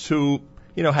predecessors, who,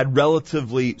 had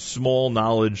relatively small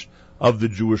knowledge of the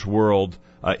Jewish world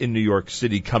in New York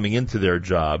City coming into their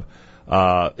job,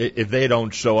 if they don't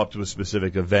show up to a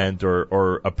specific event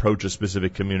or approach a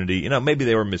specific community, maybe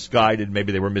they were misguided,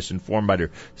 maybe they were misinformed by their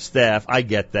staff. I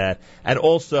get that. And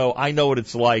also, I know what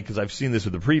it's like, because I've seen this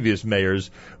with the previous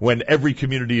mayors, when every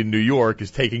community in New York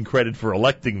is taking credit for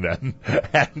electing them,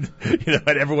 and, and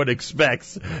everyone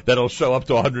expects that it'll show up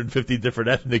to 150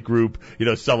 different ethnic group,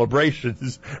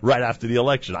 celebrations right after the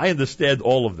election. I understand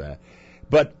all of that.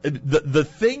 But the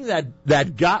thing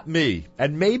that got me,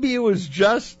 and maybe it was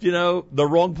just, the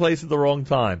wrong place at the wrong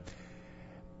time,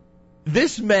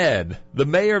 this man, the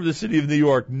mayor of the city of New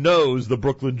York, knows the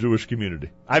Brooklyn Jewish community.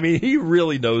 I mean, he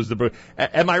really knows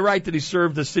am I right that he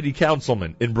served as city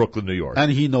councilman in Brooklyn, New York? And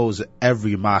he knows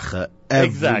every macha,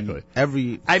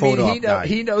 every photo guy.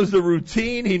 He knows the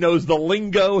routine, he knows the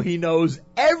lingo, he knows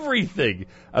everything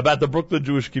about the Brooklyn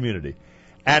Jewish community.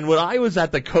 And when I was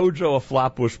at the Kojo of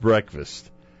Flatbush breakfast,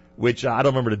 which I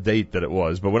don't remember the date that it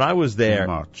was, but when I was there,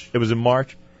 it was in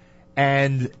March,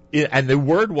 and the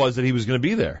word was that he was going to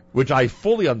be there, which I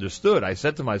fully understood. I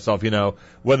said to myself,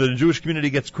 whether the Jewish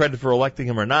community gets credit for electing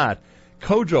him or not,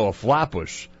 Kojo of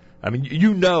Flatbush, I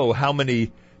mean, how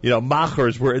many,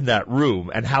 machers were in that room,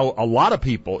 and how a lot of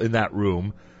people in that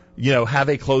room, have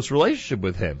a close relationship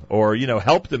with him, or,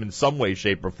 helped him in some way,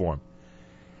 shape, or form.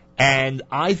 And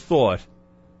I thought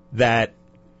that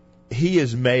he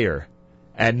is mayor,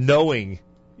 and knowing,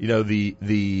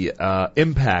 the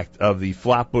impact of the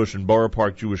Flatbush and Borough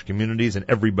Park Jewish communities, and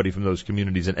everybody from those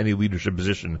communities in any leadership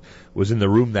position was in the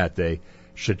room that day,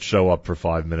 should show up for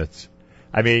 5 minutes.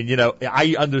 I mean,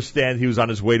 I understand he was on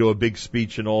his way to a big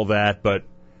speech and all that, but,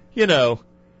 you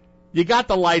got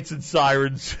the lights and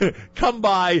sirens. Come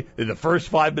by in the first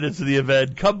 5 minutes of the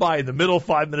event, come by in the middle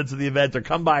 5 minutes of the event, or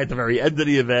come by at the very end of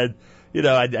the event.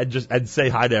 And say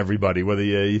hi to everybody, whether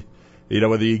you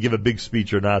give a big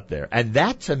speech or not there. And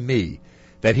that, to me,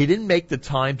 that he didn't make the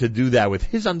time to do that with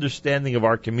his understanding of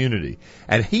our community,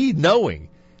 and he knowing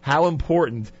how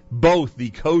important both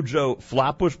the Kojo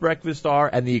Flatbush breakfast are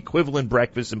and the equivalent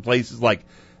breakfasts in places like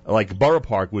Borough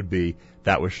Park would be,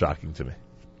 that was shocking to me.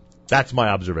 That's my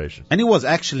observation. And he was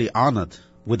actually honored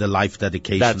with a Life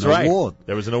Dedication That's right. Award.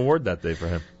 There was an award that day for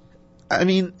him. I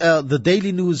mean, the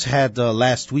Daily News had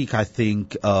last week, I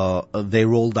think, they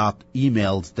rolled out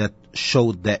emails that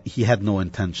showed that he had no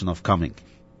intention of coming.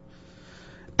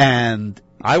 And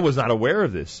I was not aware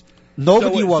of this.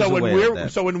 Nobody was aware of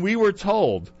that. So when we were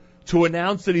told to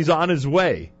announce that he's on his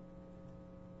way,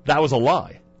 that was a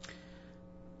lie.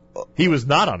 He was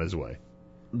not on his way.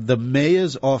 The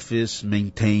mayor's office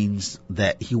maintains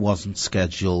that he wasn't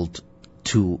scheduled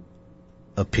to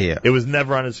appear. It was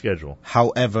never on his schedule.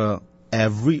 However,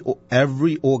 every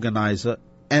organizer,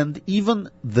 and even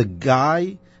the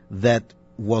guy that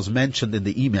was mentioned in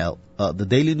the email, the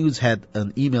Daily News had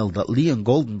an email that Leon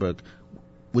Goldenberg,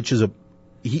 which is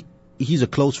he's a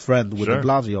close friend with de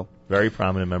Blasio, very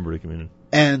prominent member of the community,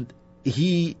 and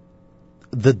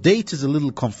the date is a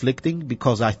little conflicting,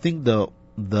 because I think the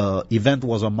event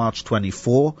was on March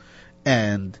 24,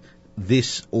 and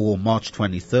this or March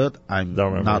 23rd, I'm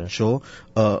not sure.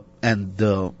 And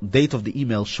the date of the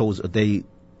email shows a day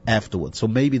afterwards. So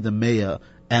maybe the mayor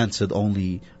answered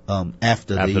only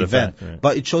after the event. Fact, right.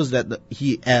 But it shows that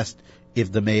he asked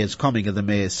if the mayor is coming, and the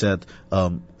mayor said,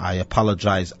 I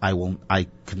apologize, I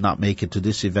could not make it to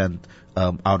this event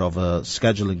out of a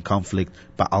scheduling conflict,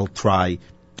 but I'll try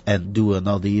and do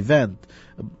another event.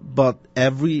 But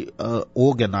every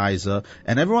organizer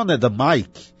and everyone at the mic,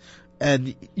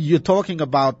 and you're talking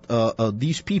about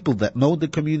these people that know the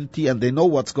community and they know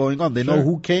what's going on. They know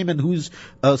who came and who's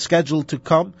scheduled to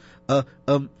come.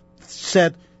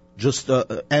 Said just,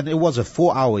 and it was a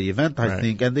 4-hour event, I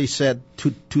think, and they said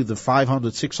to the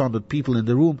 500, 600 people in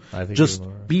the room, just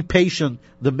be patient,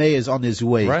 the mayor's on his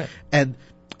way. Right. And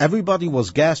everybody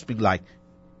was gasping like,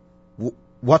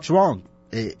 what's wrong?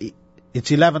 It's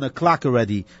 11 o'clock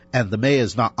already, and the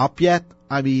mayor's not up yet.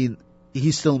 I mean,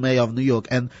 he's still mayor of New York,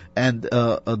 and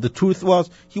the truth was,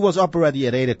 he was up already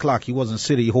at 8 o'clock. He was in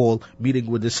City Hall meeting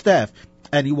with the staff,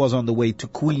 and he was on the way to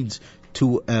Queens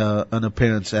to an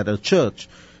appearance at a church.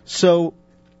 So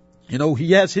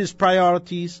He has his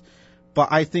priorities, but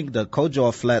I think the Kojo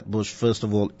of Flatbush, first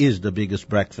of all, is the biggest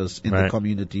breakfast in the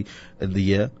community in the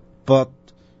year. But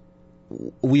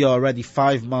we are already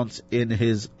 5 months in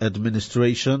his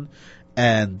administration,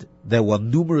 and there were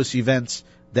numerous events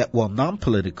that were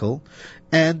non-political,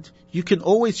 and you can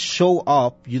always show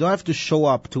up. You don't have to show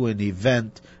up to an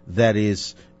event that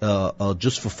is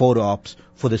just for photo ops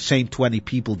for the same 20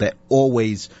 people that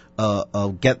always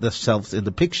get themselves in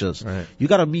the pictures. Right. You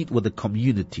got to meet with the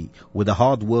community, with the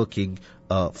hard-working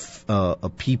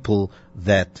people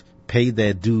that pay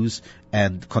their dues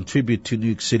and contribute to New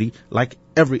York City like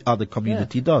every other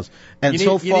community does. And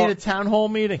you need a town hall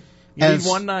meeting. You need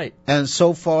one night. And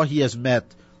so far he has met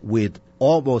with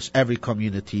almost every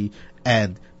community,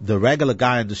 and the regular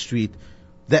guy on the street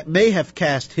that may have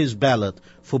cast his ballot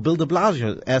for Bill de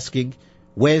Blasio asking,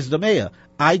 where's the mayor?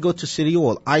 I go to City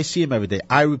Hall. I see him every day.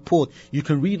 I report. You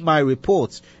can read my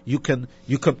reports. You can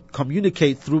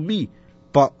communicate through me.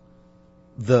 But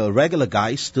the regular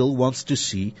guy still wants to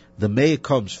see the mayor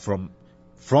comes from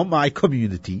my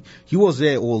community. He was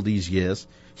there all these years.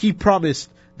 He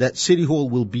promised that City Hall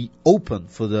will be open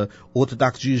for the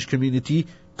Orthodox Jewish community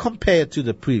compared to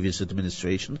the previous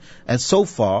administration. And so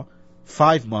far,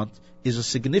 5 months is a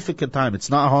significant time. It's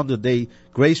not a 100-day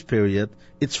grace period.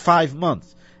 It's 5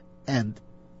 months. And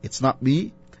it's not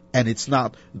me, and it's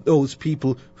not those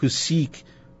people who seek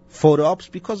photo ops,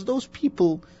 because those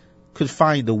people could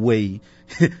find a way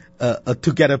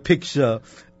to get a picture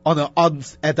at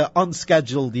an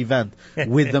unscheduled event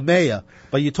with the mayor.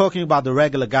 But you're talking about the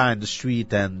regular guy in the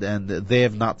street, and they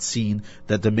have not seen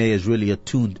that the mayor is really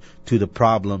attuned to the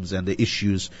problems and the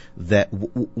issues that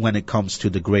when it comes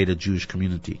to the greater Jewish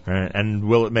community. Right. And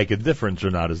will it make a difference or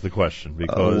not is the question,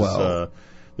 because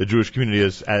the Jewish community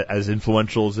is as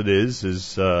influential as it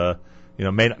is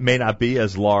may not be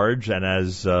as large and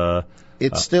as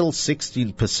it's still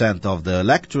 16% of the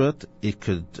electorate. It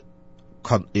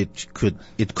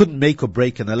couldn't make or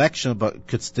break an election, but it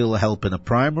could still help in a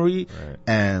primary. Right.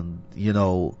 And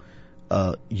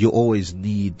you always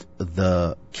need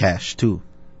the cash too.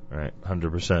 Right,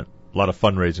 100%. A lot of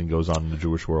fundraising goes on in the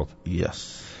Jewish world.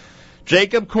 Yes.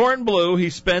 Jacob Kornbluh, he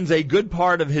spends a good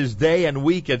part of his day and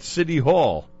week at City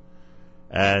Hall.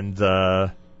 And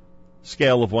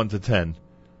scale of 1 to 10.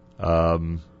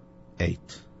 8.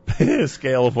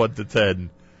 Scale of 1 to 10.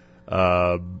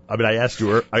 I asked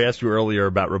you earlier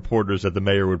about reporters that the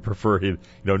mayor would prefer him,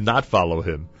 not follow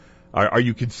him. Are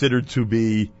you considered to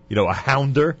be, a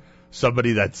hounder,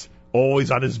 somebody that's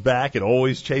always on his back and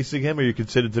always chasing him, or are you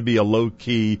considered to be a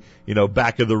low-key,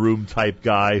 back of the room type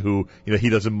guy who, he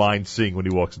doesn't mind seeing when he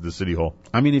walks into City Hall?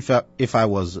 I mean, if I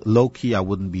was low-key, I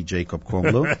wouldn't be Jacob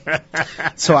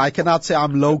Kornbluh. So I cannot say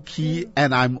I'm low-key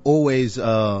and I'm always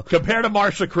compared to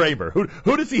Marsha Kramer.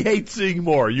 Who does he hate seeing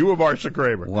more, you or Marsha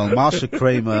Kramer? Well, Marsha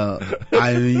Kramer,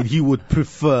 he would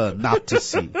prefer not to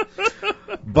see.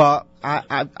 But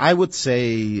I would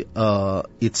say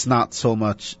it's not so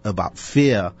much about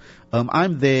fear.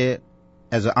 I'm there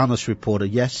as an honest reporter.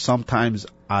 Yes, sometimes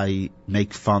I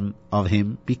make fun of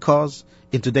him because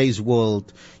in today's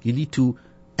world, you need to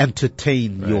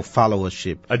entertain your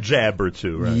followership. A jab or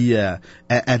two, right? Yeah,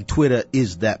 and Twitter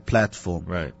is that platform.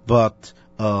 Right. But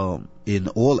in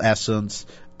all essence,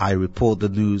 I report the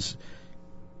news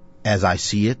as I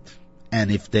see it. And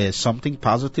if there's something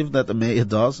positive that the mayor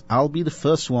does, I'll be the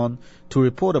first one to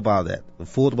report about that.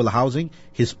 Affordable housing,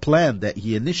 his plan that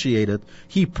he initiated,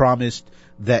 he promised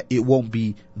that it won't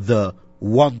be the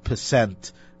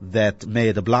 1% that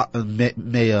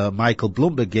Mayor Michael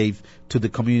Bloomberg gave to the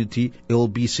community. It will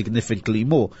be significantly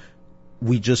more.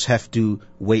 We just have to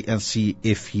wait and see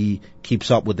if he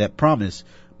keeps up with that promise.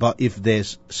 But if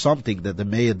there's something that the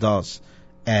mayor does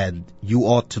and you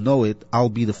ought to know it, I'll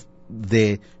be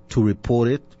there to report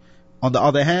it. On the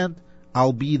other hand,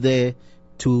 I'll be there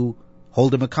to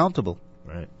hold him accountable.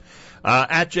 Right.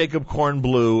 At Jacob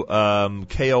Kornbluh,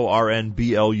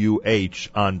 Kornbluh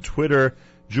on Twitter,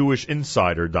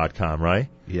 JewishInsider.com, right?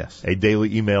 Yes. A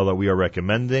daily email that we are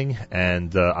recommending.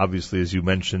 And obviously, as you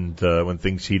mentioned, when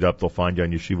things heat up, they'll find you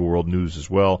on Yeshiva World News as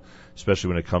well, especially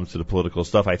when it comes to the political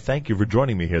stuff. I thank you for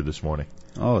joining me here this morning.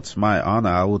 Oh, it's my honor.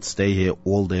 I would stay here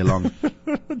all day long.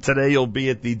 Today you'll be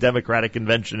at the Democratic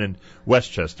Convention in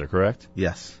Westchester, correct?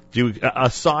 Yes. Do you,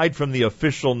 aside from the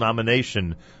official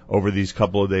nomination over these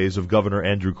couple of days of Governor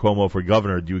Andrew Cuomo for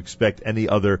governor, do you expect any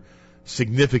other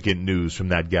significant news from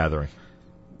that gathering?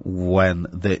 When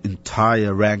the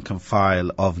entire rank and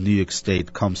file of New York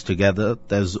State comes together,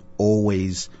 there's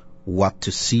always what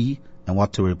to see and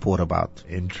what to report about.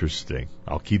 Interesting.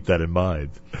 I'll keep that in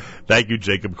mind. Thank you,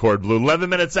 Jacob Kornbluh. 11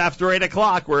 minutes after 8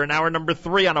 o'clock. We're in hour number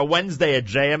 3 on a Wednesday at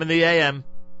JM in the AM.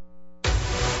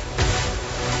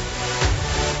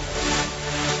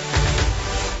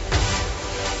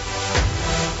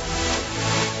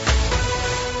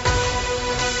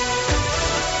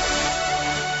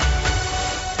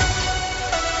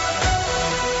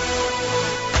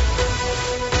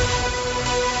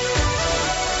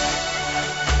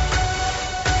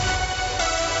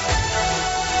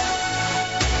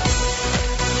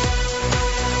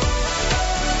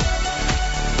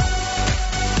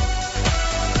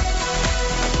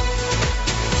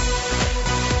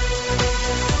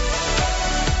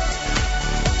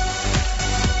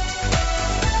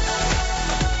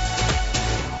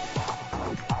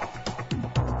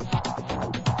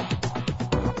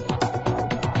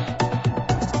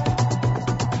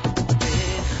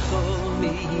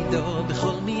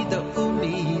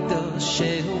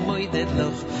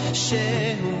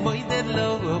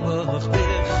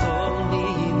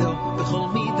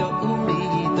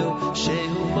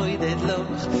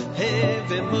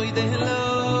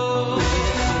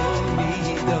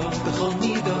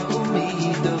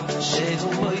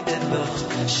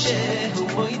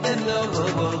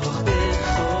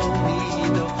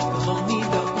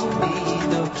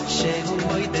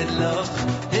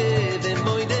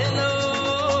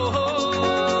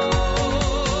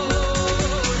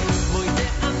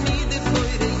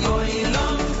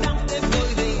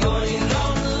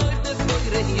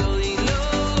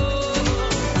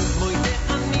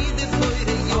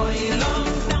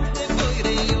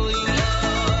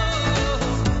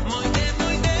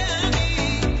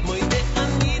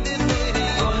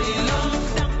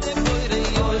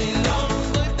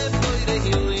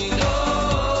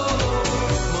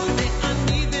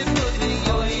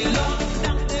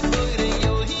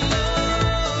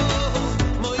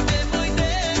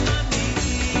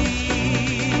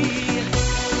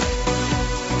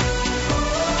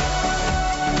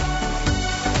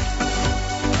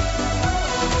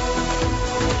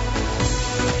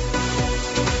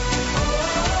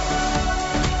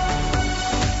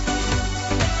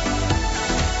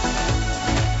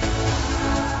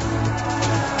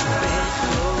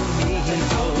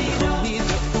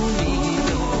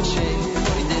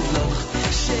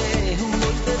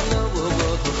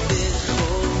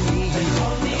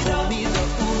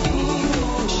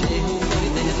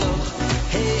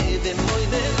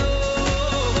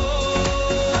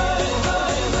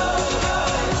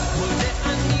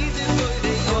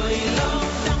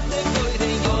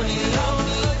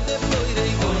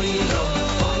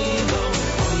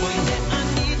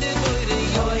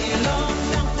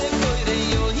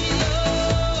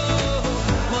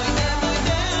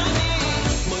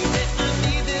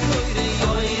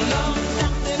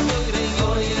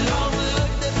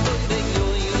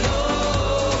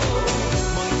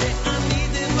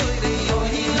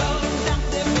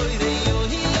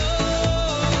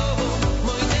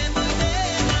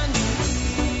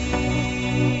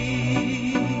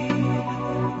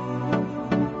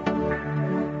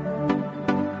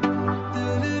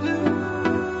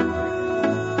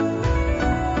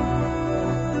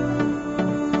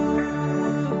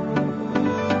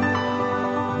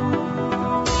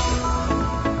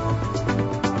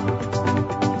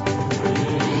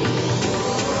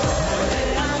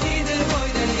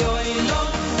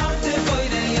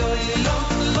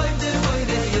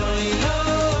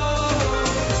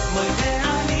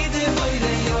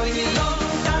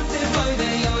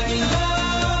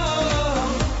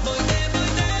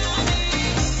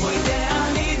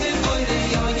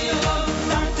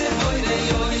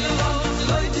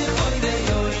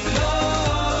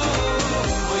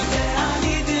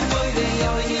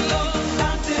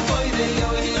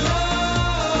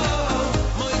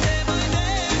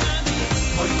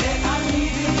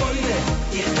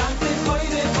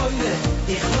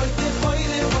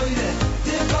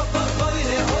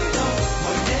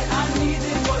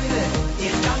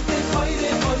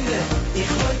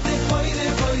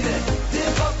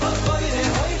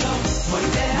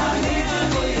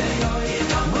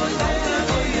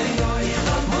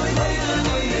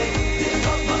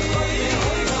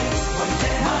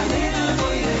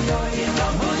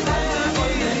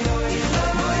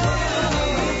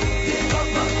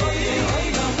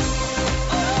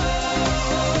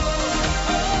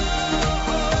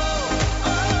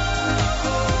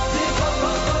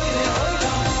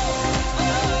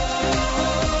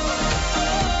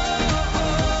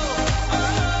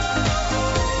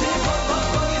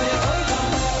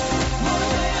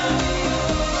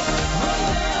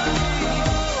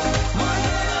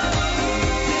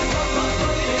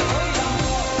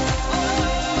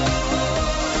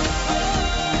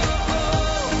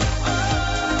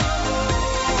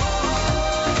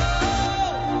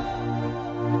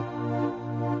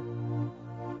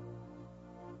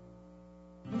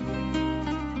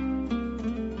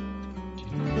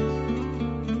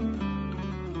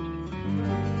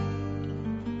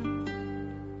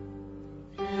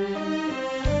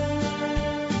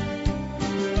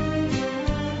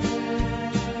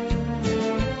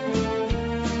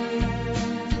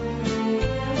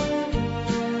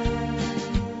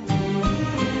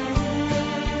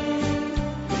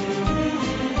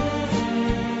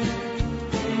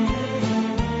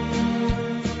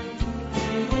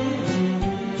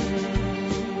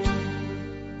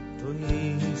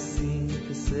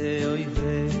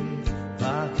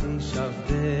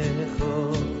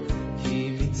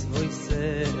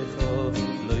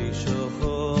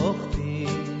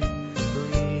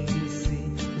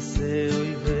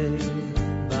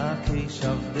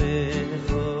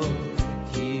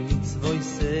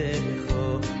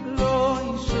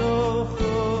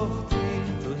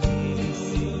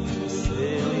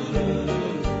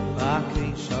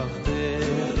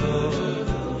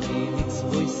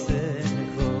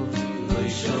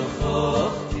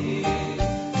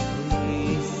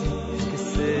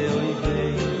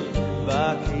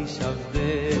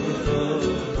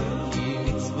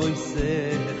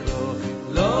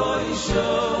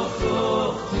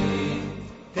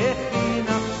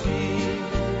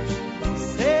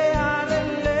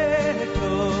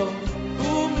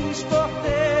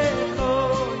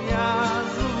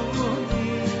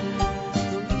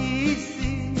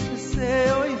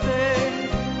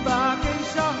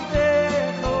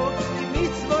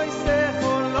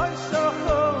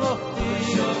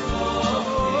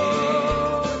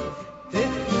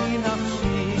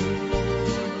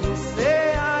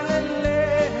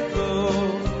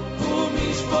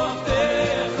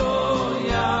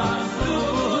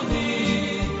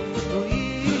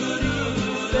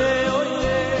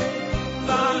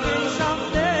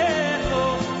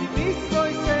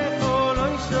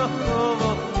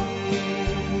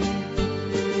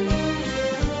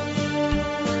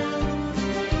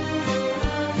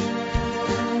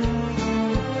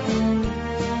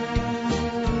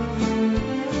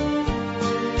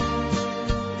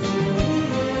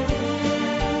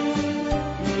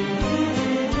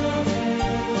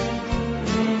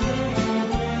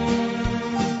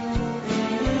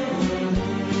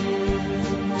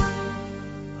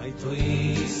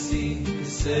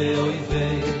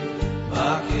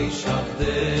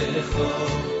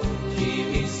 כי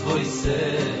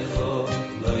מצוויסךו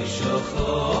לא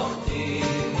ישכחתי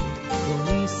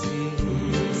וניסים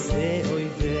זה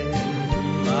אויבי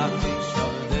מה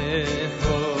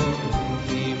תשכחו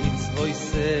כי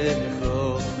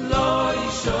מצוויסךו לא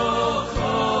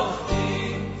ישכחתי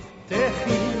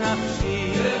תחי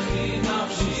נפשי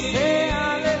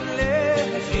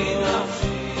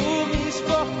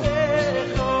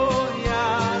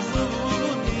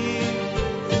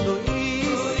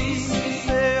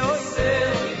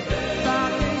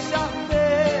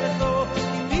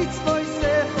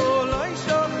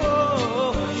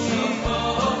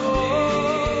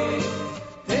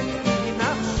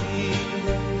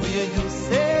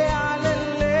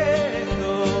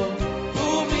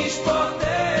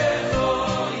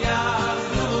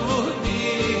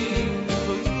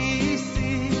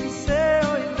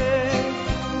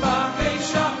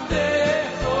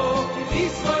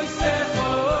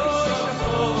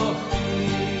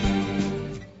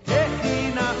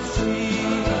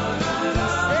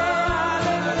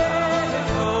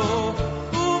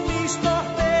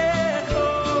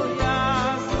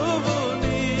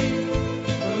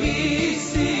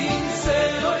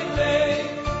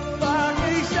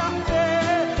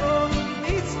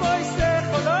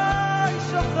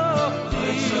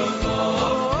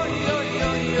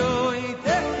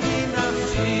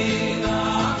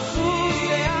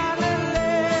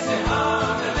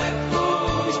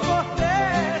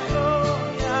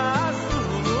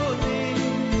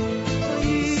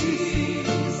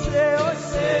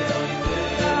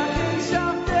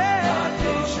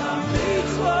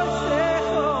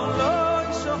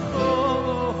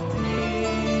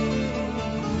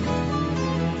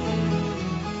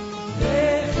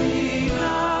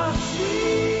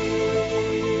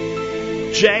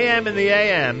JM in the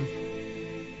AM.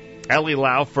 Eli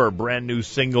Laufer, brand new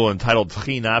single entitled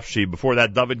Tchi Nafshi. Before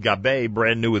that, David Gabe,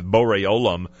 brand new with Borei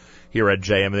Olam, here at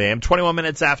JM in the AM. 21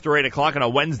 minutes after 8 o'clock on a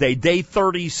Wednesday, day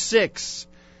 36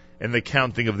 in the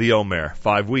counting of the Omer.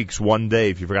 5 weeks, 1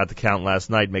 day. If you forgot to count last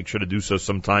night, make sure to do so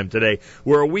sometime today.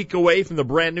 We're a week away from the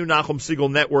brand new Nachum Segal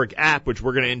Network app, which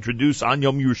we're going to introduce on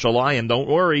Yom Yerushalayim. Don't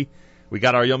worry. We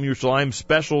got our Yom Yerushalayim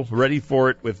special ready for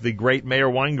it with the great Mayor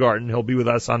Weingarten. He'll be with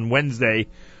us on Wednesday,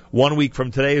 1 week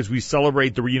from today, as we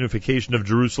celebrate the reunification of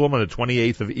Jerusalem on the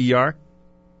 28th of Iyar.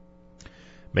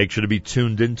 Make sure to be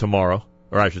tuned in tomorrow,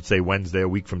 or I should say Wednesday, a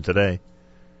week from today,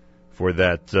 for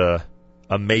that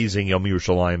amazing Yom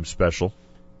Yerushalayim special.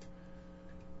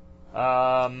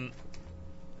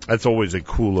 That's always a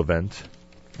cool event.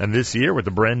 And this year, with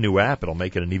the brand new app, it'll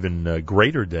make it an even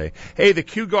greater day. Hey, the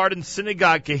Kew Garden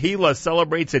Synagogue Kehila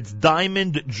celebrates its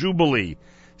Diamond Jubilee,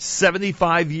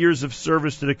 75 years of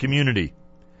service to the community.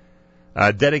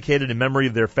 Dedicated in memory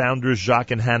of their founders,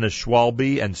 Jacques and Hannah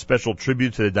Schwalbe, and special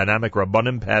tribute to the dynamic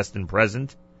Rabbanim, past and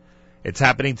present. It's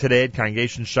happening today at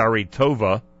Congregation Sharei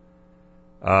Tova,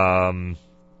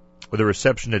 with a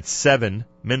reception at 7,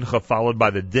 Mincha followed by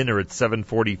the dinner at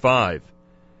 7:45.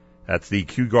 That's the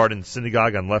Kew Garden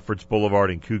Synagogue on Lefferts Boulevard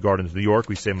in Kew Gardens, New York.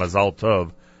 We say Mazal Tov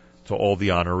to all the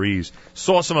honorees.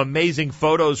 Saw some amazing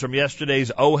photos from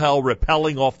yesterday's Ohel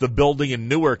rappelling off the building in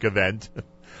Newark event.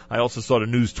 I also saw the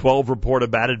News 12 report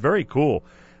about it. Very cool.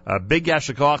 Big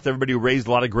yashikach to everybody who raised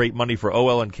a lot of great money for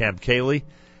Ohel and Camp Kaylee,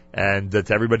 and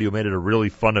to everybody who made it a really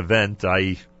fun event.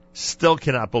 I still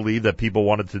cannot believe that people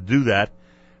wanted to do that,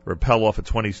 rappel off a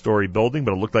 20-story building,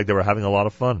 but it looked like they were having a lot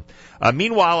of fun.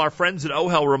 Meanwhile, our friends at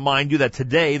Ohel remind you that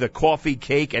today the Coffee,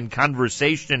 Cake, and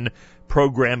Conversation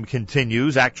program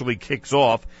continues, actually kicks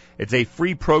off. It's a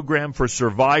free program for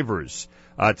survivors.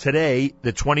 Today,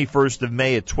 the 21st of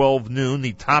May at 12 noon,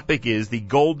 the topic is the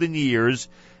golden years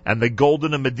and the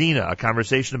golden of Medina, a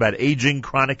conversation about aging,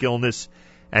 chronic illness,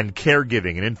 and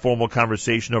caregiving, an informal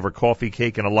conversation over coffee,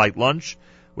 cake, and a light lunch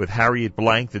with Harriet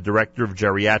Blank, the director of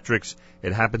geriatrics.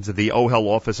 It happens at the Ohel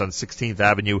office on 16th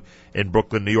Avenue in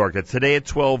Brooklyn, New York. It's today at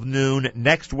 12 noon,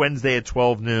 next Wednesday at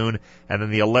 12 noon, and then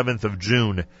the 11th of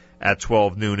June at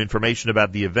 12 noon. Information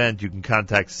about the event, you can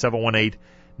contact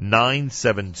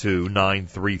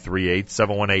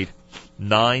 718-972-9338,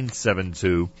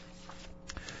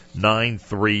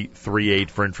 718-972-9338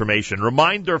 for information.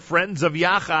 Reminder, Friends of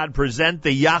Yachad present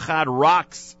the Yachad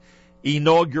Rocks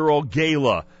inaugural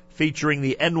gala, featuring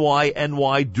the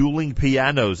NY dueling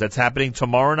pianos. That's happening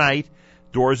tomorrow night.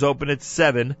 Doors open at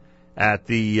 7 at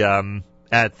the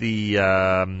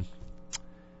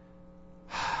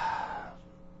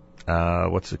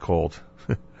what's it called?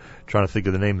 Trying to think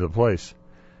of the name of the place.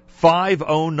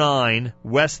 509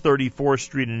 West 34th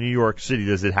Street in New York City.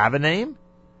 Does it have a name?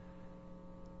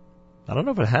 I don't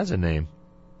know if it has a name.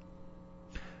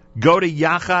 Go to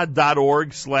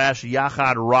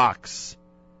yachad.org/yachadrocks.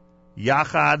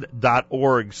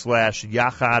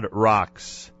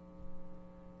 Yachad.org/yachadrocks.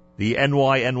 The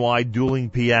NYNY Dueling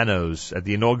Pianos at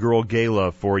the inaugural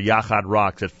gala for Yachad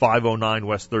Rocks at 509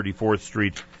 West 34th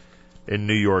Street in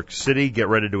New York City. Get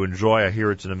ready to enjoy. I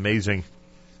hear it's an amazing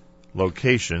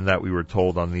location that we were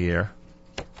told on the air.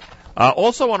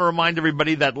 Also want to remind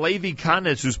everybody that Levi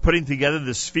Kanis, who's putting together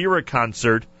the Sphera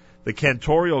concert, the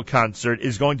Cantorial concert,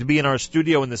 is going to be in our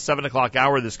studio in the 7 o'clock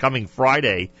hour this coming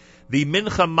Friday. The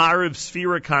Mincha Mariv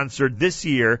Sphera concert this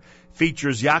year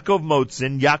features Yaakov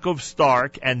Motzin, Yaakov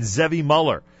Stark, and Zevi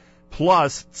Muller,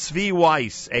 plus Tzvi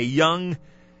Weiss, a young,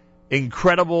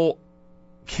 incredible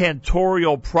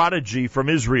cantorial prodigy from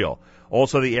Israel.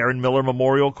 Also the Aaron Miller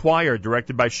Memorial Choir,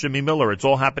 directed by Shimi Miller. It's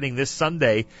all happening this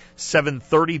Sunday,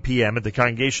 7:30 p.m. at the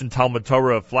Congregation Talmud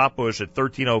Torah of Flatbush at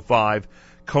 1305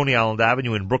 Coney Island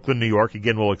Avenue in Brooklyn, New York.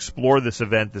 Again, we'll explore this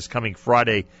event this coming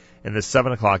Friday in the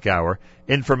 7 o'clock hour.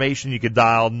 Information, you could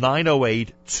dial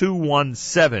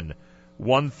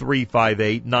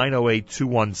 908-217-1358,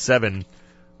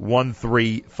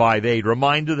 908-217-1358.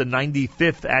 Reminder, the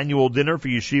 95th annual dinner for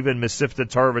Yeshiva and Mesivta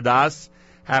Torah V'das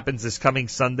happens this coming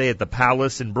Sunday at the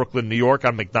Palace in Brooklyn, New York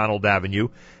on McDonald Avenue.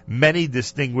 Many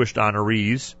distinguished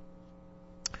honorees.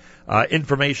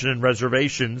 Information and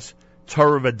reservations,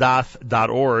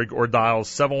 torahvadath.org, or dial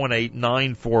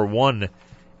 718-941-8000,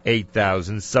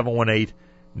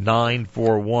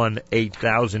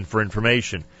 718-941-8000 for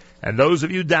information. And those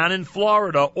of you down in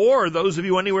Florida, or those of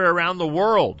you anywhere around the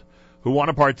world who want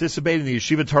to participate in the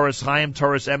Yeshiva Toras Chaim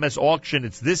Toras MS auction,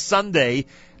 it's this Sunday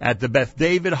at the Beth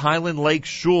David Highland Lake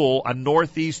Shul on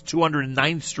Northeast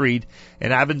 209th Street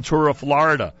in Aventura,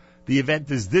 Florida. The event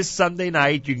is this Sunday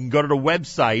night. You can go to the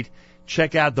website,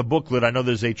 check out the booklet. I know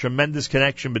there's a tremendous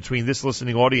connection between this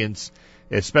listening audience,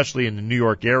 especially in the New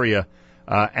York area,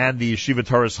 and the Yeshiva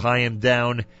Toras Chaim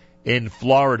down in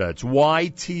Florida. It's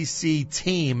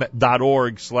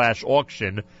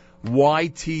ytcteam.org/auction,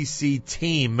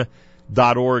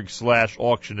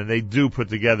 ytcteam.org/auction, and they do put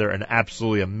together an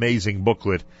absolutely amazing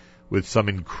booklet with some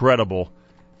incredible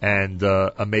and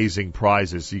amazing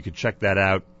prizes. So you can check that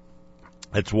out.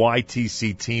 It's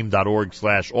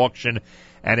ytcteam.org/auction.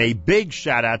 And a big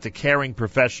shout out to Caring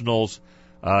Professionals,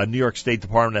 New York State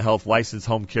Department of Health Licensed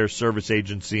Home Care Service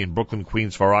Agency in Brooklyn,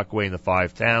 Queens, Far Rockaway, and the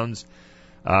Five Towns.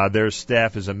 Their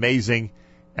staff is amazing,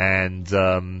 and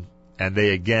they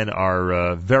again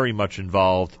are very much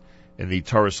involved in the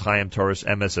Toras Chaim Toras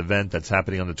MS event that's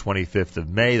happening on the 25th of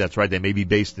May. That's right, they may be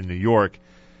based in New York,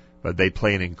 but they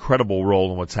play an incredible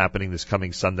role in what's happening this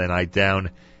coming Sunday night down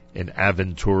in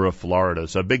Aventura, Florida.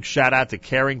 So a big shout out to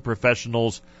Caring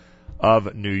Professionals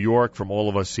of New York from all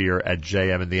of us here at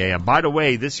JM in the AM. By the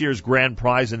way, this year's grand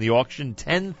prize in the auction,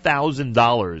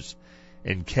 $10,000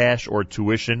 in cash or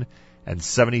tuition and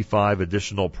 75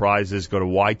 additional prizes. Go to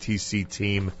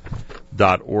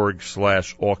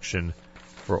ytcteam.org/auction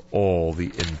for all the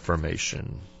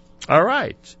information. All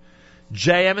right.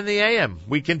 JM in the AM.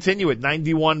 We continue at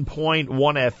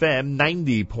 91.1 FM,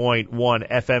 90.1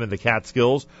 FM in the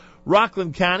Catskills.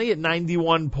 Rockland County at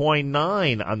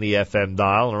 91.9 on the FM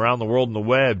dial, and around the world on the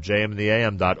web,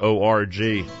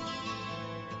 jmintheam.org.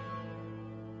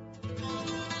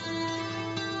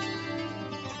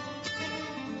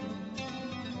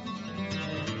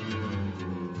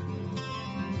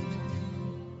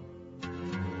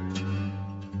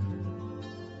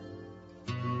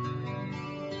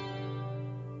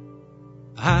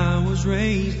 I was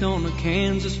raised on a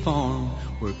Kansas farm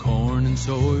where corn and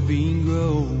soybean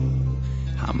grow.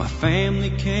 How my family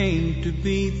came to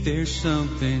be, there's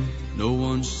something no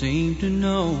one seemed to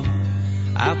know.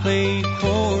 I played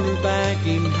quarterback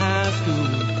in high school.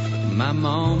 My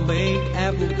mom baked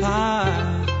apple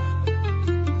pie.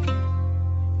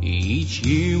 Each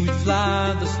year we'd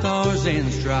fly the stars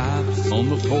and stripes on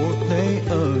the 4th day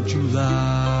of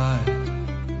July.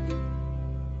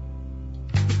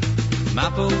 My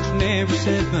folks never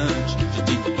said much, did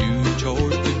you do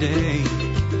chores today?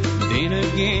 Then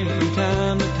again, from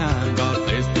time to time, God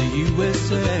bless the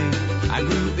USA. I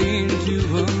grew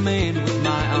into a man with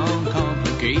my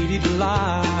uncomplicated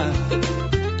life,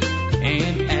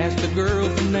 and asked a girl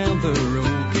from down the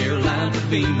road, Caroline, to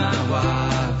be my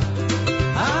wife.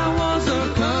 I was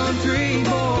a country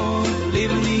boy,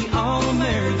 living the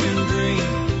all-American dream.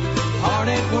 Hard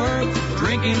at work,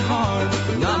 drinking hard,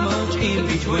 not much in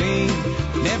between.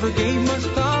 Never gave much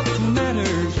thought to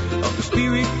matters of the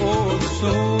spirit or the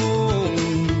soul.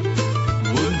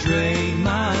 Wouldn't trade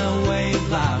my way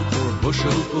of life for a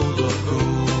bushel full of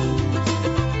gold.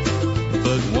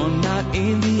 But one night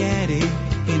in the attic,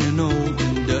 in an old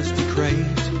and dusty crate,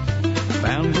 I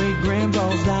found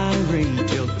 3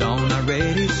 till dawn I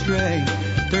read it straight.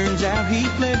 Turns out he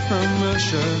fled from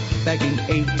Russia back in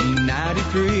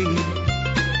 1893.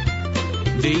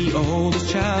 The oldest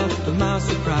child, to my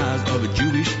surprise, of a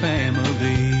Jewish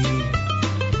family.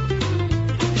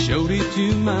 Showed it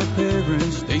to my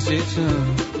parents, they said,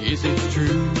 son, yes, it's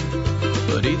true.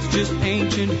 But it's just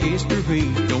ancient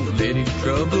history, don't let it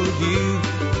trouble you.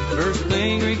 First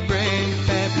thing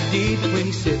great-grandpappy did when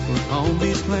he set foot on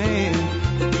this land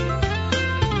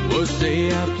was say,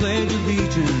 I pledge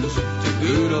allegiance to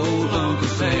good old Uncle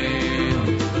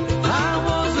Sam. I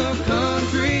was a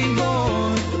country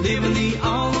boy, living the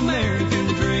all-American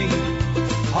dream.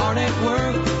 Hard at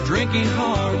work, drinking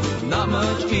hard, not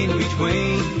much in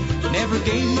between. Never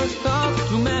gave much thought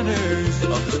to matters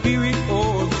of the spirit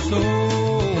or the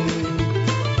soul.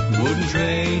 Wouldn't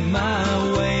trade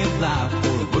my way of life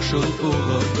for a bushel full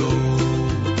of gold.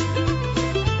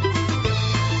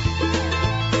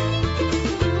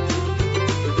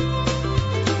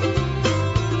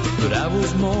 But I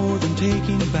was more than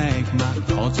taking back, my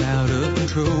thoughts out of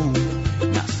control.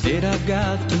 I said I've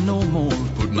got to know more,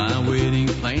 put my wedding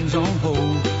plans on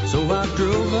hold. So I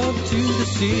drove up to the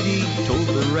city, told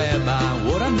the rabbi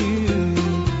what I knew.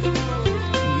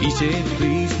 He said,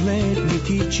 please let me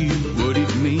teach you what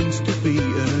it means to be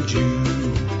a Jew.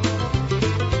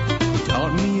 He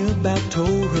taught me about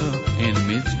Torah and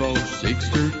Mitzvot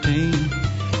 6:13,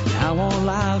 and how our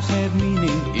lives have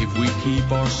meaning if we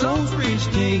keep our souls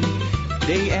pristine.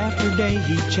 Day after day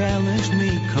he challenged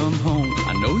me, come home,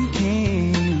 I know you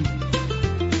can.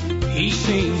 He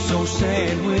seemed so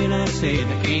sad when I said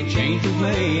I can't change the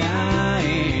way I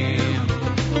am.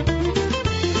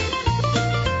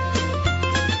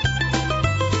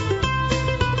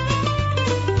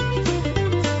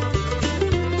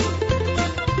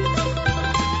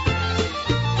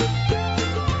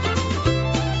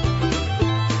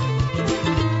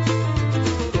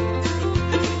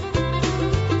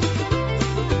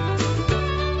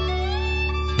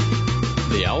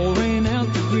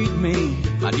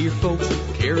 Dear folks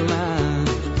of Caroline,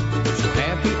 so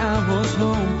happy I was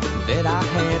home that I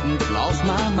hadn't lost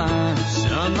my mind.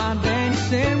 Son, my daddy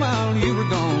said while you were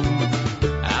gone,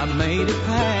 I made a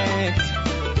pact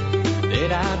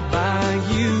that I'd buy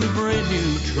you a brand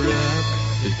new truck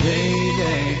the day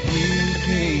that you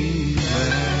came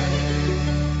back.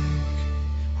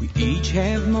 We each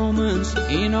have moments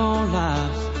in our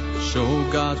lives that show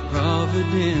God's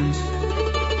providence.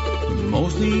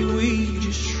 Mostly we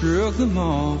just shrug them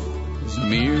off as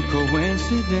mere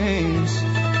coincidence.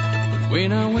 But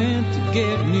when I went to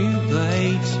get new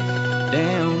plates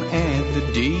down at the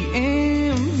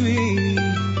DMV,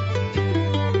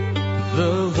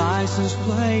 the license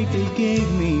plate they gave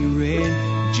me read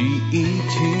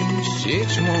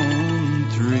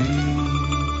GE2613.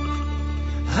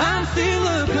 I'm still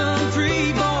a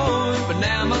country boy, but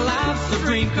now my life's a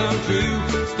dream come true.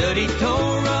 Studied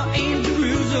Torah in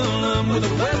Jerusalem with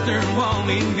a western wall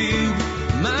in view.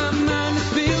 My mind is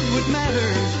filled with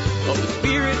matters of the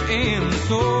spirit and the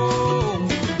soul.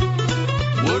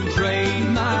 Wouldn't trade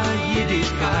my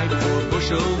Yiddishkeit for a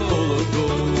bushel full of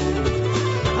gold.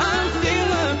 I'm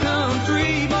still a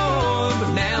country boy,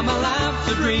 but now my life's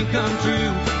a dream come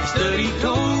true. Studied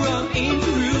Torah in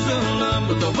Jerusalem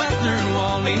with the western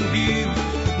wall in view.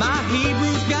 My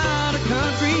Hebrew's got a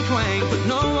country twang, but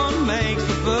no one makes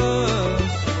a fuss.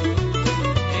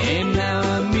 And now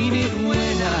I mean it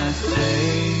when I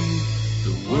say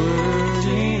the word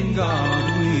in God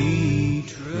we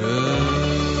trust.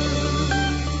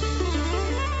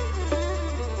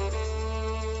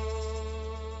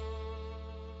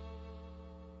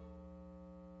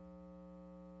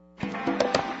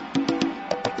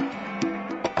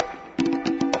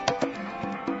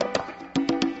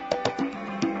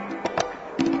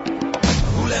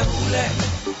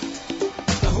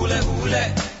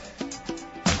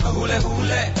 Hule, hule, hule,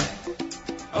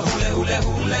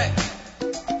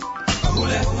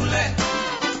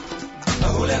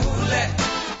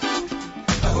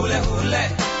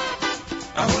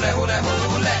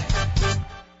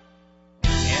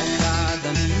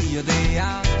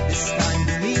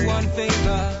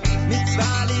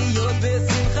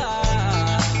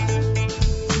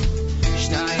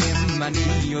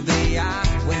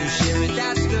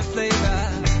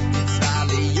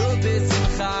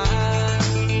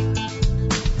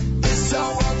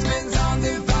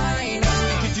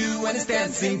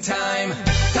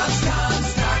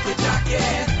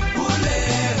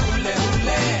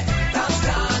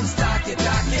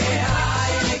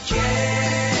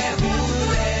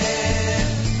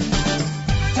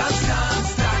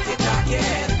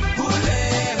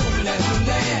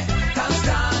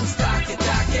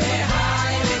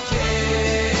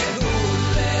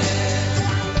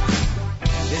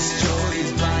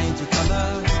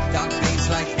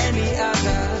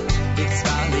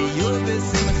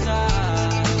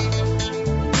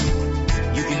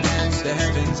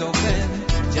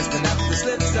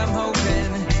 lips, I'm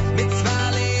hoping.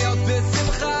 Mitzvah leot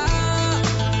b'simcha.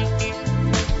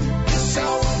 So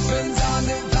opens on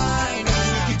the vine.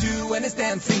 What you do when it's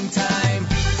dancing time.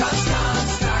 Dance,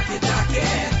 dance, take it, take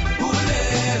it. Hule,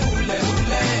 hule,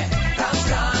 hule. Dance,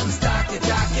 dance, take it,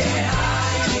 take it.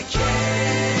 Heineke,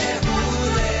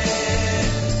 hule.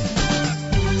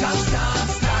 Dance,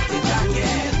 dance, take it, take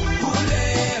it. Hule,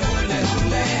 hule,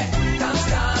 hule. Dance,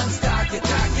 dance, take it,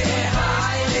 take it.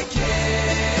 Heineke,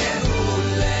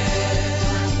 hule.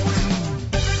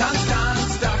 Dance,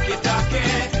 dance, take it, take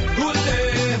it. Hule,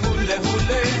 hule,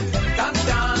 hule. Dance,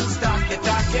 dance, take it,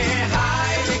 take it.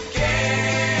 Heineke,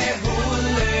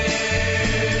 hule.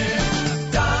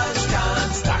 Dance,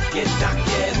 dance, take it,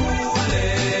 take it. Hule,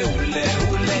 hule,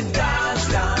 hule. Dance,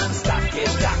 dance, take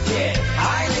it, take it.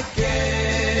 Heineke,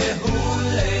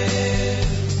 hule.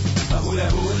 Hule,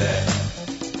 hule.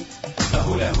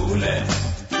 Hule, hule.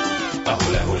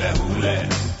 Hule, hule, hule.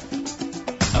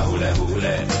 Hule, hule.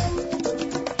 Hule,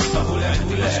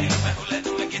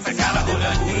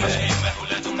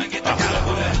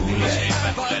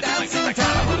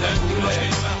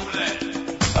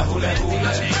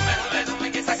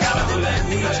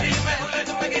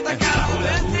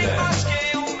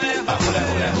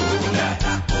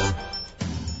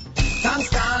 Dance,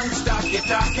 dance, take it,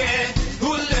 take it.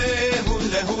 Hule,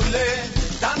 hule, hule.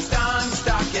 Dance, dance,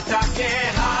 take it, take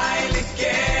it.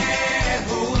 Heineke,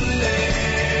 hule.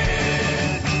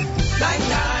 Nine,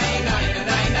 nine, nine,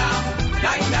 nine,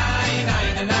 nine, nine,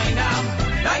 nine, nine, nine,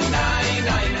 nine,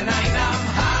 nine, nine,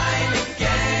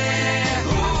 Heineke,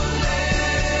 hule.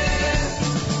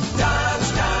 Dance,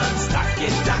 dance, take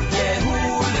it, take it.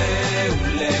 Hule,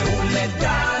 hule, hule.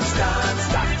 Dance, dance,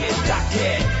 take it, take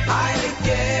it.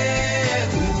 Heineke,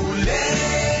 hule.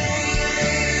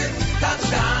 Dance,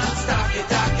 dance, take it,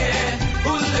 take it.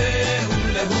 Hule,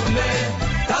 hule, hule.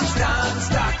 Dance, dance,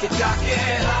 take it, take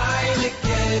it.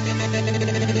 Heineke,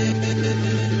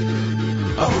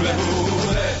 hule, hule.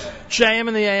 JM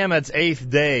in the AM, it's 8th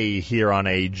day here on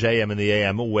a JM in the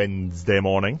AM Wednesday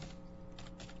morning.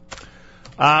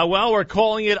 Well, we're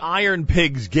calling it Iron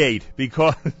Pigs Gate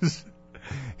because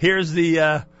here's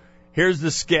the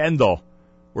scandal.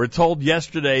 We're told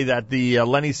yesterday that the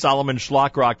Lenny Solomon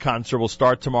Schlock Rock concert will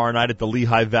start tomorrow night at the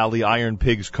Lehigh Valley Iron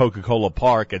Pigs Coca-Cola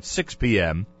Park at 6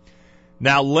 p.m.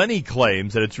 Now, Lenny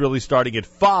claims that it's really starting at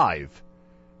 5,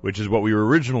 which is what we were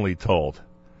originally told.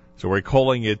 So we're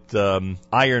calling it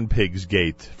Iron Pigs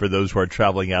Gate for those who are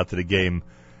traveling out to the game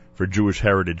for Jewish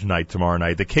Heritage Night tomorrow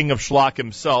night. The King of Schlock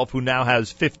himself, who now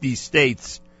has 50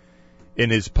 states in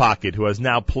his pocket, who has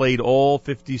now played all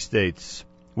 50 states.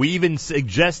 We even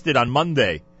suggested on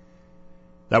Monday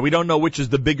that we don't know which is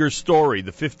the bigger story,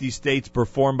 the 50 states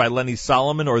performed by Lenny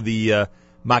Solomon or the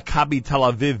Maccabi Tel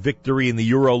Aviv victory in the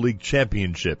EuroLeague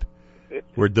Championship.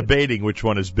 We're debating which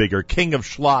one is bigger. King of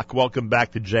Schlock, welcome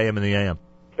back to JM in the AM.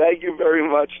 Thank you very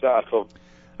much, Nachum. All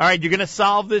right, you're going to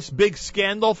solve this big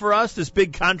scandal for us, this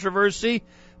big controversy?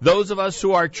 Those of us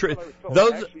who are... Wait,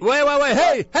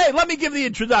 hey, let me give the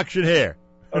introduction here.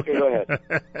 Okay, go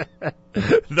ahead.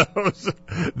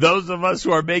 Those of us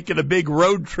who are making a big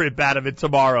road trip out of it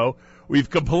tomorrow, we've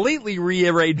completely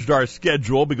rearranged our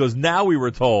schedule because now we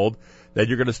were told that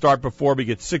you're going to start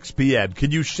performing at 6 p.m. Can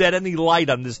you shed any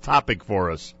light on this topic for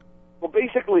us? Well,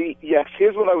 basically, yes.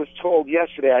 Here's what I was told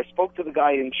yesterday. I spoke to the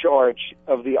guy in charge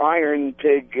of the Iron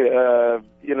Pig,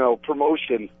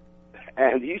 promotion,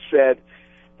 and he said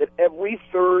that every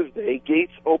Thursday,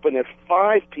 gates open at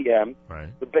 5 p.m. Right.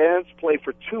 The bands play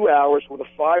for 2 hours with a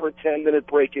 5 or 10 minute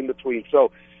break in between.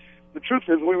 So the truth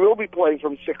is we will be playing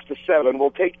from 6 to 7.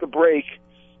 We'll take the break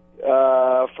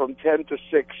from 10 to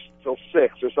 6 till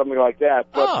 6 or something like that.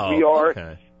 But we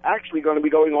are actually going to be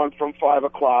going on from 5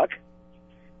 o'clock.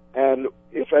 And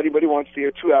if anybody wants to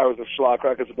hear 2 hours of Schlock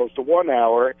Rock as opposed to 1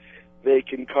 hour, they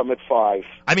can come at 5.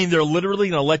 I mean, they're literally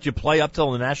going to let you play up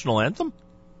till the national anthem?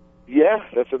 Yeah,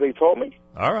 that's what they told me.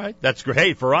 All right. That's great.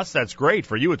 Hey, for us, that's great.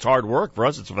 For you, it's hard work. For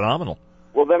us, it's phenomenal.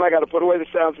 Well, then I got to put away the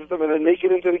sound system and then make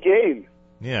it into the game.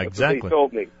 Yeah, that's exactly. what they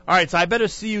told me. All right, so I better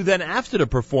see you then after the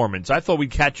performance. I thought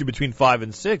we'd catch you between 5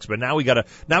 and 6, but now we got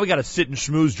to sit and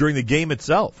schmooze during the game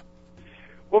itself.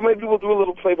 Well, maybe we'll do a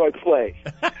little play-by-play.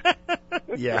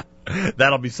 Yeah,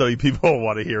 that'll be something people will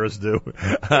want to hear us do.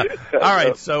 All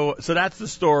right, so that's the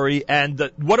story.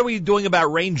 And what are we doing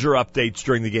about Ranger updates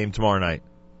during the game tomorrow night?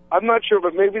 I'm not sure,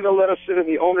 but maybe they'll let us sit in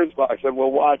the owner's box and we'll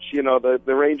watch,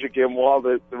 the Ranger game while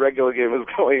the regular game is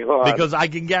going on. Because I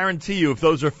can guarantee you, if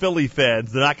those are Philly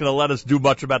fans, they're not going to let us do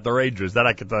much about the Rangers. That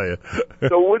I can tell you.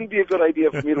 So it wouldn't be a good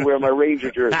idea for me to wear my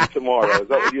Ranger jersey tomorrow. Is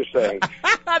that what you're saying?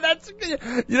 That's,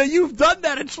 you've done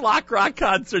that at Schlock Rock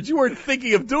concerts. You weren't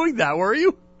thinking of doing that, were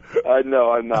you?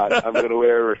 No, I'm not. I'm going to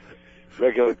wear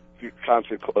regular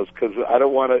concert clothes because I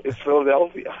don't want to. It's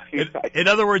Philadelphia. In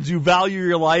other words, you value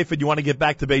your life and you want to get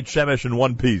back to Beit Shemesh in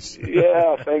one piece.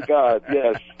 Yeah, thank God.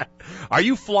 Yes. Are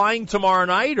you flying tomorrow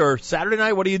night or Saturday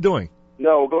night? What are you doing?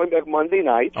 No, we're going back Monday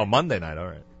night. Oh, Monday night. All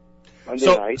right. Monday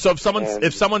night. So if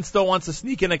someone still wants to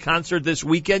sneak in a concert this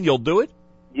weekend, you'll do it?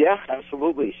 Yeah,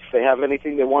 absolutely. If they have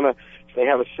anything they want to, if they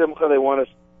have a simcha they want us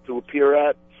to appear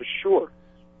at, for sure.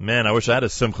 Man, I wish I had a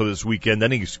simcha this weekend.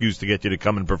 Any excuse to get you to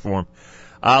come and perform.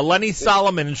 Lenny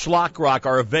Solomon and Schlock Rock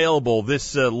are available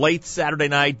this late Saturday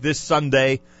night, this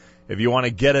Sunday. If you want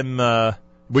to get him,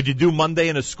 would you do Monday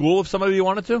in a school if some of you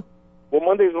wanted to? Well,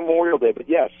 Monday's Memorial Day, but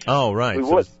yes. Oh, right. We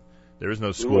would. There is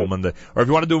no school Monday. Or if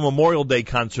you want to do a Memorial Day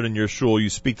concert in your shul, you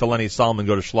speak to Lenny Solomon,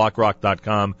 go to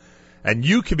schlockrock.com. And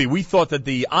you could be, we thought that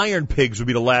the Iron Pigs would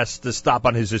be the last stop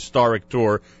on his historic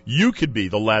tour. You could be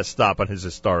the last stop on his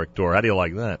historic tour. How do you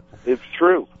like that? It's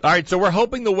true. All right, so we're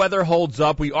hoping the weather holds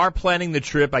up. We are planning the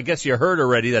trip. I guess you heard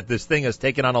already that this thing has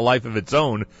taken on a life of its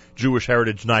own, Jewish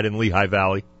Heritage Night in Lehigh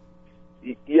Valley.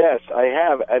 Yes, I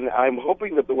have, and I'm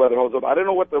hoping that the weather holds up. I don't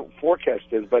know what the forecast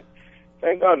is, but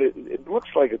thank God it looks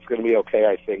like it's going to be okay,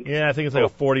 I think. Yeah, I think it's like a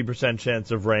 40%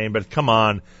 chance of rain, but come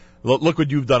on. Look what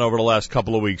you've done over the last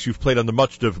couple of weeks. You've played under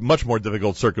much more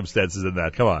difficult circumstances than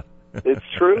that. Come on. It's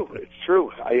true. It's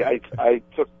true. I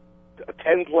took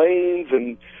 10 planes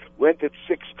and rented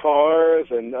 6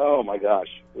 cars, and oh my gosh,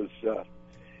 it was.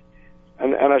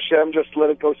 And Hashem just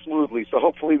let it go smoothly. So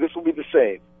hopefully this will be the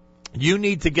same. You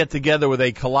need to get together with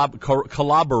a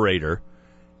collaborator,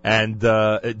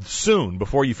 and soon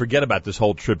before you forget about this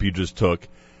whole trip you just took.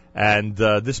 And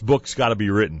this book's got to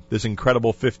be written. This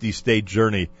incredible 50-state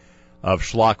journey of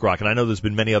Schlock Rock, and I know there's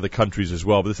been many other countries as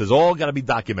well, but this has all got to be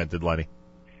documented, Lenny.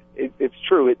 It's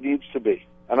true. It needs to be.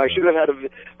 And I should have had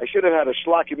a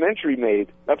schlockumentary made.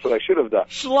 That's what I should have done.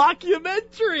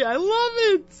 Schlockumentary, I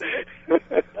love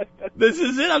it. This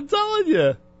is it. I'm telling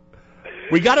you.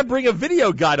 We got to bring a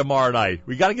video guy tomorrow night.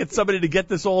 We got to get somebody to get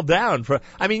this all down.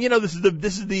 This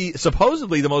is the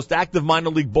supposedly the most active minor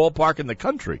league ballpark in the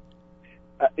country.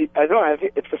 I know. I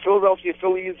think it's the Philadelphia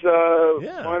Phillies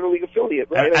minor league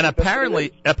affiliate, right? And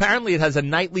apparently it has a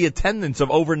nightly attendance of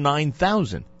over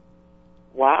 9,000.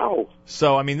 Wow.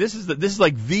 So I mean, this is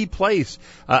like the place.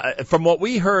 From what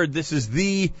we heard, this is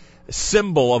the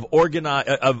symbol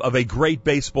of a great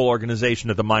baseball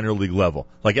organization at the minor league level.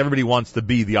 Like everybody wants to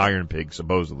be the Iron Pig,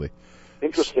 supposedly.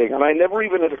 Interesting. And I never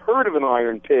even had heard of an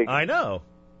Iron Pig. I know.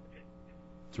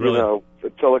 It's really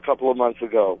until a couple of months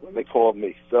ago when they called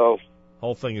me. So.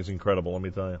 Whole thing is incredible, let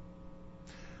me tell you.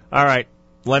 All right,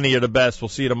 Lenny, you're the best. We'll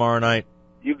see you tomorrow night.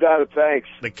 You got it, thanks.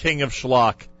 The king of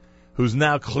schlock, who's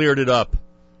now cleared it up.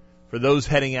 For those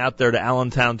heading out there to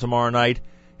Allentown tomorrow night,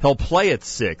 he'll play at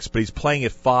 6, but he's playing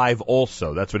at 5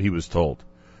 also. That's what he was told.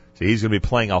 So he's going to be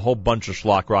playing a whole bunch of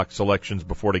Schlock Rock selections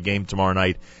before the game tomorrow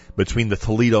night between the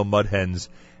Toledo Mud Hens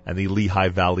and the Lehigh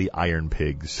Valley Iron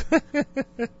Pigs.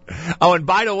 Oh, and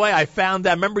by the way, I found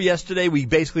that, remember yesterday we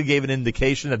basically gave an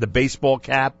indication that the baseball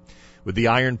cap with the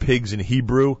Iron Pigs in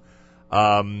Hebrew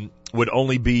would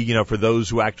only be, for those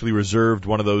who actually reserved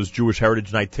one of those Jewish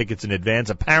Heritage Night tickets in advance.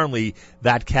 Apparently,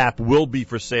 that cap will be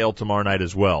for sale tomorrow night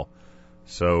as well.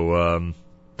 So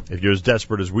if you're as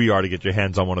desperate as we are to get your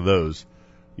hands on one of those,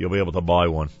 you'll be able to buy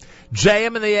one.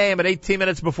 JM in the AM at 18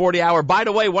 minutes before the hour. By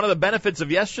the way, one of the benefits of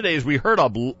yesterday is we heard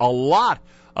a lot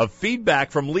of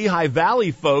feedback from Lehigh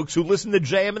Valley folks who listen to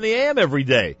JM in the AM every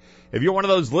day. If you're one of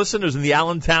those listeners in the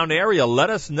Allentown area, let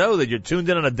us know that you're tuned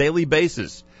in on a daily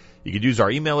basis. You could use our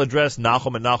email address,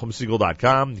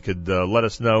 Nachum@NachumSiegel.com. You could let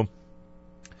us know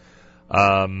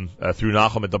through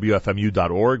Nachum at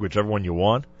WFMU.org, whichever one you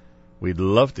want. We'd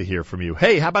love to hear from you.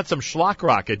 Hey, how about some Schlock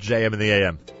Rock at JM in the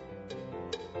AM?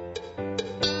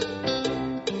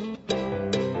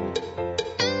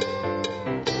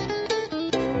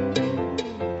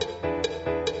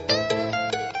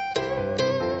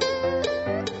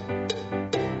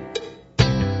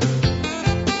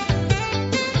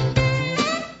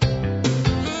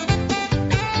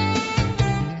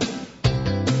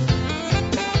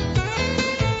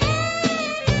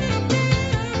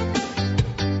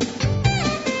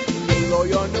 Lo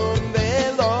yonum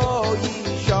velo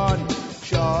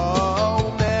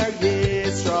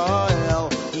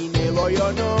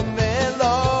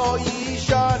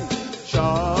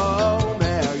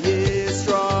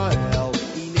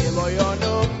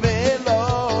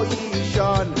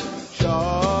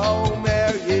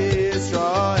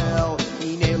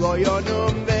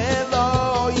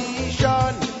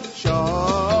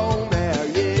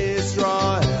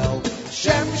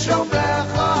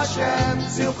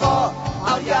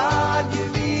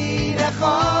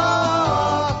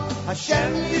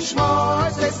ישמור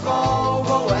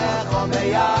זכרו ואיכו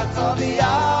מידך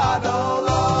מיד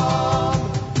עולם.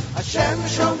 השם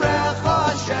שומרך,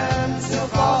 השם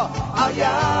צילך, על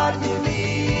יד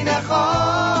ימינך.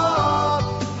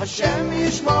 השם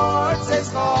ישמור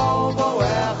זכרו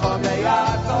ואיכו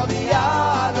מידך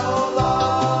מיד עולם.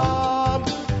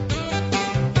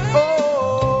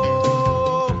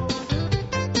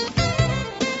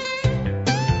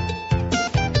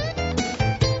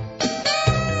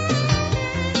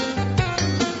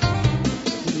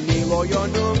 לא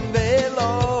ינום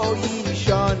ולא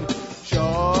יישן,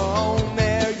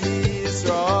 שומר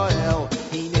ישראל.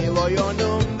 הנה לא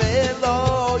ינום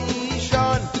ולא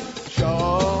יישן,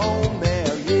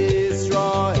 שומר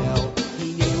ישראל.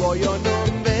 הנה לא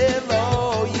ינום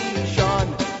ולא יישן,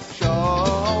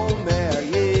 שומר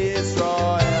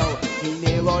ישראל.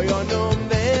 הנה לא ינום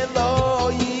ולא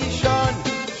יישן,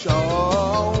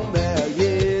 שומר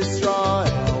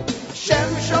ישראל.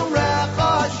 השם שומרך,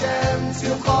 השם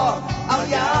צילך, על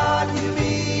יד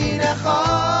ימינך.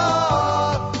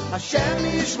 השם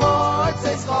ישמור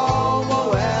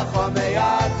צאצאו ואיכו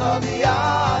מידך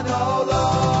מיד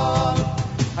עולם.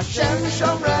 השם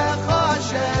שומרך,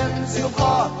 השם צילך,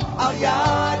 על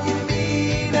יד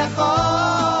ימינך.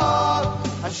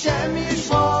 השם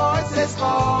ישמור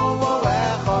צאצאו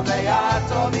ואיכו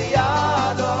מידך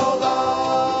מיד עולם.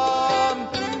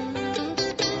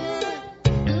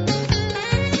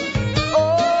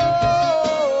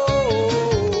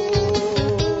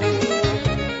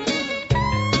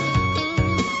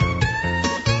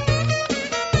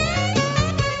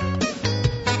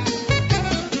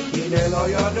 לא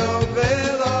ינום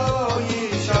ולא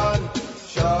יישן,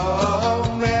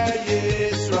 שומר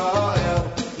ישראל.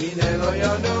 הנה לא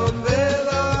ינום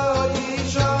ולא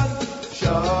יישן,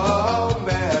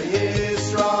 שומר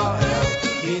ישראל.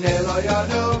 הנה לא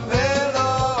ינום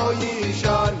ולא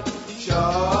יישן,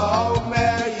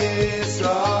 שומר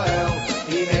ישראל.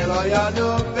 הנה לא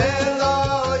ינום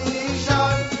ולא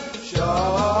יישן,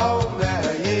 שומר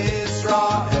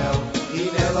ישראל.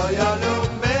 הנה לא ינום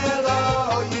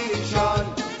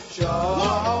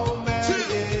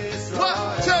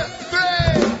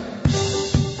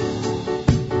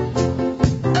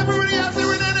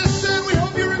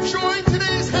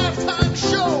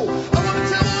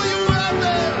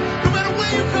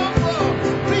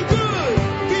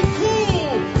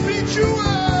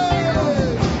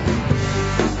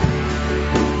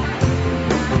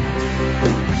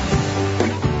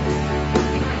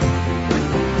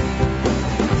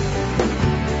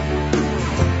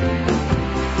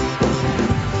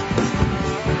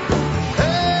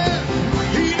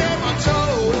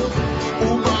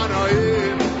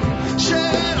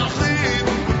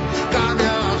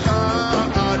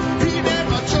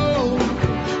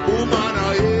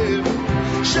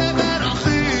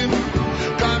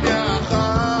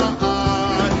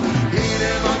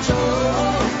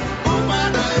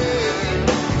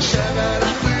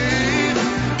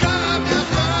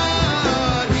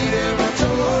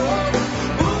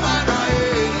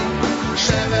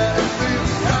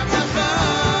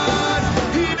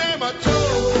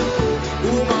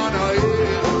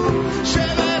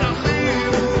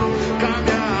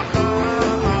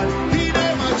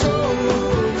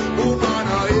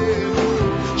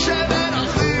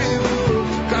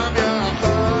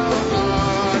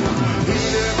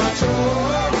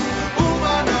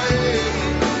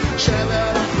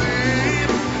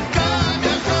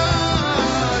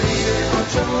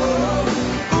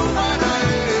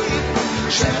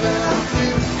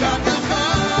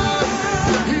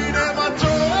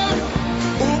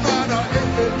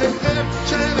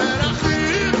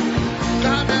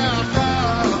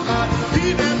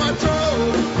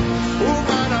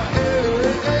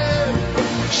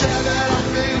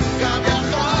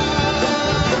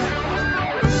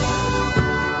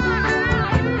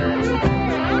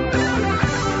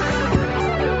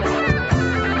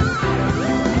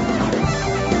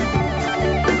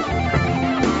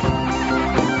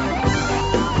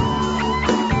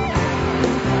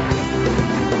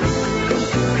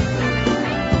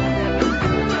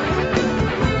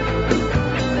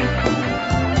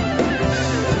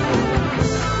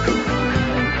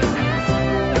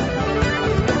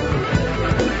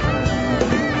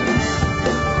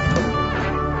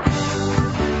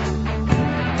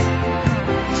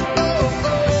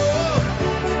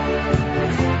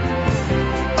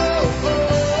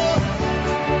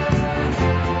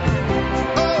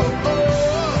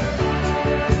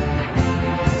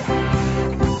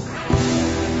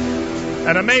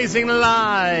An amazing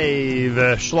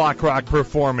live schlock rock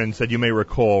performance that you may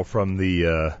recall from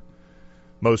the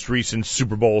most recent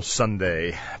Super Bowl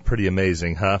Sunday. Pretty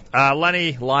amazing, huh?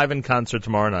 Lenny, live in concert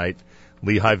tomorrow night,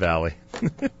 Lehigh Valley.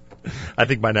 I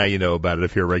think by now you know about it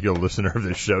if you're a regular listener of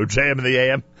this show. JM in the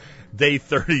AM, day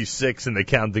 36 in the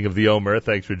counting of the Omer.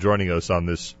 Thanks for joining us on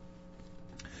this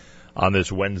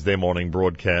Wednesday morning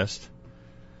broadcast.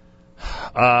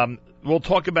 We'll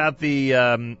talk about the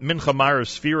Mincha Myra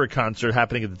Sphera concert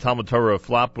happening at the Talmud Torah of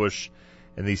Flatbush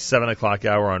in the 7 o'clock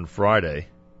hour on Friday.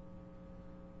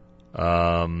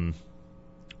 Levi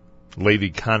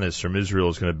Kanis from Israel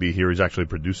is going to be here. He's actually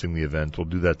producing the event. We'll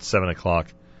do that 7 o'clock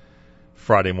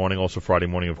Friday morning. Also Friday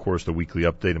morning, of course, the weekly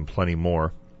update and plenty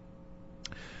more,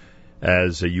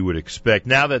 as you would expect.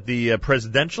 Now that the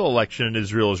presidential election in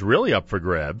Israel is really up for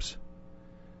grabs,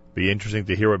 be interesting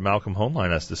to hear what Malcolm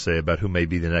Hoenlein has to say about who may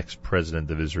be the next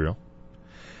president of Israel.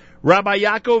 Rabbi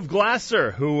Yaakov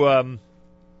Glasser, who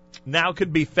now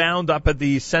could be found up at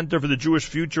the Center for the Jewish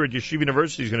Future at Yeshiva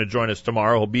University, is going to join us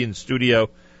tomorrow. He'll be in studio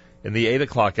in the 8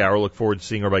 o'clock hour. Look forward to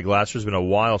seeing Rabbi Glasser. It's been a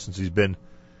while since he's been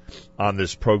on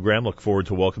this program. Look forward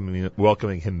to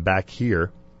welcoming him back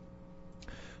here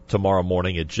tomorrow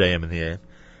morning at JM in the AM.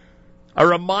 A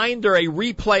reminder, a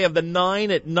replay of the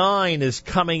 9 at 9 is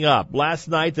coming up. Last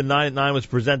night, the 9 at 9 was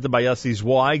presented by Yossi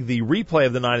Zweig. The replay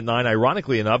of the 9 at 9,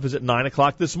 ironically enough, is at 9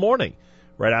 o'clock this morning,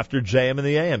 right after JM in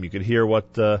the AM. You could hear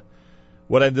what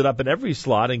ended up in every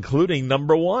slot, including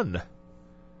number one.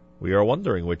 We are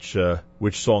wondering which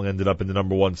song ended up in the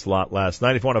number one slot last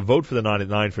night. If you want to vote for the 9 at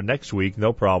 9 for next week,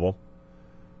 no problem.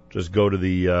 Just go to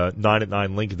the 9 at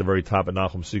 9 link at the very top at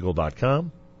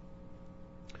NachumSegal.com,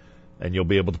 and you'll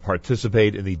be able to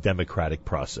participate in the democratic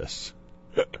process.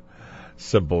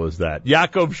 Simple as that.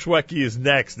 Yaakov Shweki is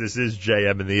next. This is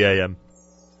JM in the AM.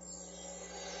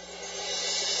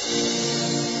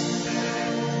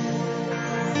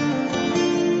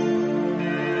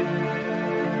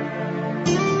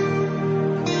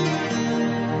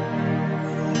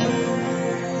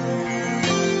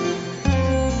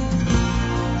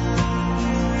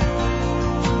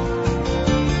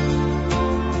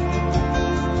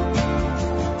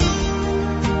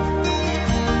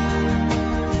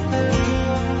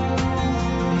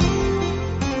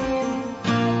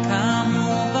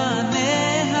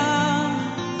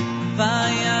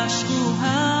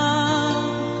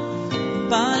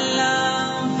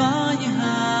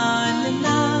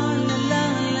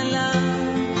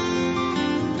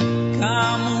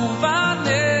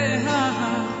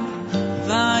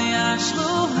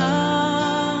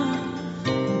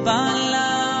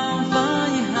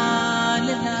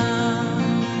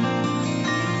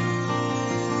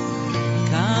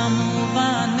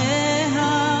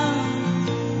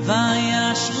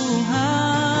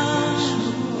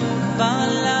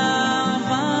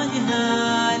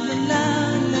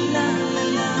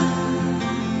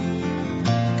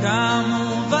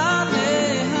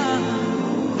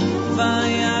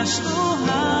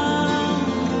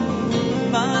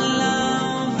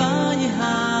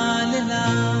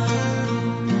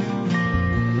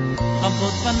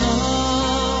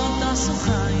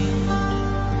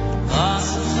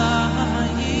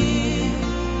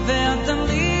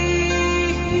 והתמיד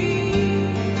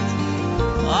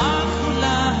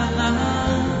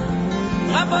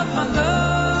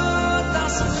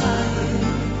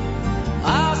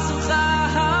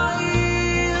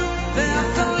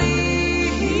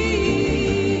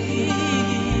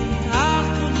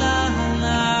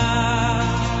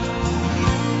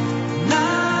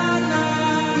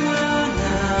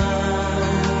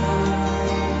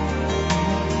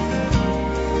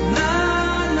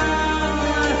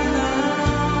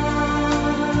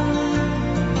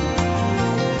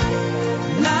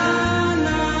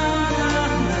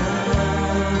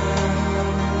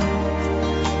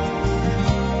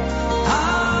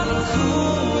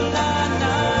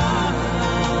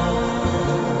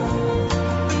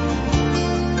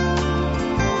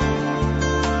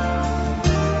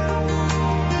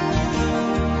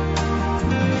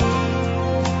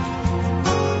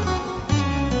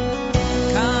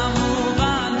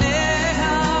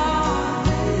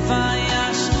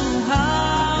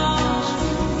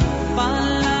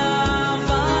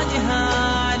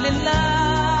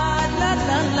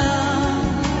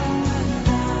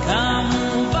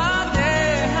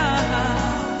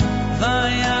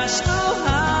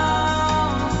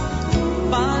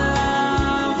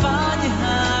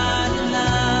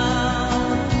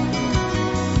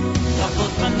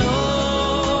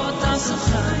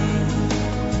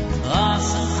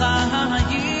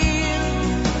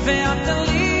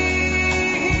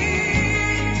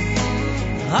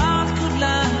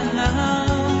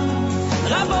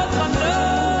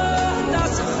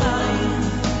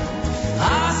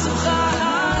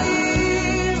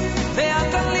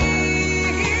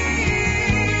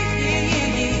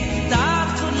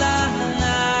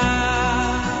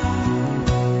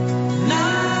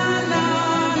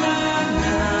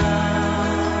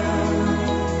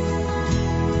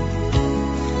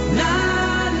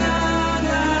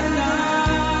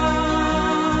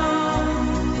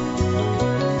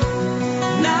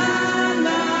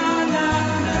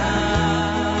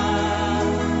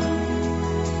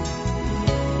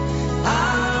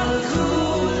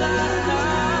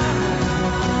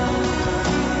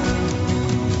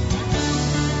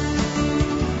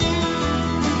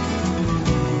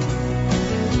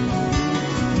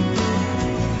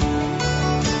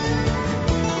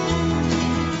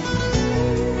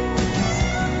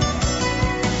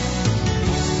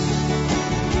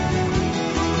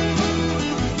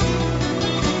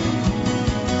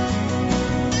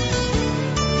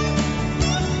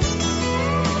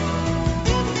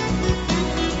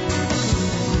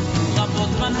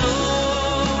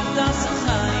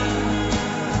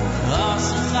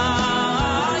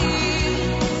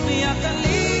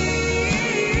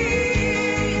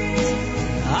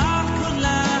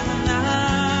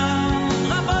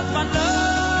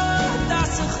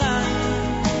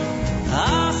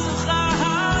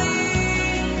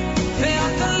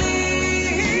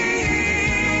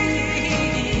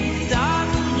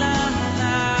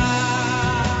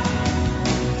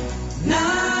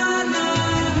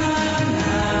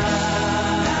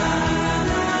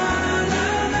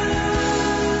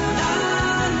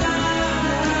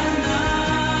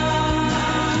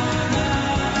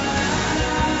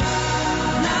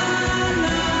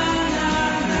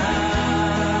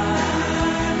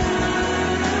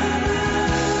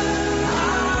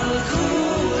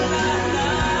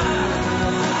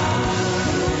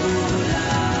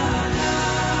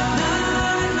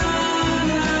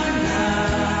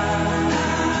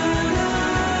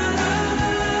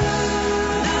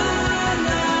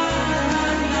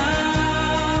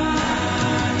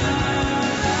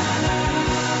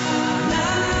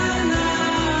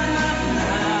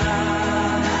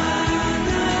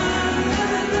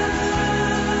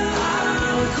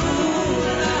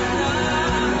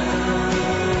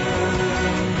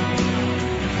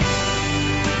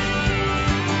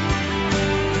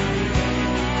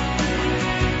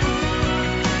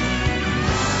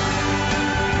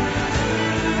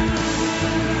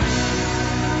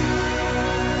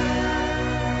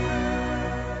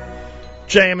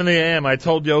JM in the AM. I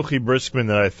told Yochi Briskman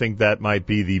that I think that might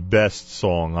be the best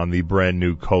song on the brand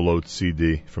new Kolot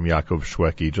CD from Yaakov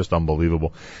Shweki. Just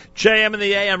unbelievable. JM in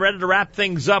the AM, ready to wrap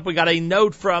things up. We got a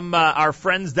note from our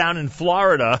friends down in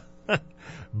Florida.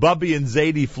 Bubby and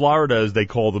Zadie Florida, as they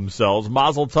call themselves.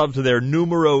 Mazel tov to their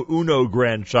numero uno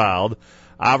grandchild,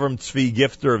 Avram Tzvi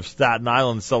Gifter of Staten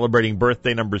Island, celebrating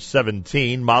birthday number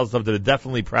 17. Mazel tov to the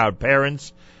definitely proud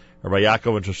parents, Rabbi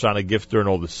Yaakov and Shoshana Gifter and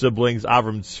all the siblings.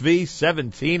 Avram Tzvi,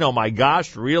 17. Oh my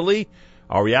gosh, really?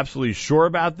 Are we absolutely sure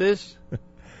about this?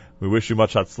 We wish you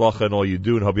much hatzlacha in all you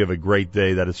do and hope you have a great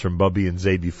day. That is from Bubby and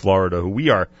Zadie Florida, who we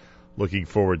are looking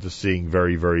forward to seeing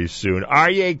very, very soon.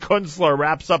 Aryeh Kunstler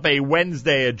wraps up a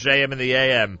Wednesday at JM in the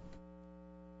AM.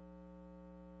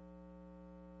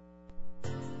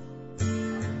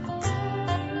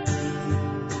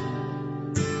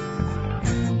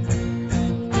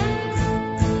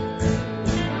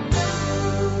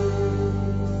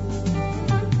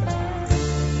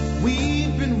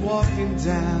 We've been walking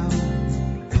down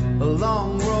a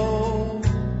long road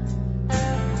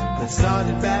that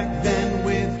started back then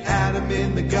with Adam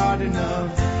in the Garden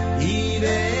of Eden.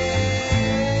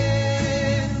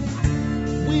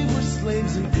 We were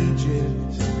slaves in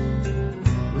Egypt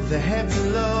with a heavy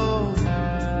load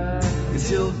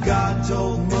until God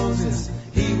told Moses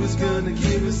he was gonna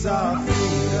give us our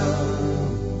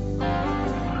freedom.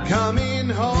 Coming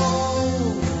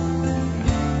home,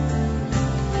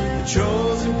 the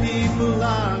chosen people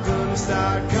are gonna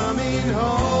start coming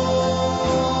home.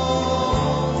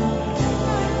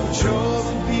 The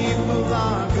chosen people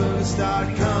are gonna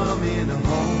start coming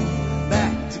home.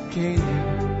 Back to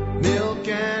Canaan, milk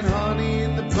and honey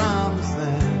in the promised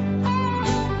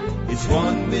land. It's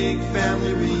one big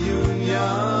family reunion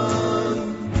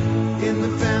in the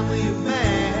family of man.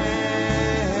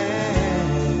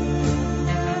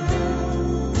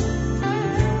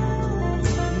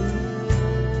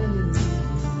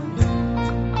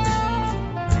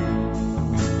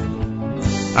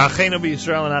 Achenu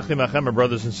b'Yisrael and Achim Achem, our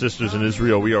brothers and sisters in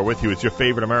Israel, we are with you. It's your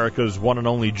favorite America's one and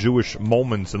only Jewish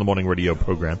Moments in the Morning radio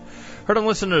program. Heard and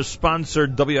listeners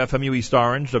sponsored WFMU East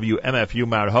Orange, WMFU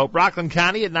Mount Hope, Rockland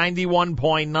County at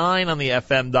 91.9 on the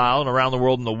FM dial and around the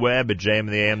world on the web at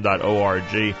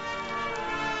jmandtheam.org.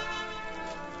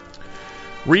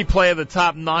 Replay of the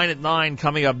top 9 at 9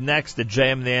 coming up next at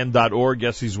jmandtheam.org.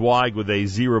 Yessi Zweig with a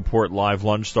Z-Report live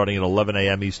lunch starting at 11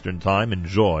 a.m. Eastern Time.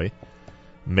 Enjoy.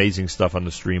 Amazing stuff on the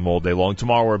stream all day long.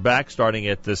 Tomorrow we're back starting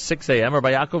at 6 a.m.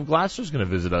 Rabbi Yaakov Glasser is going to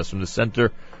visit us from the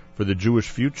Center for the Jewish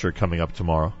Future coming up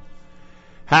tomorrow.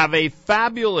 Have a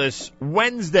fabulous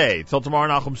Wednesday. Till tomorrow,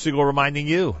 Nachum Siegel reminding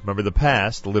you, remember the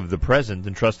past, live the present,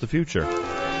 and trust the future.